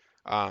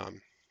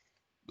 Um,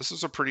 this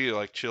was a pretty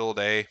like chill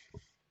day.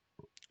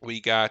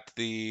 We got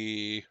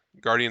the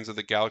Guardians of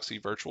the Galaxy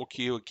virtual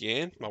queue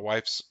again. My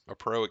wife's a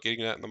pro at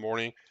getting that in the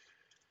morning,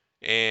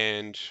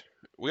 and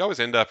we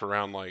always end up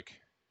around like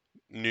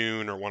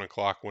noon or 1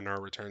 o'clock when our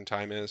return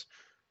time is.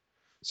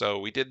 So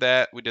we did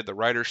that. We did the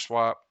rider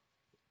swap,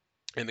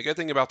 and the good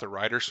thing about the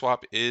rider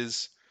swap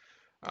is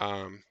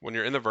when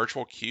you're in the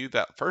virtual queue,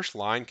 that first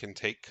line can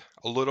take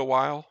a little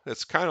while.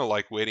 It's kind of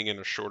like waiting in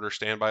a shorter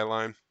standby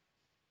line.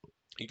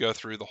 You go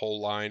through the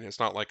whole line. It's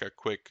not like a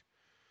quick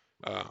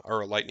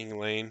or a lightning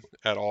lane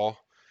at all.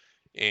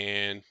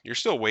 And you're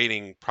still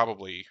waiting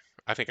probably,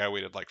 I think I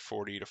waited like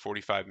 40 to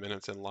 45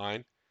 minutes in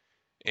line.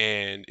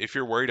 And if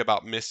you're worried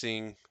about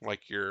missing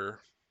like your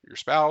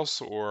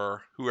spouse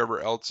or whoever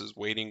else is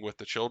waiting with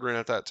the children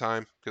at that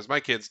time, because my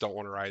kids don't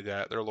want to ride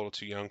that. They're a little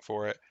too young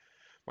for it.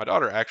 My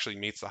daughter actually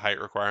meets the height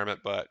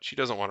requirement, but she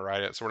doesn't want to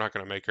ride it, so we're not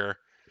going to make her.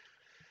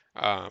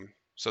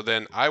 So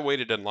then I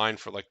waited in line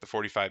for like the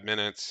 45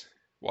 minutes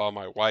while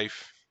my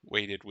wife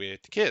waited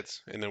with the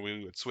kids, and then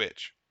we would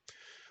switch.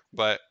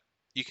 But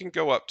you can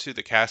go up to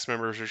the cast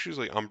members. There's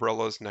usually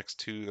umbrellas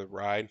next to the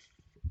ride,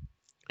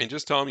 and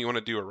just tell them you want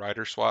to do a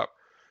rider swap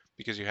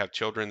because you have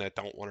children that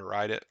don't want to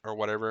ride it or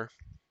whatever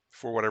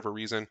for whatever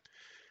reason.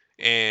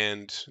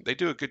 And they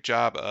do a good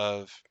job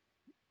of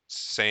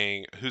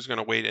saying who's going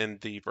to wait in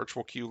the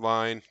virtual queue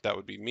line. That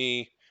would be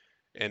me.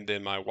 And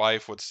then my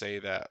wife would say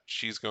that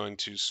she's going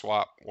to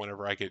swap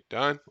whenever I get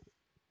done.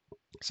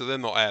 So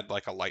then they'll add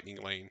like a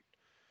lightning lane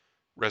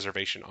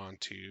reservation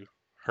onto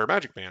her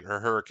Magic Band or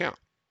her account.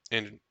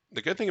 And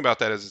the good thing about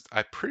that is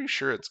I'm pretty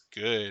sure it's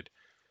good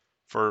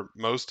for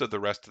most of the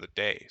rest of the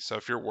day. So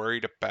if you're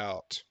worried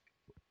about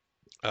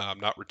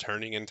not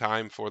returning in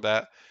time for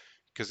that,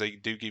 because they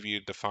do give you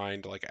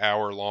defined like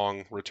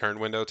hour-long return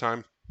window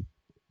time.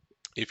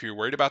 If you're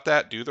worried about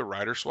that, do the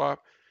rider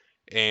swap,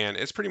 and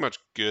it's pretty much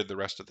good the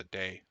rest of the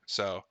day.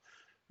 So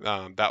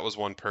that was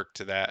one perk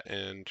to that,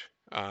 and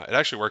it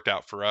actually worked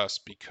out for us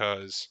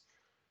because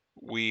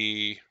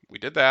we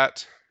did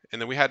that, and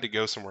then we had to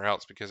go somewhere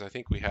else because I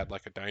think we had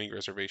like a dining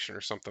reservation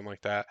or something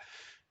like that,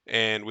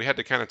 and we had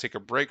to kind of take a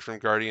break from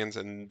Guardians,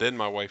 and then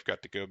my wife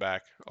got to go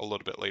back a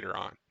little bit later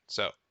on.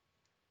 So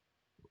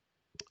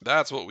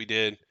that's what we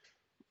did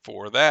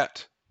for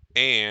that,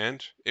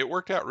 and it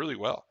worked out really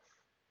well.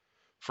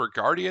 For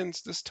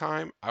Guardians this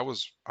time,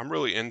 I'm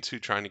really into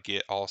trying to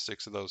get all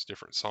 6 of those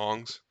different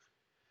songs.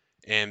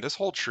 And this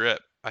whole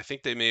trip, I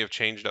think they may have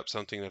changed up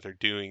something that they're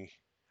doing.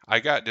 I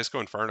got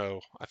Disco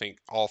Inferno, I think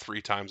all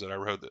 3 times that I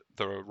rode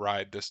the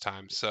ride this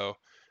time. So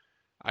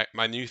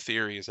my new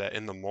theory is that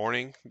in the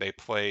morning they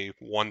play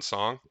one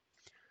song,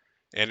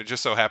 and it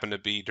just so happened to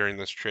be during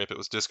this trip it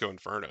was Disco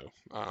Inferno.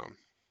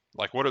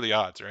 Like what are the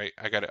odds, right?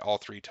 I got it all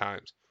 3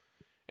 times.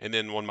 And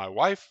then when my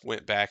wife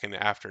went back in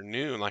the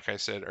afternoon, like I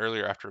said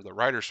earlier, after the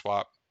rider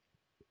swap,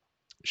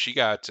 she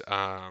got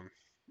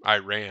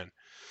Iran.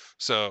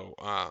 So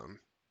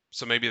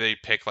so maybe they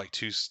pick like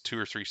two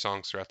or three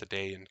songs throughout the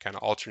day and kind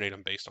of alternate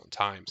them based on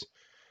times.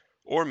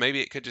 Or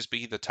maybe it could just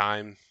be the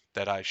time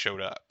that I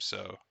showed up.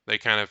 So they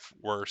kind of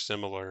were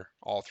similar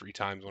all three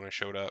times when I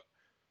showed up,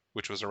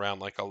 which was around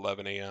like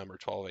 11 a.m. or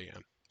 12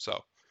 a.m.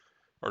 So,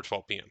 or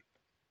 12 p.m.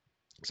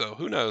 So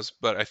who knows?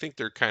 But I think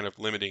they're kind of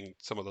limiting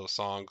some of those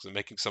songs and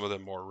making some of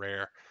them more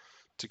rare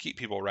to keep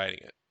people riding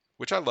it,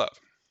 which I love.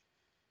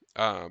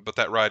 But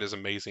that ride is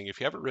amazing. If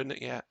you haven't ridden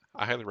it yet,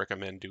 I highly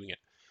recommend doing it.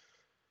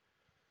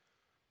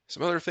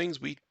 Some other things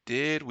we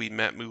did, we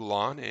met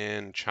Mulan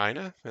in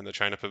China in the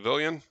China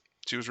Pavilion.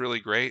 She was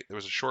really great. There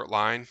was a short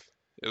line.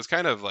 It was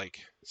kind of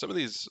like some of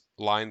these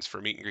lines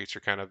for meet and greets are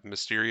kind of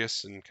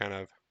mysterious and kind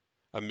of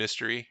a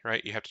mystery,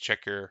 right? You have to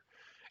check your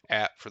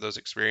app for those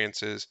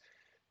experiences.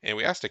 And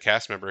we asked a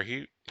cast member,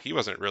 he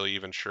wasn't really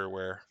even sure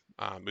where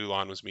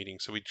Mulan was meeting,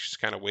 so we just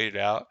kind of waited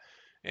out.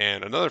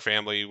 And another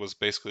family was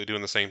basically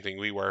doing the same thing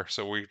we were,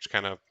 so we just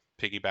kind of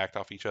piggybacked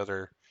off each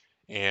other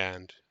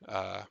and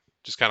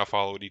just kind of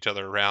followed each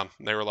other around.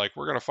 And they were like,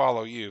 "We're gonna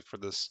follow you for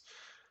this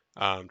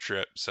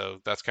trip," so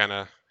that's kind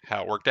of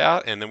how it worked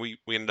out. And then we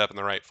ended up in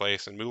the right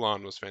place, and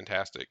Mulan was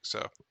fantastic.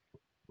 So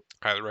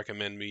I highly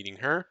recommend meeting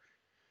her.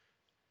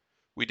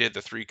 We did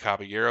the Three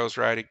Caballeros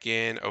ride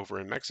again over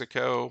in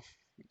Mexico.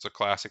 It's a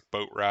classic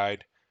boat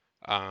ride.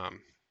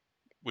 Um,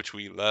 which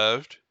we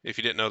loved. If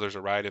you didn't know there's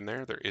a ride in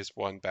there, there is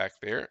one back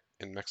there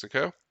in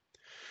Mexico.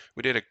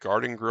 We did a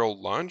garden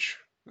grill lunch.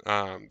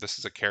 This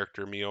is a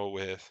character meal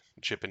with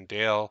Chip and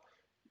Dale,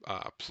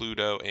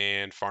 Pluto,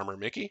 and Farmer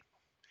Mickey.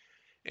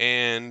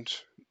 And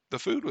the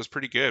food was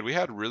pretty good. We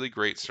had really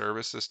great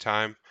service this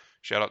time.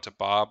 Shout out to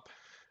Bob.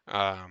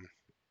 Um,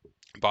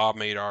 Bob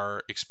made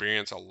our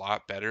experience a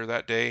lot better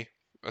that day,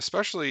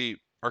 especially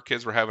our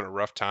kids were having a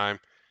rough time.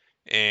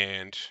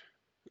 And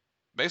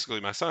basically,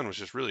 my son was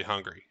just really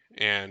hungry.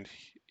 And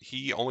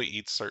he only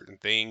eats certain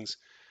things.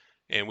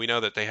 And we know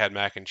that they had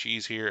mac and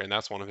cheese here, and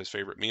that's one of his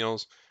favorite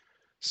meals.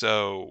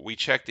 So we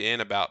checked in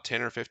about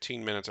 10 or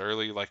 15 minutes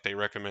early, like they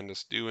recommend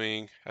us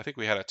doing. I think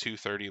we had a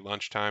 2:30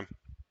 lunchtime,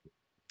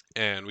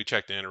 and we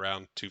checked in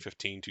around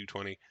 2:15,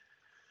 2:20.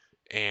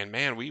 And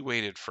man, we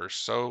waited for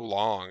so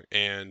long,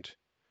 and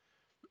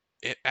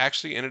it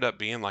actually ended up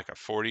being like a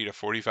 40 to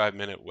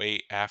 45-minute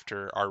wait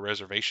after our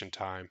reservation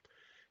time.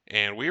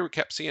 And we were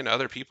kept seeing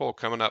other people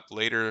coming up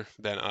later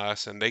than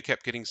us, and they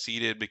kept getting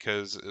seated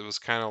because it was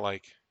kind of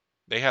like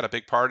they had a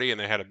big party and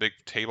they had a big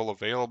table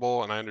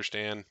available, and I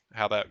understand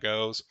how that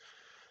goes.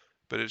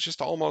 But it's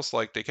just almost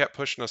like they kept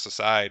pushing us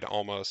aside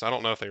almost. I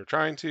don't know if they were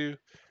trying to,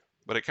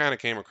 but it kind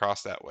of came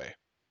across that way.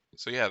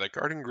 So yeah, the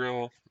Garden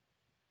Grill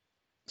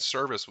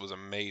service was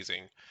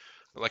amazing.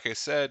 Like I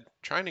said,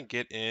 trying to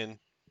get in,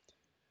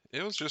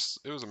 it was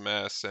a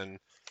mess and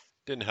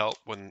didn't help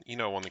when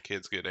when the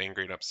kids get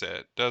angry and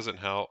upset. Doesn't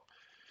help.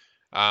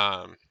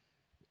 Um,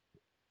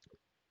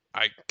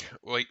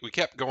 we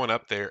kept going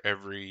up there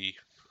every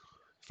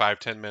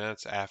 5-10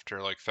 minutes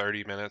after like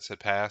 30 minutes had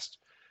passed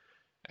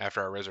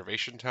after our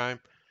reservation time,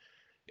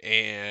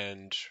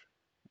 and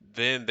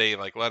then they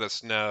like let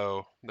us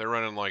know they're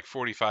running like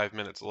 45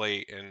 minutes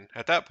late, and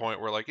at that point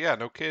we're like, yeah,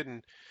 no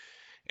kidding.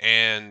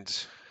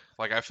 And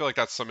like I feel like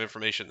that's some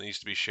information that needs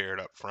to be shared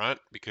up front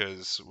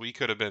because we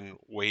could have been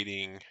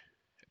waiting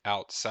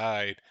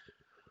outside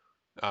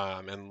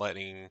and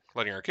letting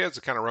our kids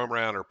kind of roam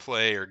around or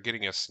play or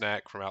getting a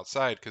snack from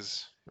outside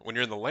because when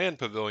you're in the land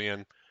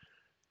pavilion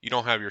you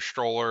don't have your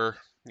stroller.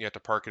 You have to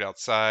park it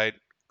outside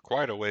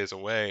quite a ways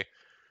away.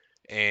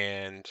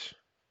 And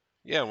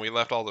yeah, and we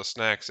left all the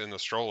snacks in the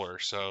stroller.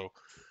 So,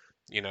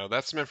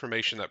 that's some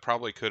information that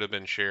probably could have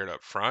been shared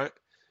up front.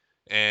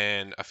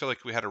 And I feel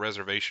like we had a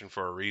reservation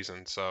for a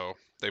reason. So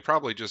they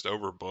probably just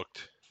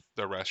overbooked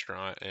the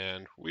restaurant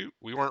and we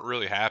weren't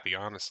really happy,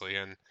 honestly.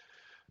 And,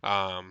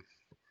 um,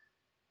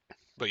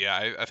 but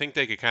yeah, I think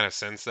they could kind of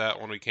sense that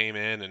when we came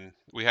in and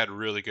we had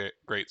really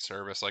great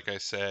service, like I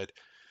said.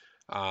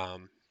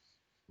 Um,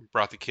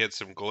 brought the kids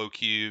some glow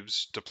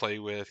cubes to play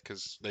with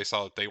because they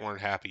saw that they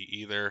weren't happy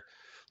either.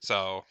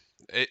 So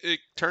it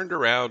turned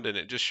around and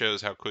it just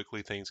shows how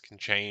quickly things can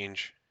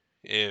change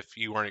if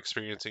you weren't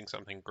experiencing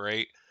something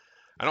great.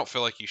 I don't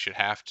feel like you should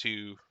have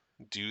to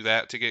do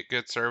that to get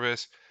good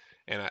service.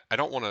 And I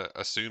don't want to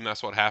assume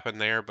that's what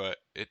happened there, but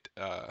it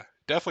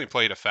definitely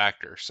played a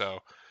factor. So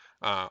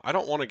I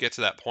don't want to get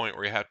to that point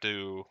where you have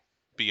to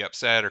be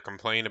upset or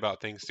complain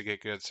about things to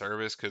get good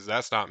service because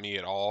that's not me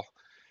at all.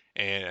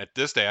 And at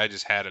this day, I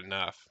just had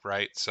enough,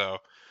 right? So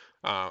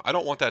I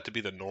don't want that to be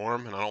the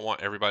norm, and I don't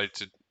want everybody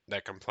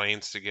that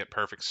complains to get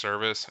perfect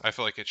service. I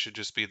feel like it should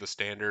just be the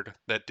standard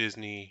that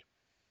Disney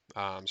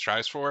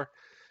strives for,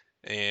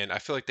 and I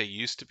feel like they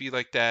used to be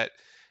like that,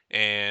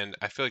 and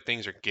I feel like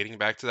things are getting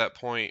back to that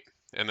point.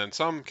 And then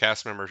some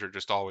cast members are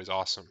just always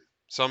awesome.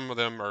 Some of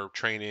them are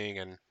training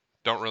and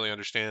don't really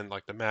understand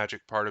like the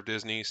magic part of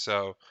Disney,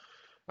 so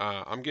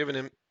I'm giving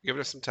him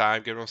some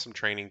time, giving him some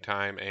training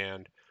time,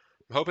 and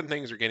I'm hoping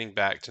things are getting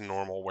back to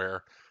normal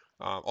where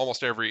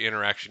almost every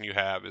interaction you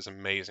have is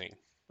amazing.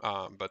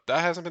 But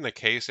that hasn't been the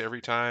case every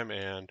time,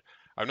 and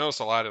I've noticed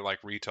a lot of like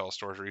retail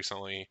stores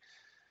recently.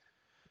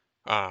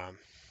 Um,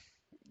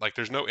 like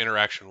there's no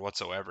interaction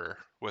whatsoever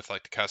with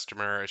like the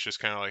customer. It's just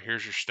kind of like,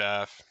 here's your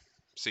stuff,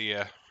 see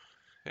ya,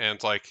 and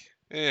it's like,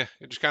 it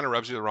just kind of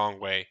rubs you the wrong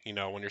way,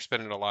 when you're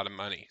spending a lot of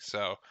money.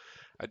 So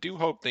I do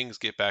hope things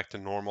get back to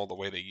normal the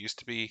way they used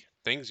to be.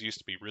 Things used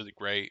to be really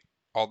great.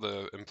 All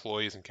the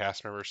employees and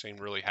cast members seem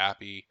really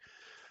happy.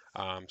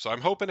 So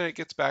I'm hoping it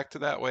gets back to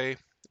that way.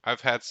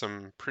 I've had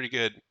some pretty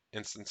good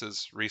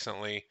instances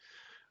recently,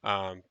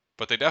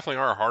 but they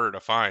definitely are harder to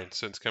find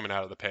since coming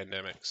out of the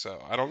pandemic. So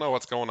I don't know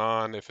what's going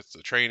on, if it's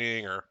the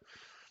training or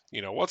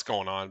what's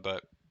going on,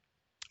 but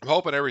I'm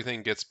hoping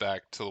everything gets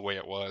back to the way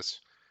it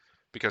was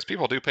because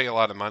people do pay a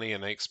lot of money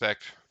and they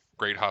expect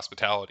great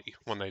hospitality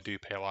when they do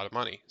pay a lot of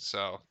money.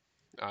 So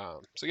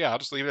yeah, I'll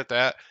just leave it at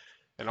that.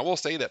 And I will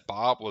say that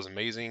Bob was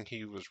amazing.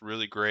 He was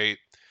really great,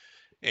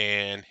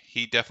 and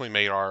he definitely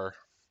made our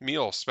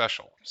meal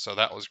special. So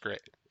that was great.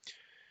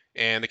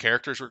 And the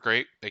characters were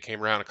great. They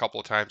came around a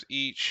couple of times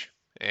each,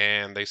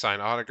 and they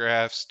signed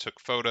autographs, took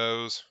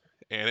photos,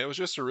 and it was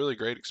just a really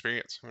great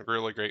experience. A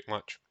really great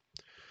lunch.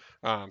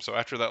 So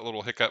after that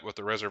little hiccup with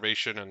the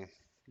reservation and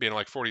being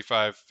like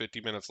 45,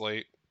 50 minutes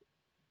late,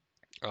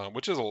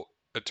 which is a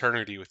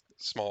eternity with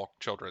small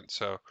children.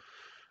 So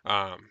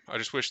I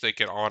just wish they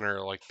could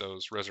honor like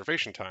those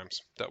reservation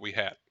times that we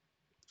had.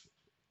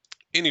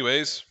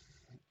 Anyways,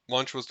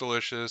 lunch was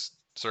delicious.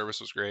 Service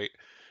was great.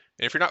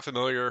 And if you're not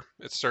familiar,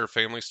 it's served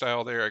family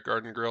style there at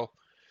Garden Grill.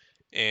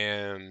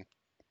 And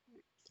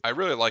I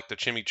really like the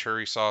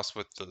chimichurri sauce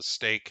with the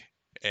steak.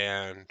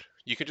 And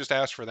you can just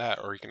ask for that,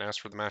 or you can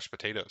ask for the mashed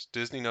potatoes.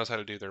 Disney knows how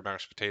to do their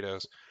mashed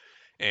potatoes.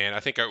 And I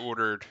think I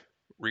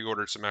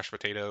reordered some mashed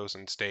potatoes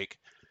and steak.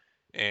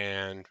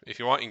 And if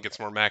you want, you can get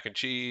some more mac and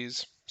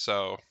cheese.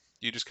 So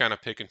you just kind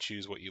of pick and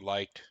choose what you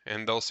liked,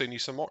 and they'll send you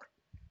some more.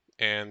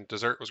 And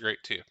dessert was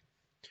great too.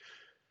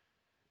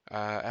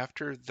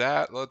 After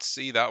that, let's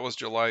see, that was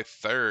July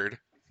 3rd.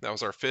 That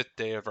was our fifth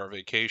day of our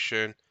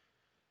vacation.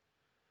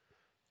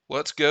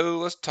 Let's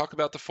talk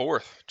about the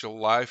 4th,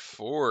 July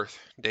 4th,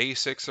 day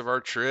 6 of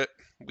our trip.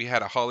 We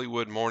had a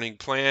Hollywood morning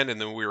planned, and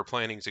then we were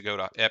planning to go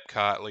to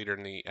Epcot later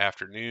in the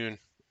afternoon.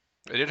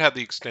 I did have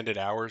the extended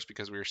hours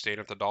because we were staying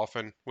at the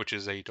Dolphin, which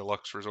is a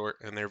deluxe resort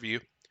in their view.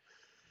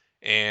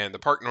 And the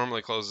park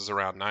normally closes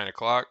around 9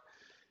 o'clock,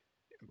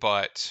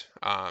 but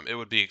it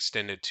would be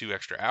extended 2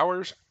 extra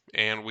hours.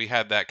 And we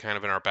had that kind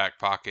of in our back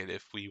pocket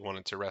if we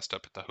wanted to rest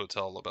up at the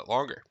hotel a little bit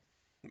longer.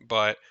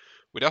 But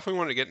we definitely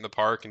wanted to get in the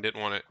park and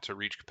didn't want it to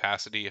reach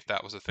capacity if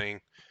that was a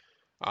thing.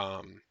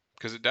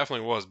 Because it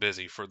definitely was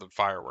busy for the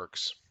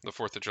fireworks, the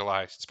 4th of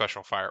July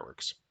special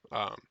fireworks.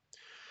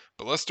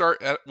 But let's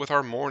start with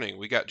our morning.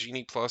 We got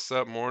Genie Plus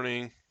that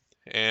morning,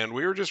 and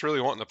we were just really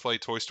wanting to play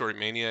Toy Story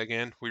Mania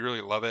again. We really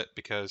love it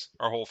because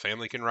our whole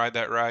family can ride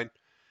that ride,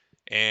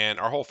 and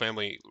our whole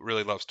family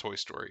really loves Toy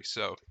Story.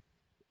 So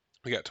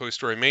we got Toy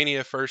Story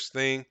Mania first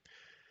thing,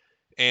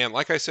 and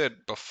like I said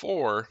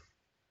before,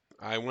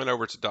 I went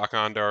over to Doc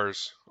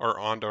Ondar's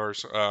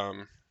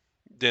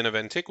Den of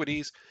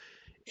Antiquities,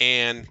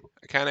 and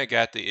I kind of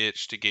got the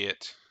itch to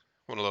get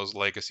one of those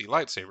legacy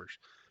lightsabers,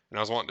 and I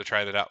was wanting to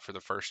try that out for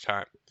the first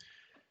time.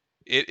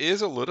 It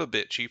is a little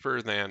bit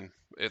cheaper than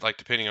it, like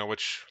depending on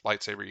which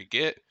lightsaber you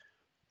get.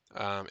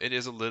 It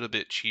is a little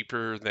bit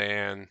cheaper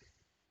than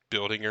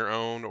building your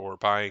own or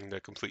buying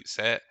the complete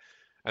set.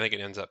 I think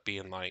it ends up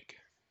being like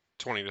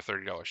 $20 to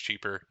 $30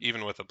 cheaper,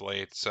 even with a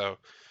blade. So,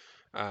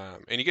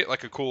 and you get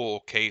like a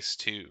cool case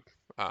too,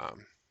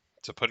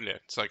 to put it in.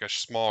 It's like a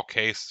small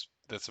case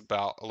that's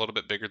about a little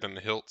bit bigger than the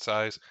hilt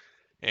size,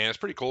 and it's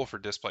pretty cool for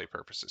display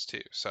purposes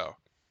too. So,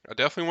 I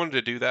definitely wanted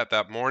to do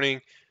that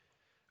morning.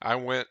 I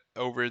went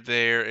over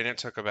there and it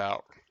took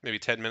about maybe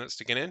 10 minutes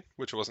to get in,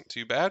 which wasn't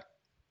too bad.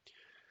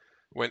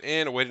 Went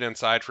in, waited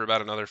inside for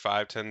about another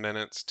 5, 10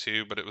 minutes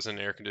too, but it was in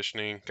air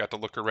conditioning. Got to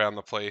look around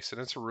the place,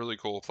 and it's a really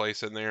cool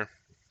place in there.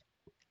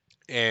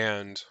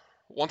 And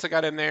once I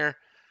got in there,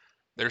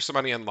 there's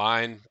somebody in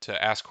line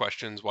to ask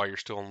questions while you're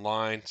still in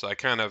line. So I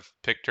kind of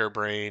picked her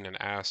brain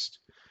and asked,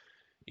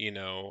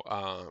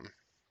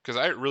 because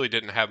I really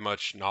didn't have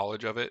much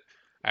knowledge of it.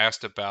 I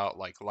asked about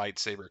like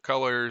lightsaber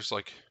colors,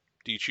 like,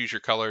 do you choose your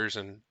colors?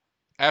 And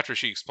after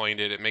she explained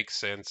it, it makes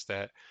sense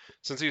that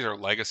since these are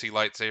legacy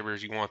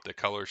lightsabers, you want the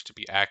colors to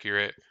be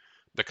accurate,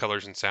 the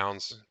colors and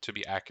sounds to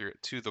be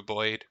accurate to the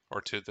blade or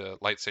to the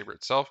lightsaber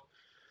itself.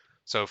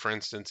 So, for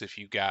instance, if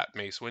you got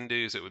Mace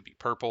Windu's, it would be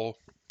purple.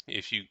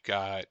 If you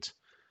got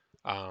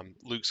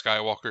Luke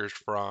Skywalker's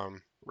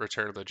from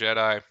Return of the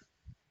Jedi,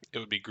 it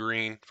would be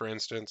green, for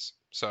instance.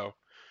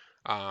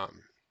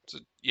 Um, so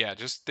yeah,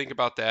 just think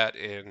about that,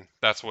 and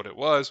that's what it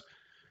was.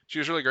 She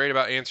was really great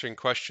about answering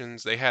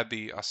questions. They had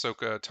the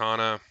Ahsoka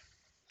Tana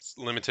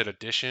limited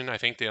edition. I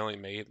think they only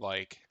made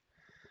like,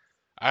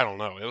 I don't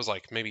know, it was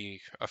like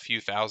maybe a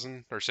few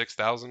thousand or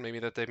 6,000 maybe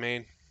that they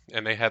made.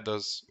 And they had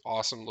those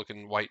awesome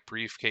looking white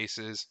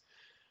briefcases,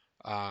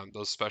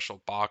 those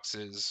special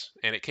boxes,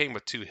 and it came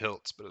with two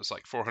hilts, but it was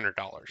like $400.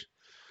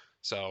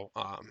 So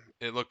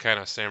it looked kind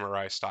of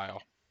samurai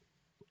style.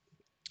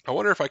 I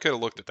wonder if I could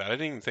have looked at that. I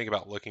didn't even think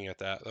about looking at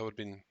that. That would have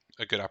been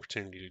a good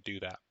opportunity to do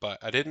that, but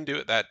I didn't do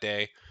it that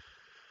day.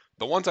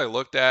 The ones I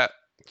looked at,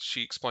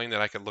 she explained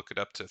that I could look it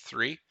up to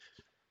 3.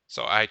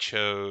 So I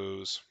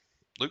chose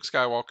Luke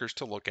Skywalker's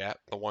to look at,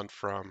 the one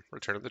from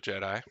Return of the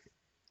Jedi.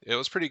 It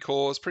was pretty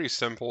cool. It's pretty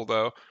simple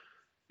though,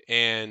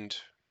 and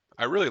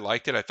I really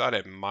liked it. I thought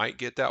I might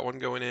get that one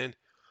going in,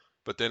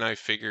 but then I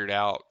figured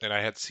out, and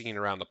I had seen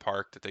around the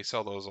park that they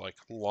sell those like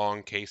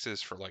long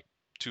cases for like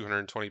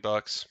 220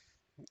 bucks,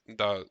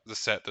 the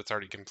set that's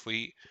already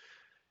complete.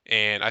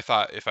 And I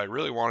thought if I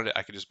really wanted it,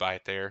 I could just buy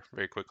it there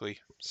very quickly.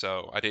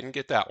 So I didn't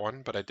get that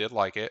one, but I did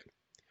like it.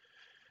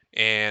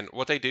 And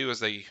what they do is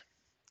they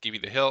give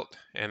you the hilt,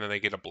 and then they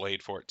get a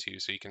blade for it too,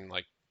 so you can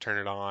like turn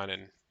it on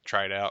and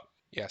try it out.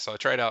 Yeah, so I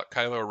tried out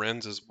Kylo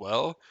Ren's as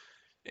well,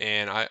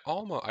 and I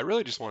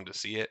really just wanted to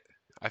see it.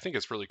 I think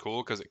it's really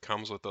cool because it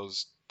comes with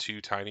those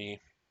 2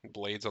 tiny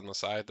blades on the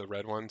side, the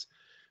red ones,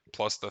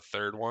 plus the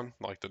third one,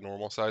 like the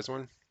normal size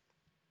one.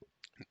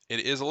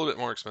 It is a little bit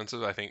more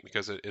expensive, I think,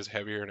 because it is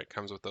heavier and it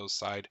comes with those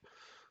side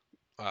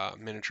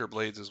miniature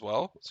blades as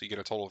well. So you get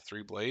a total of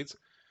 3 blades.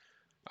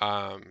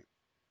 Um,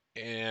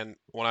 and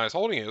when I was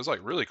holding it, it was like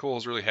really cool. It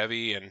was really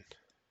heavy and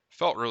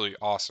felt really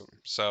awesome.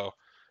 So,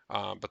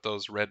 but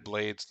those red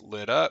blades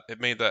lit up.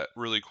 It made that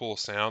really cool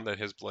sound that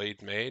his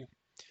blade made,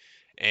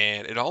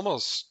 and it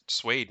almost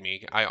swayed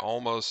me. I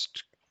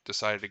almost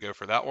decided to go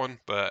for that one,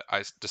 but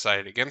I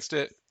decided against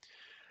it.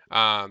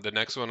 The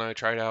next one I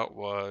tried out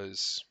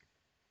was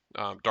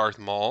Darth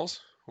Maul's,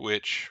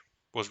 which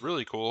was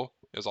really cool.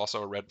 It was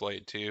also a red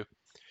blade too,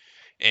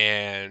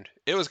 and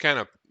it was kind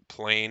of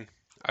plain.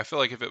 I feel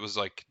like if it was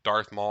like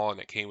Darth Maul and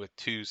it came with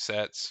 2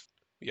 sets,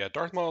 yeah,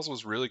 Darth Maul's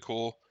was really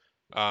cool.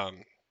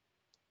 Um,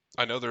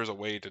 I know there's a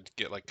way to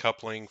get like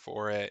coupling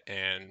for it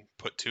and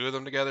put 2 of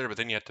them together, but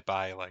then you have to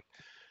buy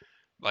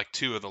like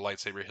 2 of the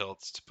lightsaber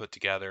hilts to put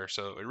together,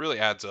 so it really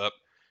adds up,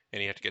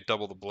 and you have to get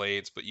double the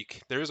blades. But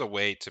there's a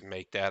way to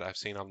make that I've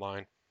seen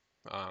online,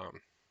 um,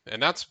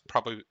 and that's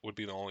probably would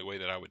be the only way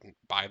that I would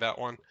buy that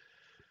one.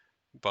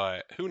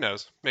 But who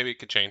knows? Maybe it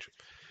could change.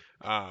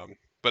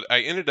 But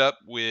I ended up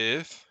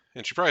with,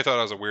 and she probably thought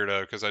I was a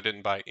weirdo because I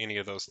didn't buy any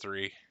of those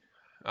 3.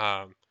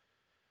 Um,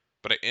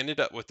 but I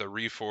ended up with the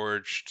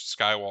reforged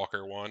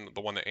Skywalker one,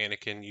 the one that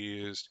Anakin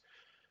used,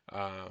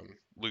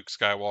 Luke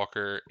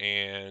Skywalker,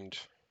 and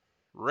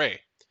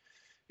Rey.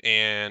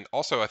 And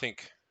also, I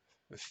think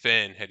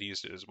Finn had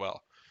used it as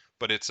well.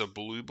 But it's a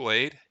blue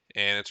blade,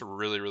 and it's a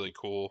really, really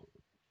cool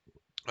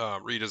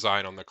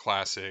redesign on the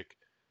classic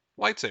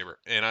lightsaber.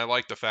 And I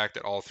like the fact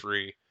that all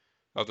 3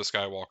 of the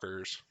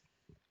Skywalkers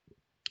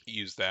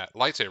use that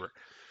lightsaber.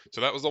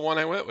 So that was the one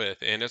I went with,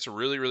 and it's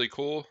really, really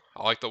cool.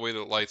 I like the way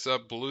that it lights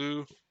up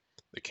blue.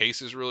 The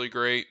case is really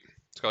great.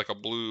 It's got like a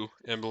blue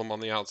emblem on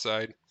the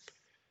outside.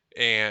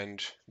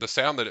 And the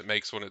sound that it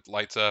makes when it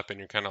lights up and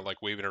you're kind of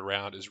like waving it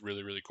around is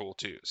really, really cool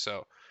too.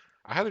 So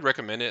I highly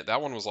recommend it.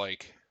 That one was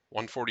like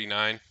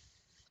 149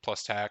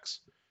 plus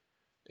tax.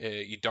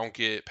 You don't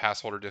get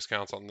pass holder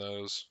discounts on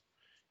those.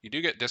 You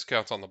do get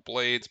discounts on the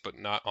blades, but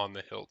not on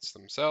the hilts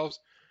themselves.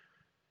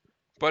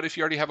 But if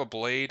you already have a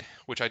blade,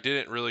 which I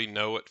didn't really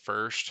know at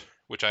first,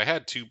 which I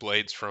had 2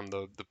 blades from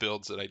the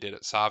builds that I did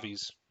at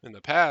Savi's in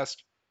the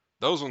past,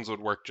 those ones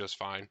would work just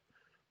fine.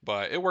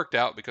 But it worked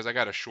out because I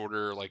got a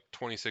shorter, like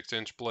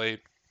 26-inch blade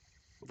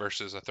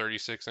versus a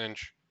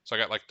 36-inch. So I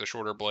got like the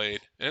shorter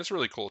blade, and it's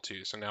really cool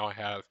too. So now I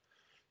have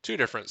 2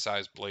 different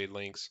size blade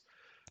lengths.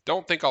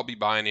 Don't think I'll be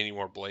buying any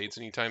more blades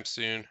anytime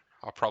soon.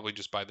 I'll probably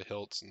just buy the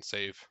hilts and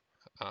save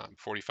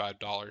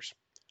 $45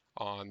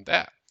 on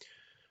that.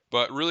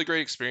 But really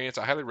great experience.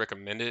 I highly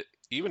recommend it,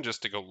 even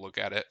just to go look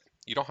at it.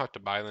 You don't have to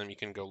buy them. You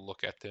can go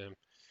look at them,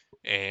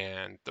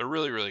 and they're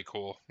really, really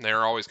cool.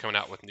 They're always coming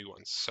out with new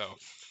ones. So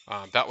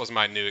that was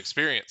my new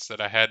experience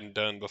that I hadn't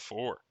done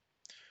before.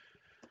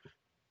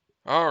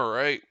 All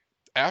right.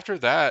 After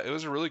that, it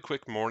was a really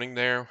quick morning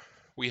there.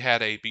 We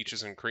had a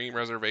Beaches and Cream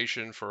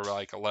reservation for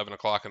like 11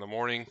 o'clock in the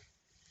morning.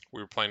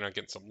 We were planning on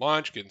getting some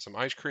lunch, getting some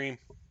ice cream,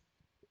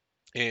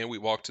 and we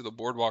walked to the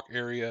boardwalk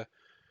area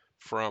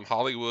from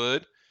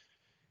Hollywood,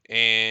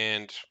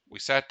 and we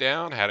sat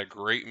down, had a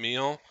great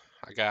meal.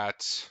 I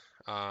got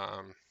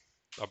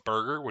a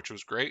burger, which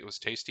was great. It was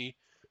tasty.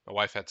 My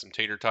wife had some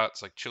tater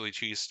tots, like chili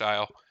cheese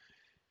style.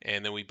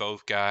 And then we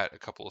both got a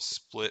couple of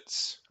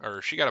splits,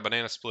 or she got a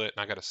banana split,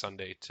 and I got a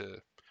sundae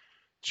to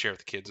share with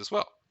the kids as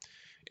well.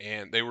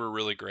 And they were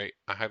really great.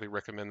 I highly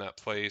recommend that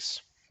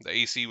place. The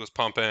AC was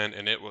pumping,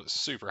 and it was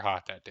super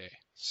hot that day.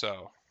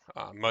 So,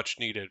 much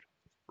needed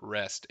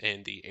rest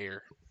in the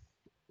air.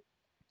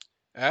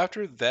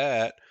 After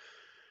that,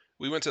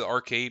 we went to the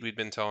arcade. We'd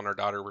been telling our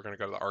daughter we're going to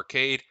go to the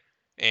arcade.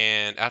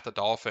 And at the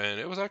Dolphin,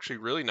 it was actually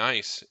really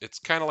nice. It's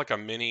kind of like a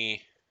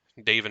mini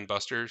Dave and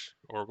Buster's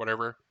or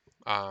whatever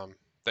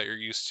that you're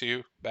used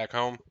to back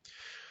home.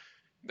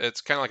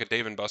 It's kind of like a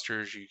Dave and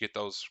Buster's. You get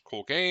those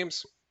cool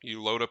games.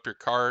 You load up your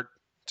card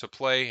to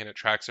play, and it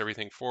tracks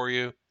everything for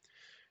you.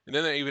 And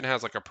then it even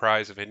has like a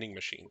prize vending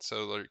machine.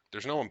 So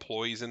there's no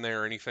employees in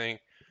there or anything,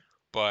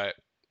 but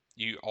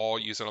you all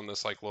use it on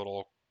this like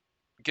little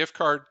gift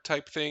card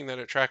type thing that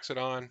it tracks it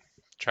on,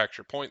 tracks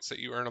your points that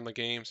you earn on the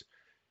games,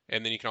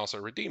 and then you can also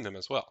redeem them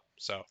as well.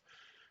 So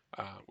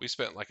We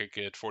spent like a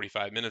good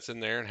 45 minutes in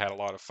there and had a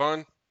lot of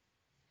fun.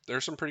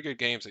 There's some pretty good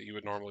games that you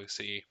would normally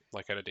see,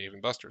 like at a Dave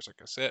and Buster's,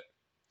 like I said.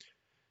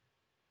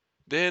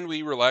 Then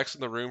we relaxed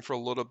in the room for a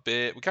little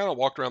bit. We kind of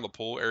walked around the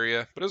pool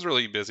area, but it was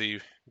really busy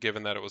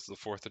given that it was the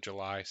 4th of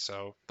July.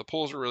 So the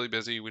pools were really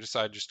busy. We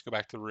decided just to go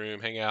back to the room,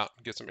 hang out,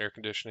 get some air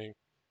conditioning.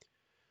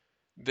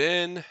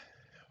 Then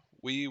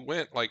we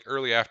went like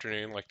early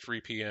afternoon, like 3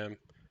 p.m.,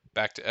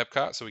 back to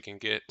Epcot so we can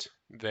get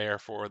there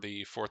for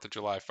the 4th of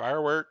July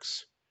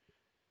fireworks.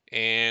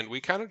 And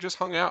we kind of just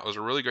hung out. It was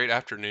a really great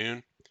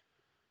afternoon.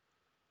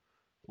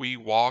 We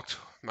walked.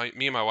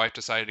 Me and my wife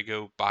decided to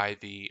go by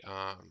the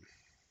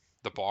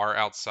bar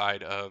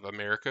outside of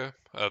America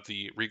of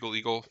the Regal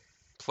Eagle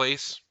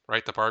place,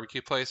 right? The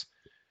barbecue place.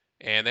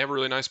 And they have a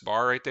really nice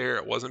bar right there.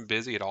 It wasn't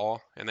busy at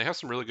all. And they have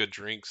some really good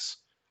drinks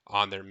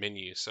on their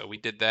menu. So we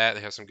did that.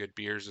 They have some good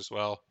beers as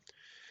well.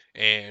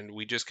 And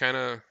we just kind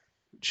of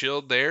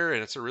chilled there.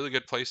 And it's a really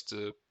good place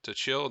to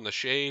chill in the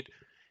shade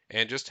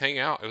and just hang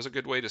out. It was a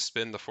good way to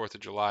spend the 4th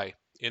of July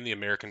in the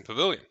American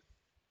Pavilion.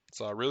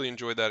 So I really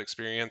enjoyed that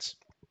experience.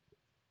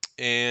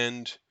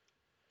 And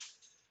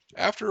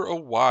after a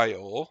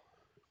while,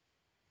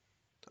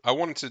 I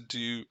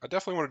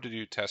definitely wanted to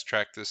do test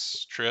track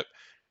this trip,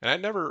 and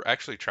I'd never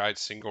actually tried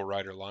single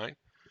rider line.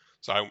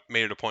 So I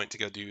made it a point to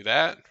go do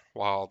that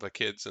while the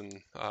kids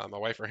and my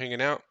wife were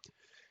hanging out.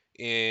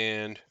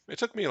 And it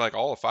took me like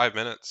all of 5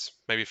 minutes,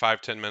 maybe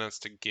 5, 10 minutes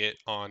to get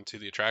onto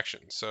the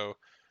attraction. So,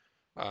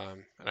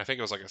 and I think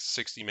it was like a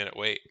 60-minute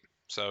wait.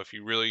 So if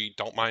you really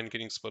don't mind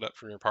getting split up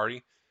from your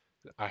party,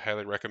 I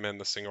highly recommend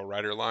the single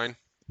rider line.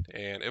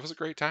 And it was a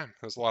great time.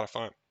 It was a lot of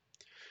fun.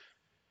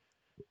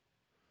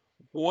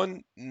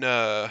 One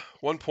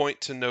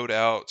point to note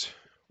out,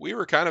 we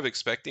were kind of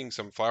expecting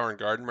some flower and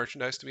garden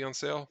merchandise to be on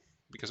sale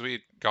because we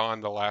had gone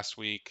the last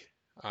week,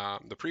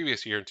 the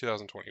previous year in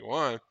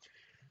 2021,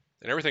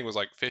 and everything was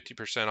like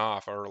 50%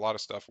 off, or a lot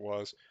of stuff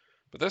was.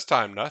 But this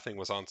time, nothing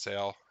was on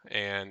sale,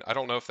 and I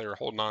don't know if they were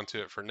holding on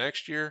to it for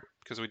next year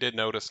because we did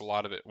notice a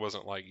lot of it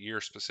wasn't like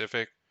year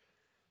specific.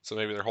 So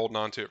maybe they're holding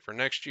on to it for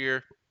next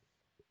year,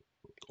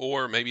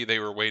 or maybe they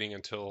were waiting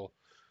until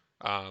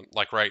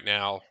like right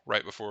now,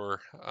 right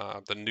before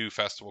the new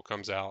festival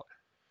comes out,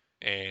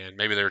 and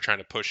maybe they were trying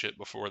to push it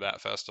before that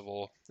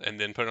festival and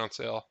then put it on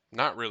sale.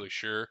 Not really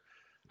sure.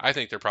 I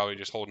think they're probably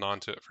just holding on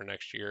to it for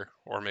next year,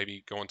 or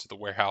maybe going to the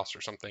warehouse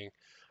or something,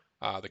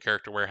 the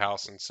character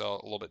warehouse, and sell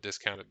it a little bit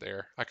discounted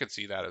there. I could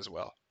see that as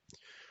well.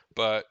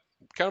 But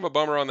kind of a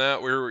bummer on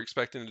that. We were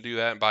expecting to do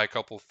that and buy a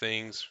couple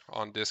things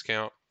on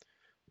discount,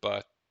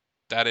 but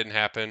that didn't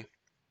happen.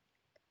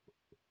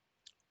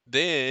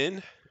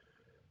 Then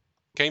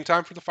came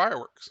time for the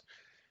fireworks,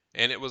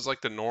 and it was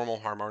like the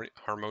normal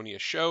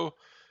harmonious show.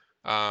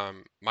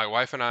 My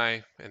wife and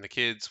I and the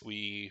kids,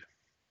 we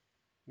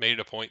made it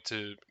a point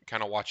to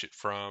kind of watch it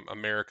from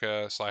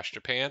America slash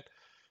Japan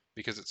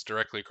because it's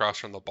directly across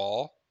from the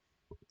ball,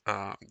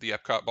 the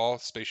Epcot ball,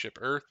 Spaceship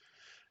Earth,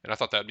 and I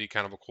thought that'd be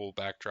kind of a cool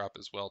backdrop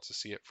as well to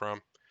see it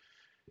from.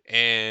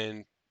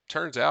 And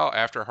turns out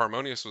after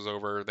Harmonious was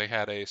over, they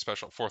had a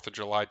special 4th of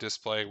July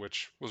display,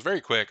 which was very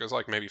quick. It was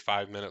like maybe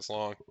 5 minutes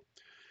long,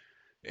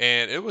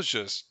 and it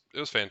was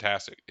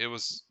fantastic. It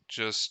was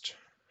just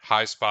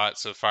high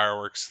spots of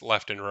fireworks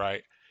left and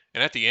right.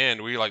 And at the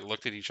end, we like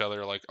looked at each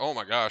other like, "Oh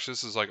my gosh,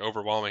 this is like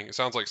overwhelming. It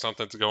sounds like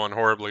something's going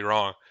horribly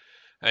wrong."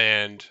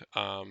 And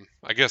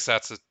I guess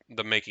that's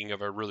the making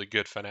of a really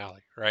good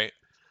finale, right?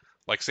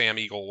 Like Sam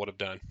Eagle would have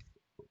done.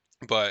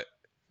 But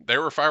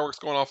there were fireworks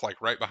going off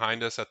like right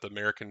behind us at the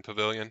American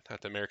Pavilion,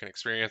 at the American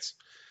Experience,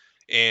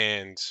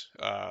 and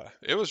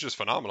it was just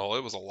phenomenal.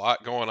 It was a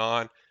lot going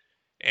on,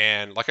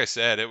 and like I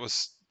said, it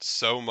was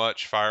so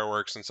much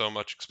fireworks and so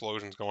much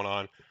explosions going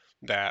on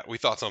that we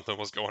thought something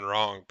was going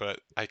wrong. But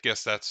I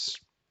guess that's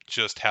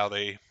just how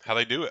they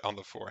do it on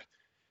the 4th.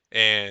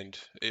 And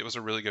it was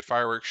a really good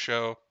fireworks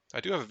show. I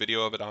do have a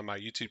video of it on my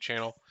YouTube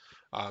channel,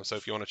 so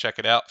if you want to check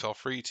it out, feel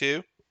free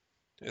to.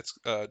 It's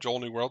Joel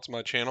New World's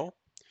my channel.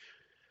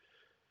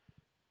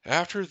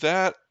 After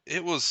that,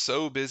 it was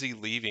so busy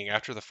leaving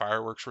after the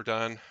fireworks were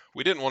done.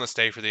 We didn't want to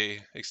stay for the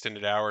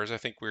extended hours. I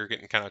think we were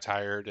getting kind of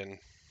tired and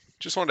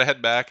just wanted to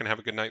head back and have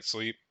a good night's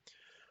sleep.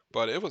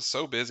 But it was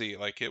so busy.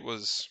 Like it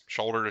was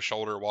shoulder to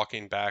shoulder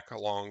walking back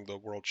along the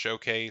World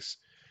Showcase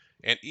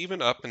and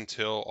even up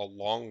until a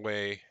long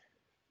way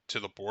to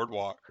the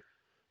boardwalk.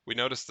 We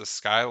noticed the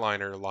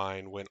Skyliner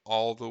line went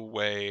all the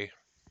way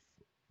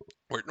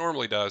where it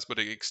normally does, but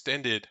it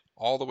extended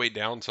all the way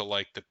down to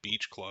like the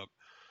beach club.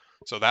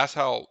 So that's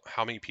how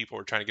many people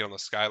were trying to get on the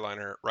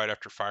Skyliner right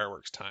after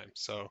fireworks time.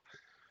 So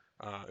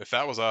if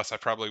that was us, I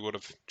probably would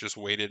have just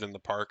waited in the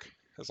park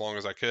as long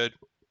as I could.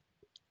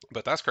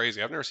 But that's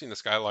crazy. I've never seen the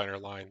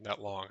Skyliner line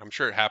that long. I'm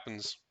sure it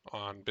happens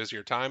on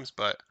busier times,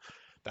 but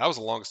that was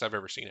the longest I've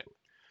ever seen it.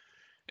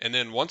 And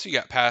then once you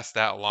got past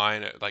that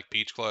line at like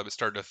Beach Club, it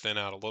started to thin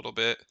out a little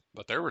bit,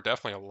 but there were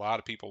definitely a lot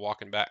of people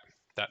walking back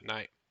that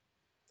night.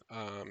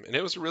 And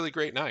it was a really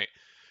great night.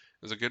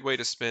 It was a good way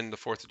to spend the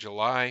 4th of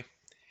July,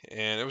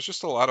 and it was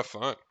just a lot of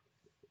fun.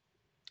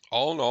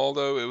 All in all,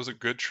 though, it was a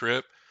good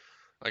trip.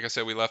 Like I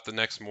said, we left the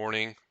next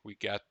morning. We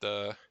got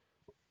the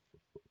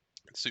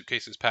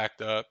suitcases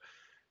packed up,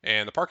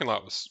 and the parking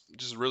lot was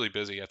just really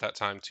busy at that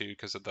time too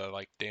because of the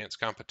like dance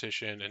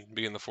competition and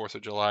being the 4th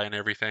of July and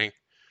everything.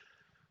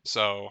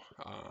 So,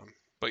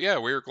 but yeah,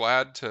 we were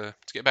glad to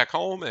get back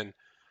home and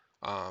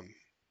um,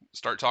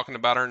 start talking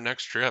about our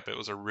next trip. It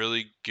was a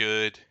really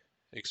good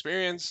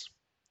experience,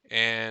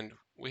 and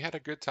we had a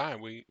good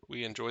time. We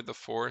enjoyed the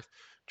 4th,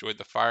 enjoyed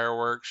the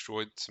fireworks,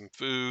 enjoyed some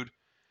food,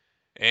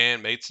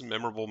 and made some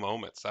memorable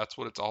moments. That's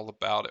what it's all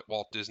about at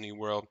Walt Disney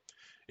World,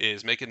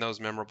 is making those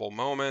memorable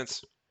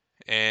moments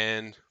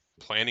and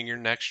planning your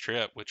next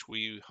trip, which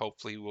we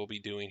hopefully will be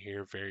doing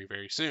here very,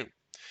 very soon.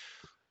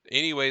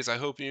 Anyways, I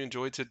hope you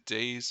enjoyed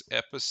today's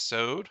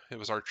episode. It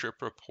was our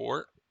trip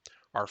report,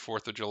 our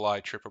 4th of July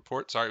trip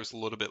report. Sorry it was a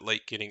little bit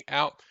late getting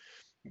out,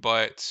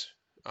 but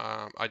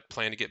I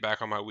plan to get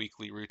back on my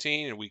weekly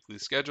routine and weekly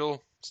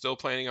schedule. Still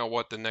planning on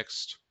what the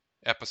next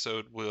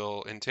episode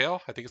will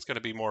entail. I think it's going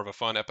to be more of a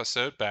fun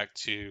episode, back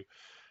to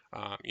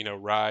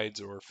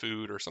rides or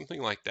food or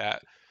something like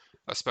that.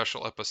 A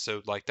special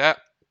episode like that.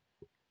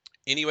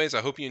 Anyways,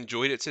 I hope you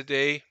enjoyed it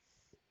today.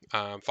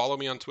 Follow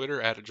me on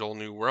Twitter at Joel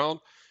New World,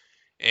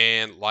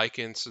 and like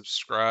and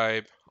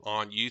subscribe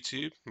on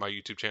YouTube. My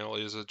YouTube channel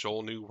is a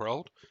Joel New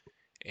World.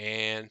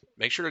 And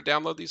make sure to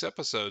download these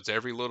episodes.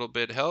 Every little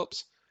bit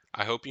helps.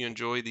 I hope you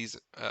enjoy these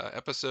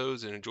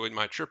episodes and enjoyed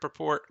my trip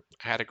report.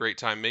 I had a great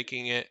time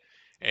making it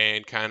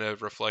and kind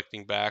of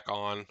reflecting back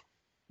on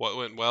what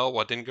went well,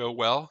 what didn't go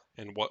well,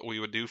 and what we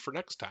would do for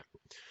next time.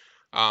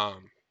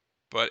 Um,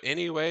 but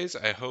anyways,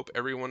 I hope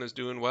everyone is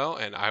doing well,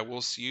 and I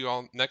will see you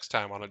all next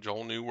time on A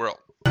Joel New World.